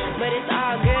envy. But it's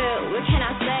all good. What can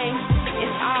I say?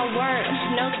 It's all work.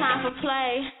 No time for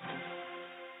play.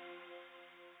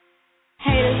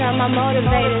 Haters are my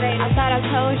motivators. I thought I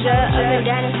told ya. Up and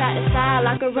down and side to side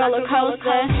like a roller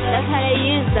coaster. That's how they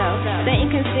is though. They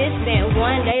inconsistent.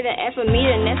 One day they F with me,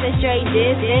 the next they straight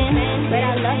distant. But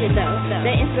I love it though.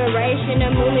 The inspiration, the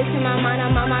movement to my mind.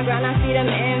 I'm on my grind. I see them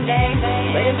envy.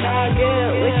 But it's all good.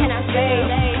 What can I say?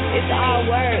 It's all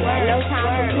work. No time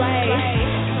for play.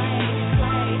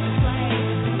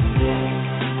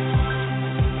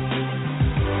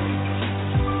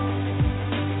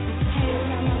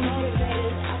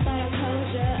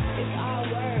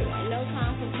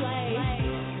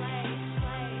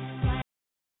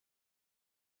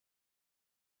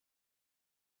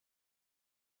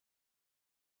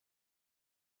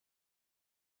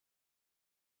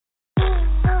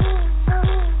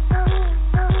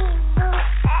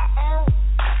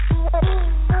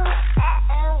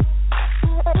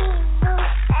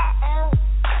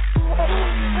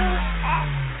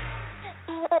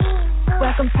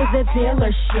 Welcome to the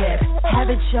dealership. Have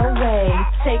it your way.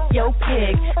 Take your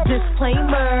pick.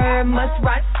 Disclaimer, must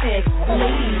ride sick.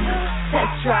 Ladies,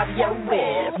 test drive your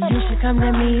whip. You should come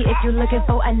to me if you're looking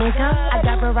for a nigga. I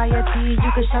got variety,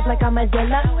 you can shop like I'm a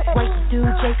dealer. White dude,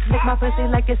 Jake, lick my pussy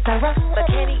like it's Sarah. But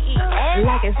can he eat ass?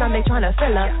 Like it's Sunday trying to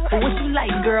fill up. What you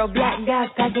like, girl? Black guys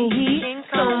packing heat.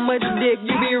 So much dick,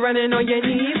 you be running on your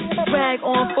knees. Swag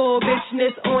on full,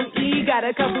 bitchness on E. Got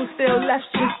a couple still left,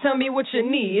 just tell me what you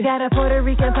need. Got a Puerto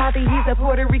Rican poppy, he's a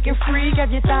Puerto Rican freak.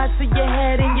 Have your thoughts to your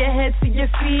head and your head to your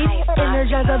feet.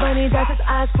 Energizer bunny, that's his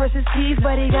eyes, press his teeth.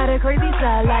 But he got a crazy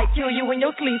side, like kill you in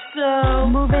your sleep. So,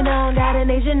 moving on, got an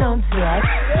Asian on deck.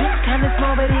 He's kinda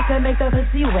small, but he can make the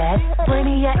pussy wet.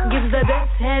 Brainiac gives the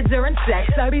best head during sex.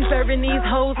 I be serving these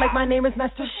hoes like my name is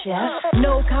Master Chef.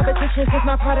 No competition, cause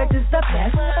my product is the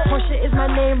best. Porsha is my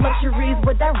name, luxuries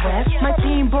with that rep. My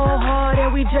team ball hard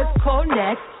and we just call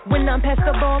next. When I'm past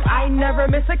the ball, I never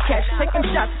miss a catch. Taking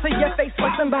shots to your face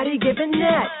like somebody giving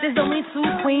that. There's only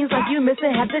 2 queens like you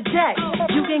missing half the deck.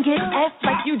 You can get F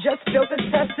like you just built a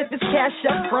test if it's cash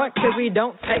up front, cause we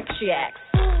don't take checks.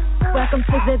 Welcome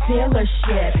to the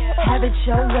dealership. Have it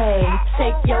your way.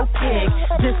 Take your pick.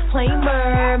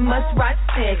 Disclaimer, must ride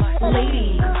sick.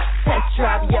 Ladies, test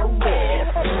drive your whip.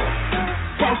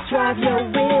 Test drive your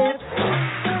whip.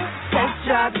 Test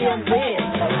drive your whip.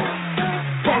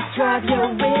 Test drive your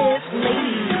whip,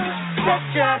 ladies. Test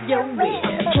drive your whip.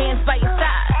 Hands by your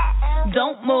side,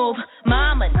 don't move.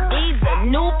 Mama needs a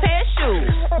new pair of shoes.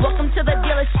 Welcome to the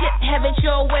dealership, have it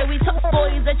your way. We talk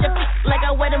boys at your feet like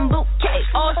a wedding bouquet.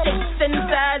 All shapes and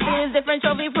sizes, different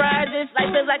trophy prizes.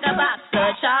 Life is like a box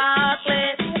of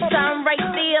chocolate. Some race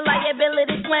the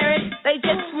liability clearance. They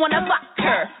just wanna fuck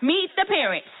her. Meet the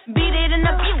parents, beat it and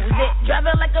abuse it. Drive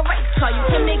it like a race car, you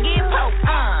can make it poke.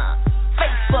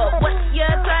 Facebook, what's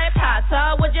your type? How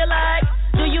tall would you like?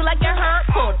 Do you like your hair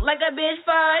pulled like a bitch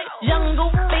fight? Jungle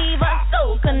fever,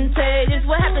 so contagious.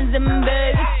 What happens in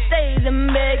Vegas stays in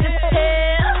Vegas.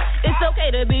 Hell, it's okay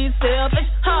to be selfish.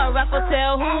 Hard rock will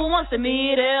tell who wants to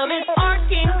meet Elvis. Or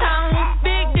King Kong,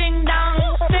 big ding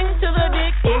dong. Sing to the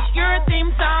dick, it's your theme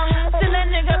song. Send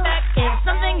that nigga back if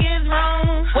something is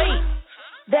wrong. Wait,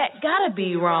 that gotta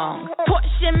be wrong.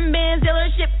 Porsha and Benz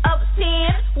dealership of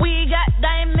 10. We got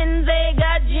diamonds, they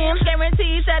got gems.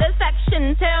 Guaranteed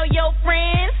satisfaction, tell your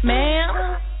friends.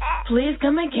 Ma'am, please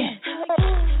come again.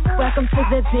 Welcome to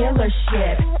the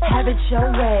dealership. Have it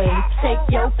your way. Take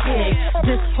your pick.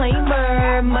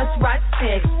 Disclaimer, must ride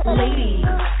sick. Ladies,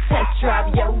 test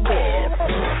drive your whip.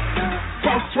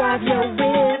 Test drive your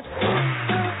whip.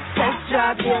 Test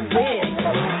drive your whip.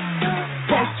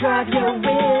 Test drive your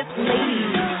whip.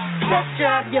 Ladies, test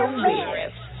drive your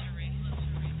whip.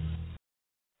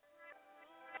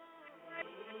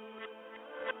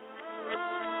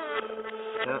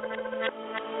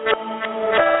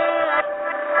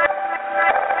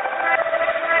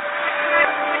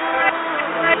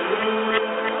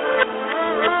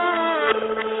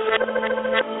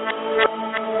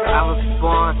 I was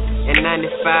born in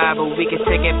 95, but we can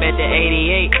take it back to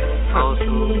 88.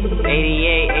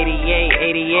 88, 88,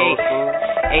 88,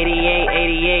 88,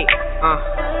 88.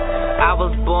 I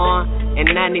was born in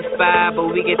 95, but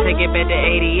we can take it back to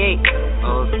 88.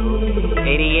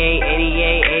 88,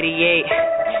 88, 88,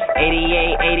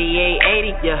 88, 88,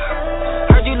 80, yeah.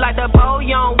 Heard you like the pole,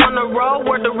 you don't wanna roll.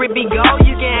 Where the ribbon go,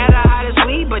 you can have the hottest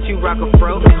weed, but you rock a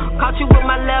fro. Caught you with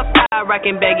my left eye,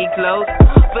 rocking baggy clothes.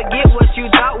 Forget what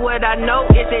you thought, what I know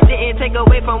is it didn't take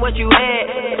away from what you had.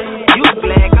 You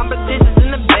glad, competition's in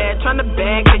the bed, tryna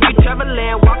bag, cause you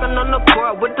traveling, walking on the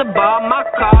court with the ball. My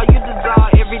call, you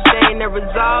dissolve everything that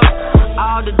resolves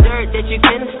all the dirt that you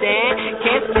couldn't stand.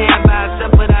 Can't stand by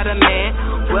yourself without a man.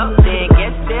 Well then,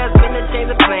 guess there's been a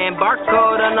change of plan.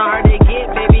 Barcode on the hard to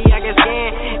get, baby, I can scan.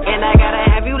 And I gotta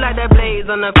have you like the blaze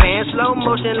on the fan. Slow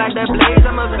motion like the blaze,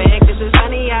 I'm a fan. Cause it's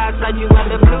sunny outside, you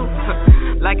under blue.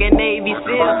 Like a Navy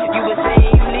SEAL, you were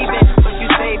saying you leaving, but you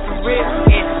stayed for real.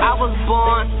 And I was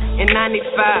born in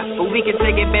 95, but we can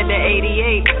take it back to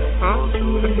 88.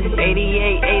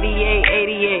 88, 88,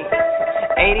 88,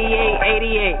 88,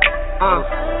 88.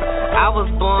 I was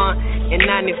born in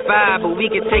 95, but we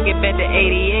can take it back to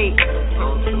 88.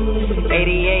 88,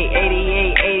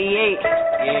 88, 88,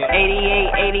 88,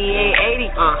 88,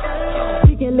 80.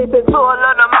 We can listen to a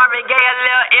little Marvin Gaye, a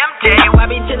little MJ. Why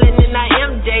be chillin' in that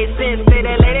MJ since say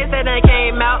that lady said that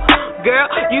came out. Girl,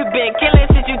 you been killing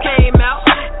since you came out.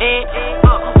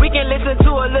 And we can listen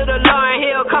to a little Lauryn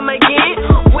Hill, come again.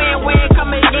 When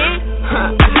come again.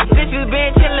 Since you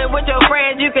been chillin' with your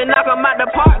friends, you can knock 'em out the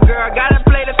park, girl. Gotta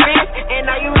play the fence, and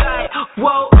now you like,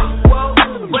 whoa,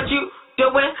 what you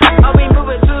doing? Are we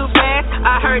moving too fast?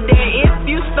 I heard that if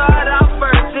you start off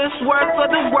first, it's work for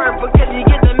the work, because you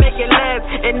get to make it last.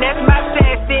 And that's my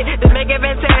tactic, to make it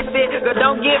fantastic. But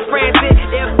don't get frantic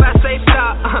if I say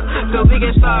stop. Cause we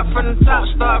can start from the top,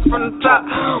 start from the top.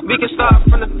 We can start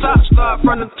from the top, start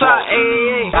from the top.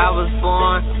 Ay. I was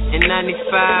born in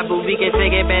 95, but we can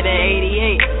take it back to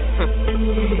 88.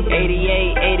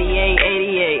 88, 88,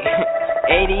 88.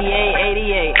 88,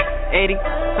 88, 80.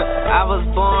 I was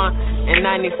born in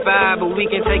 95, but we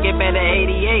can take it back to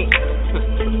 88.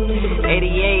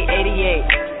 88, 88.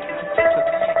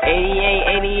 88,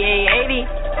 88, 80.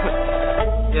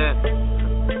 Yeah.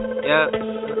 Yeah.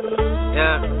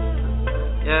 Yeah.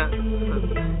 Yeah.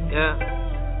 Yeah.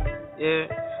 Yeah.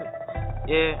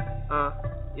 Yeah.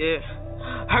 Yeah.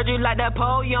 Heard you like that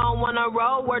pole, you don't wanna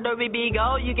roll. Where the BB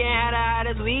go? You can have the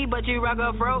hottest weed, but you rock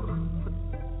a fro.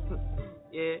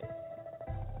 Yeah.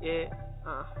 Yeah.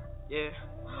 Yeah.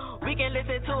 We can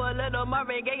listen to a little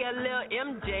Marvin Gaye, a little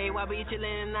MJ while we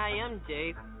chillin' in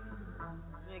IMJ.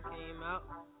 It came out.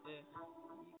 Yeah.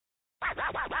 I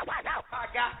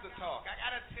got to talk. I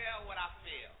gotta tell what I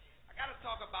feel. I gotta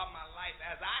talk about my life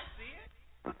as I see it.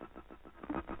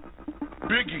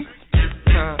 Biggie.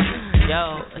 Yo,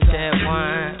 I said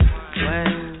one.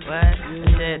 What?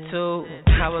 I said two.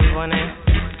 I was wondering.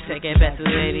 Take it back to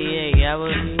 88. I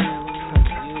was.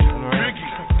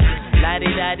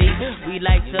 Lottie-dottie, we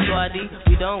like to party.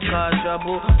 We don't cause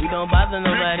trouble. We don't bother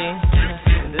nobody.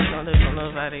 This on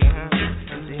nobody,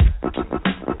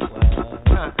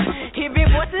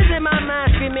 Hearing voices in my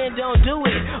mind screaming, don't do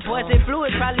it. Voice and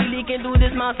fluid probably leaking through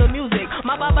this monster music.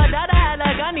 My papa dada had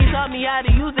a gun, he taught me how to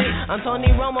use it. I'm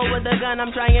Tony Romo with a gun, I'm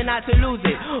trying not to lose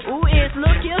it. Ooh, it's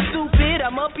look here, stupid.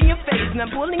 I'm up in your face and I'm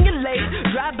pulling your lace.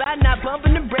 Drive by, not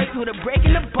bumping the brakes with a break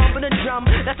and a bump and a drum.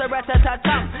 That's a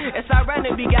rat-tat-tat-tum. It's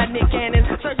ironic we got Nick Cannon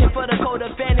searching for the code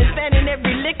of fanning, fanning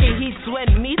every licking. He's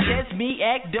sweating me, says me,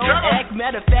 act, don't act.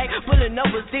 Matter of fact, pulling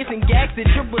over sticks and gags and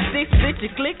 666, bitch,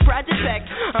 you click, project pack.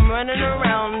 I'm running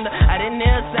around, I didn't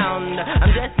hear a sound.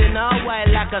 I'm dressed in all white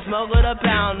like I smuggled a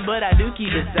pound, but I do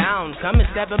keep it sound. Come and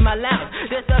step in my lounge.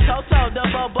 This the Toto, the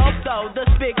Bobo, the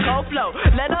spit cold flow.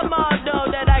 Let them all know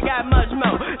that I got much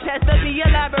more. Test to be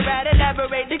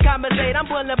elaborate, to conversate. I'm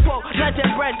pulling pork, lunch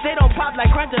and brunch. They don't pop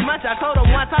like crunch and munch. I told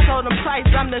them once, I told them twice.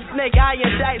 I'm the snake, I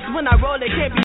and dice. When I roll, it can't be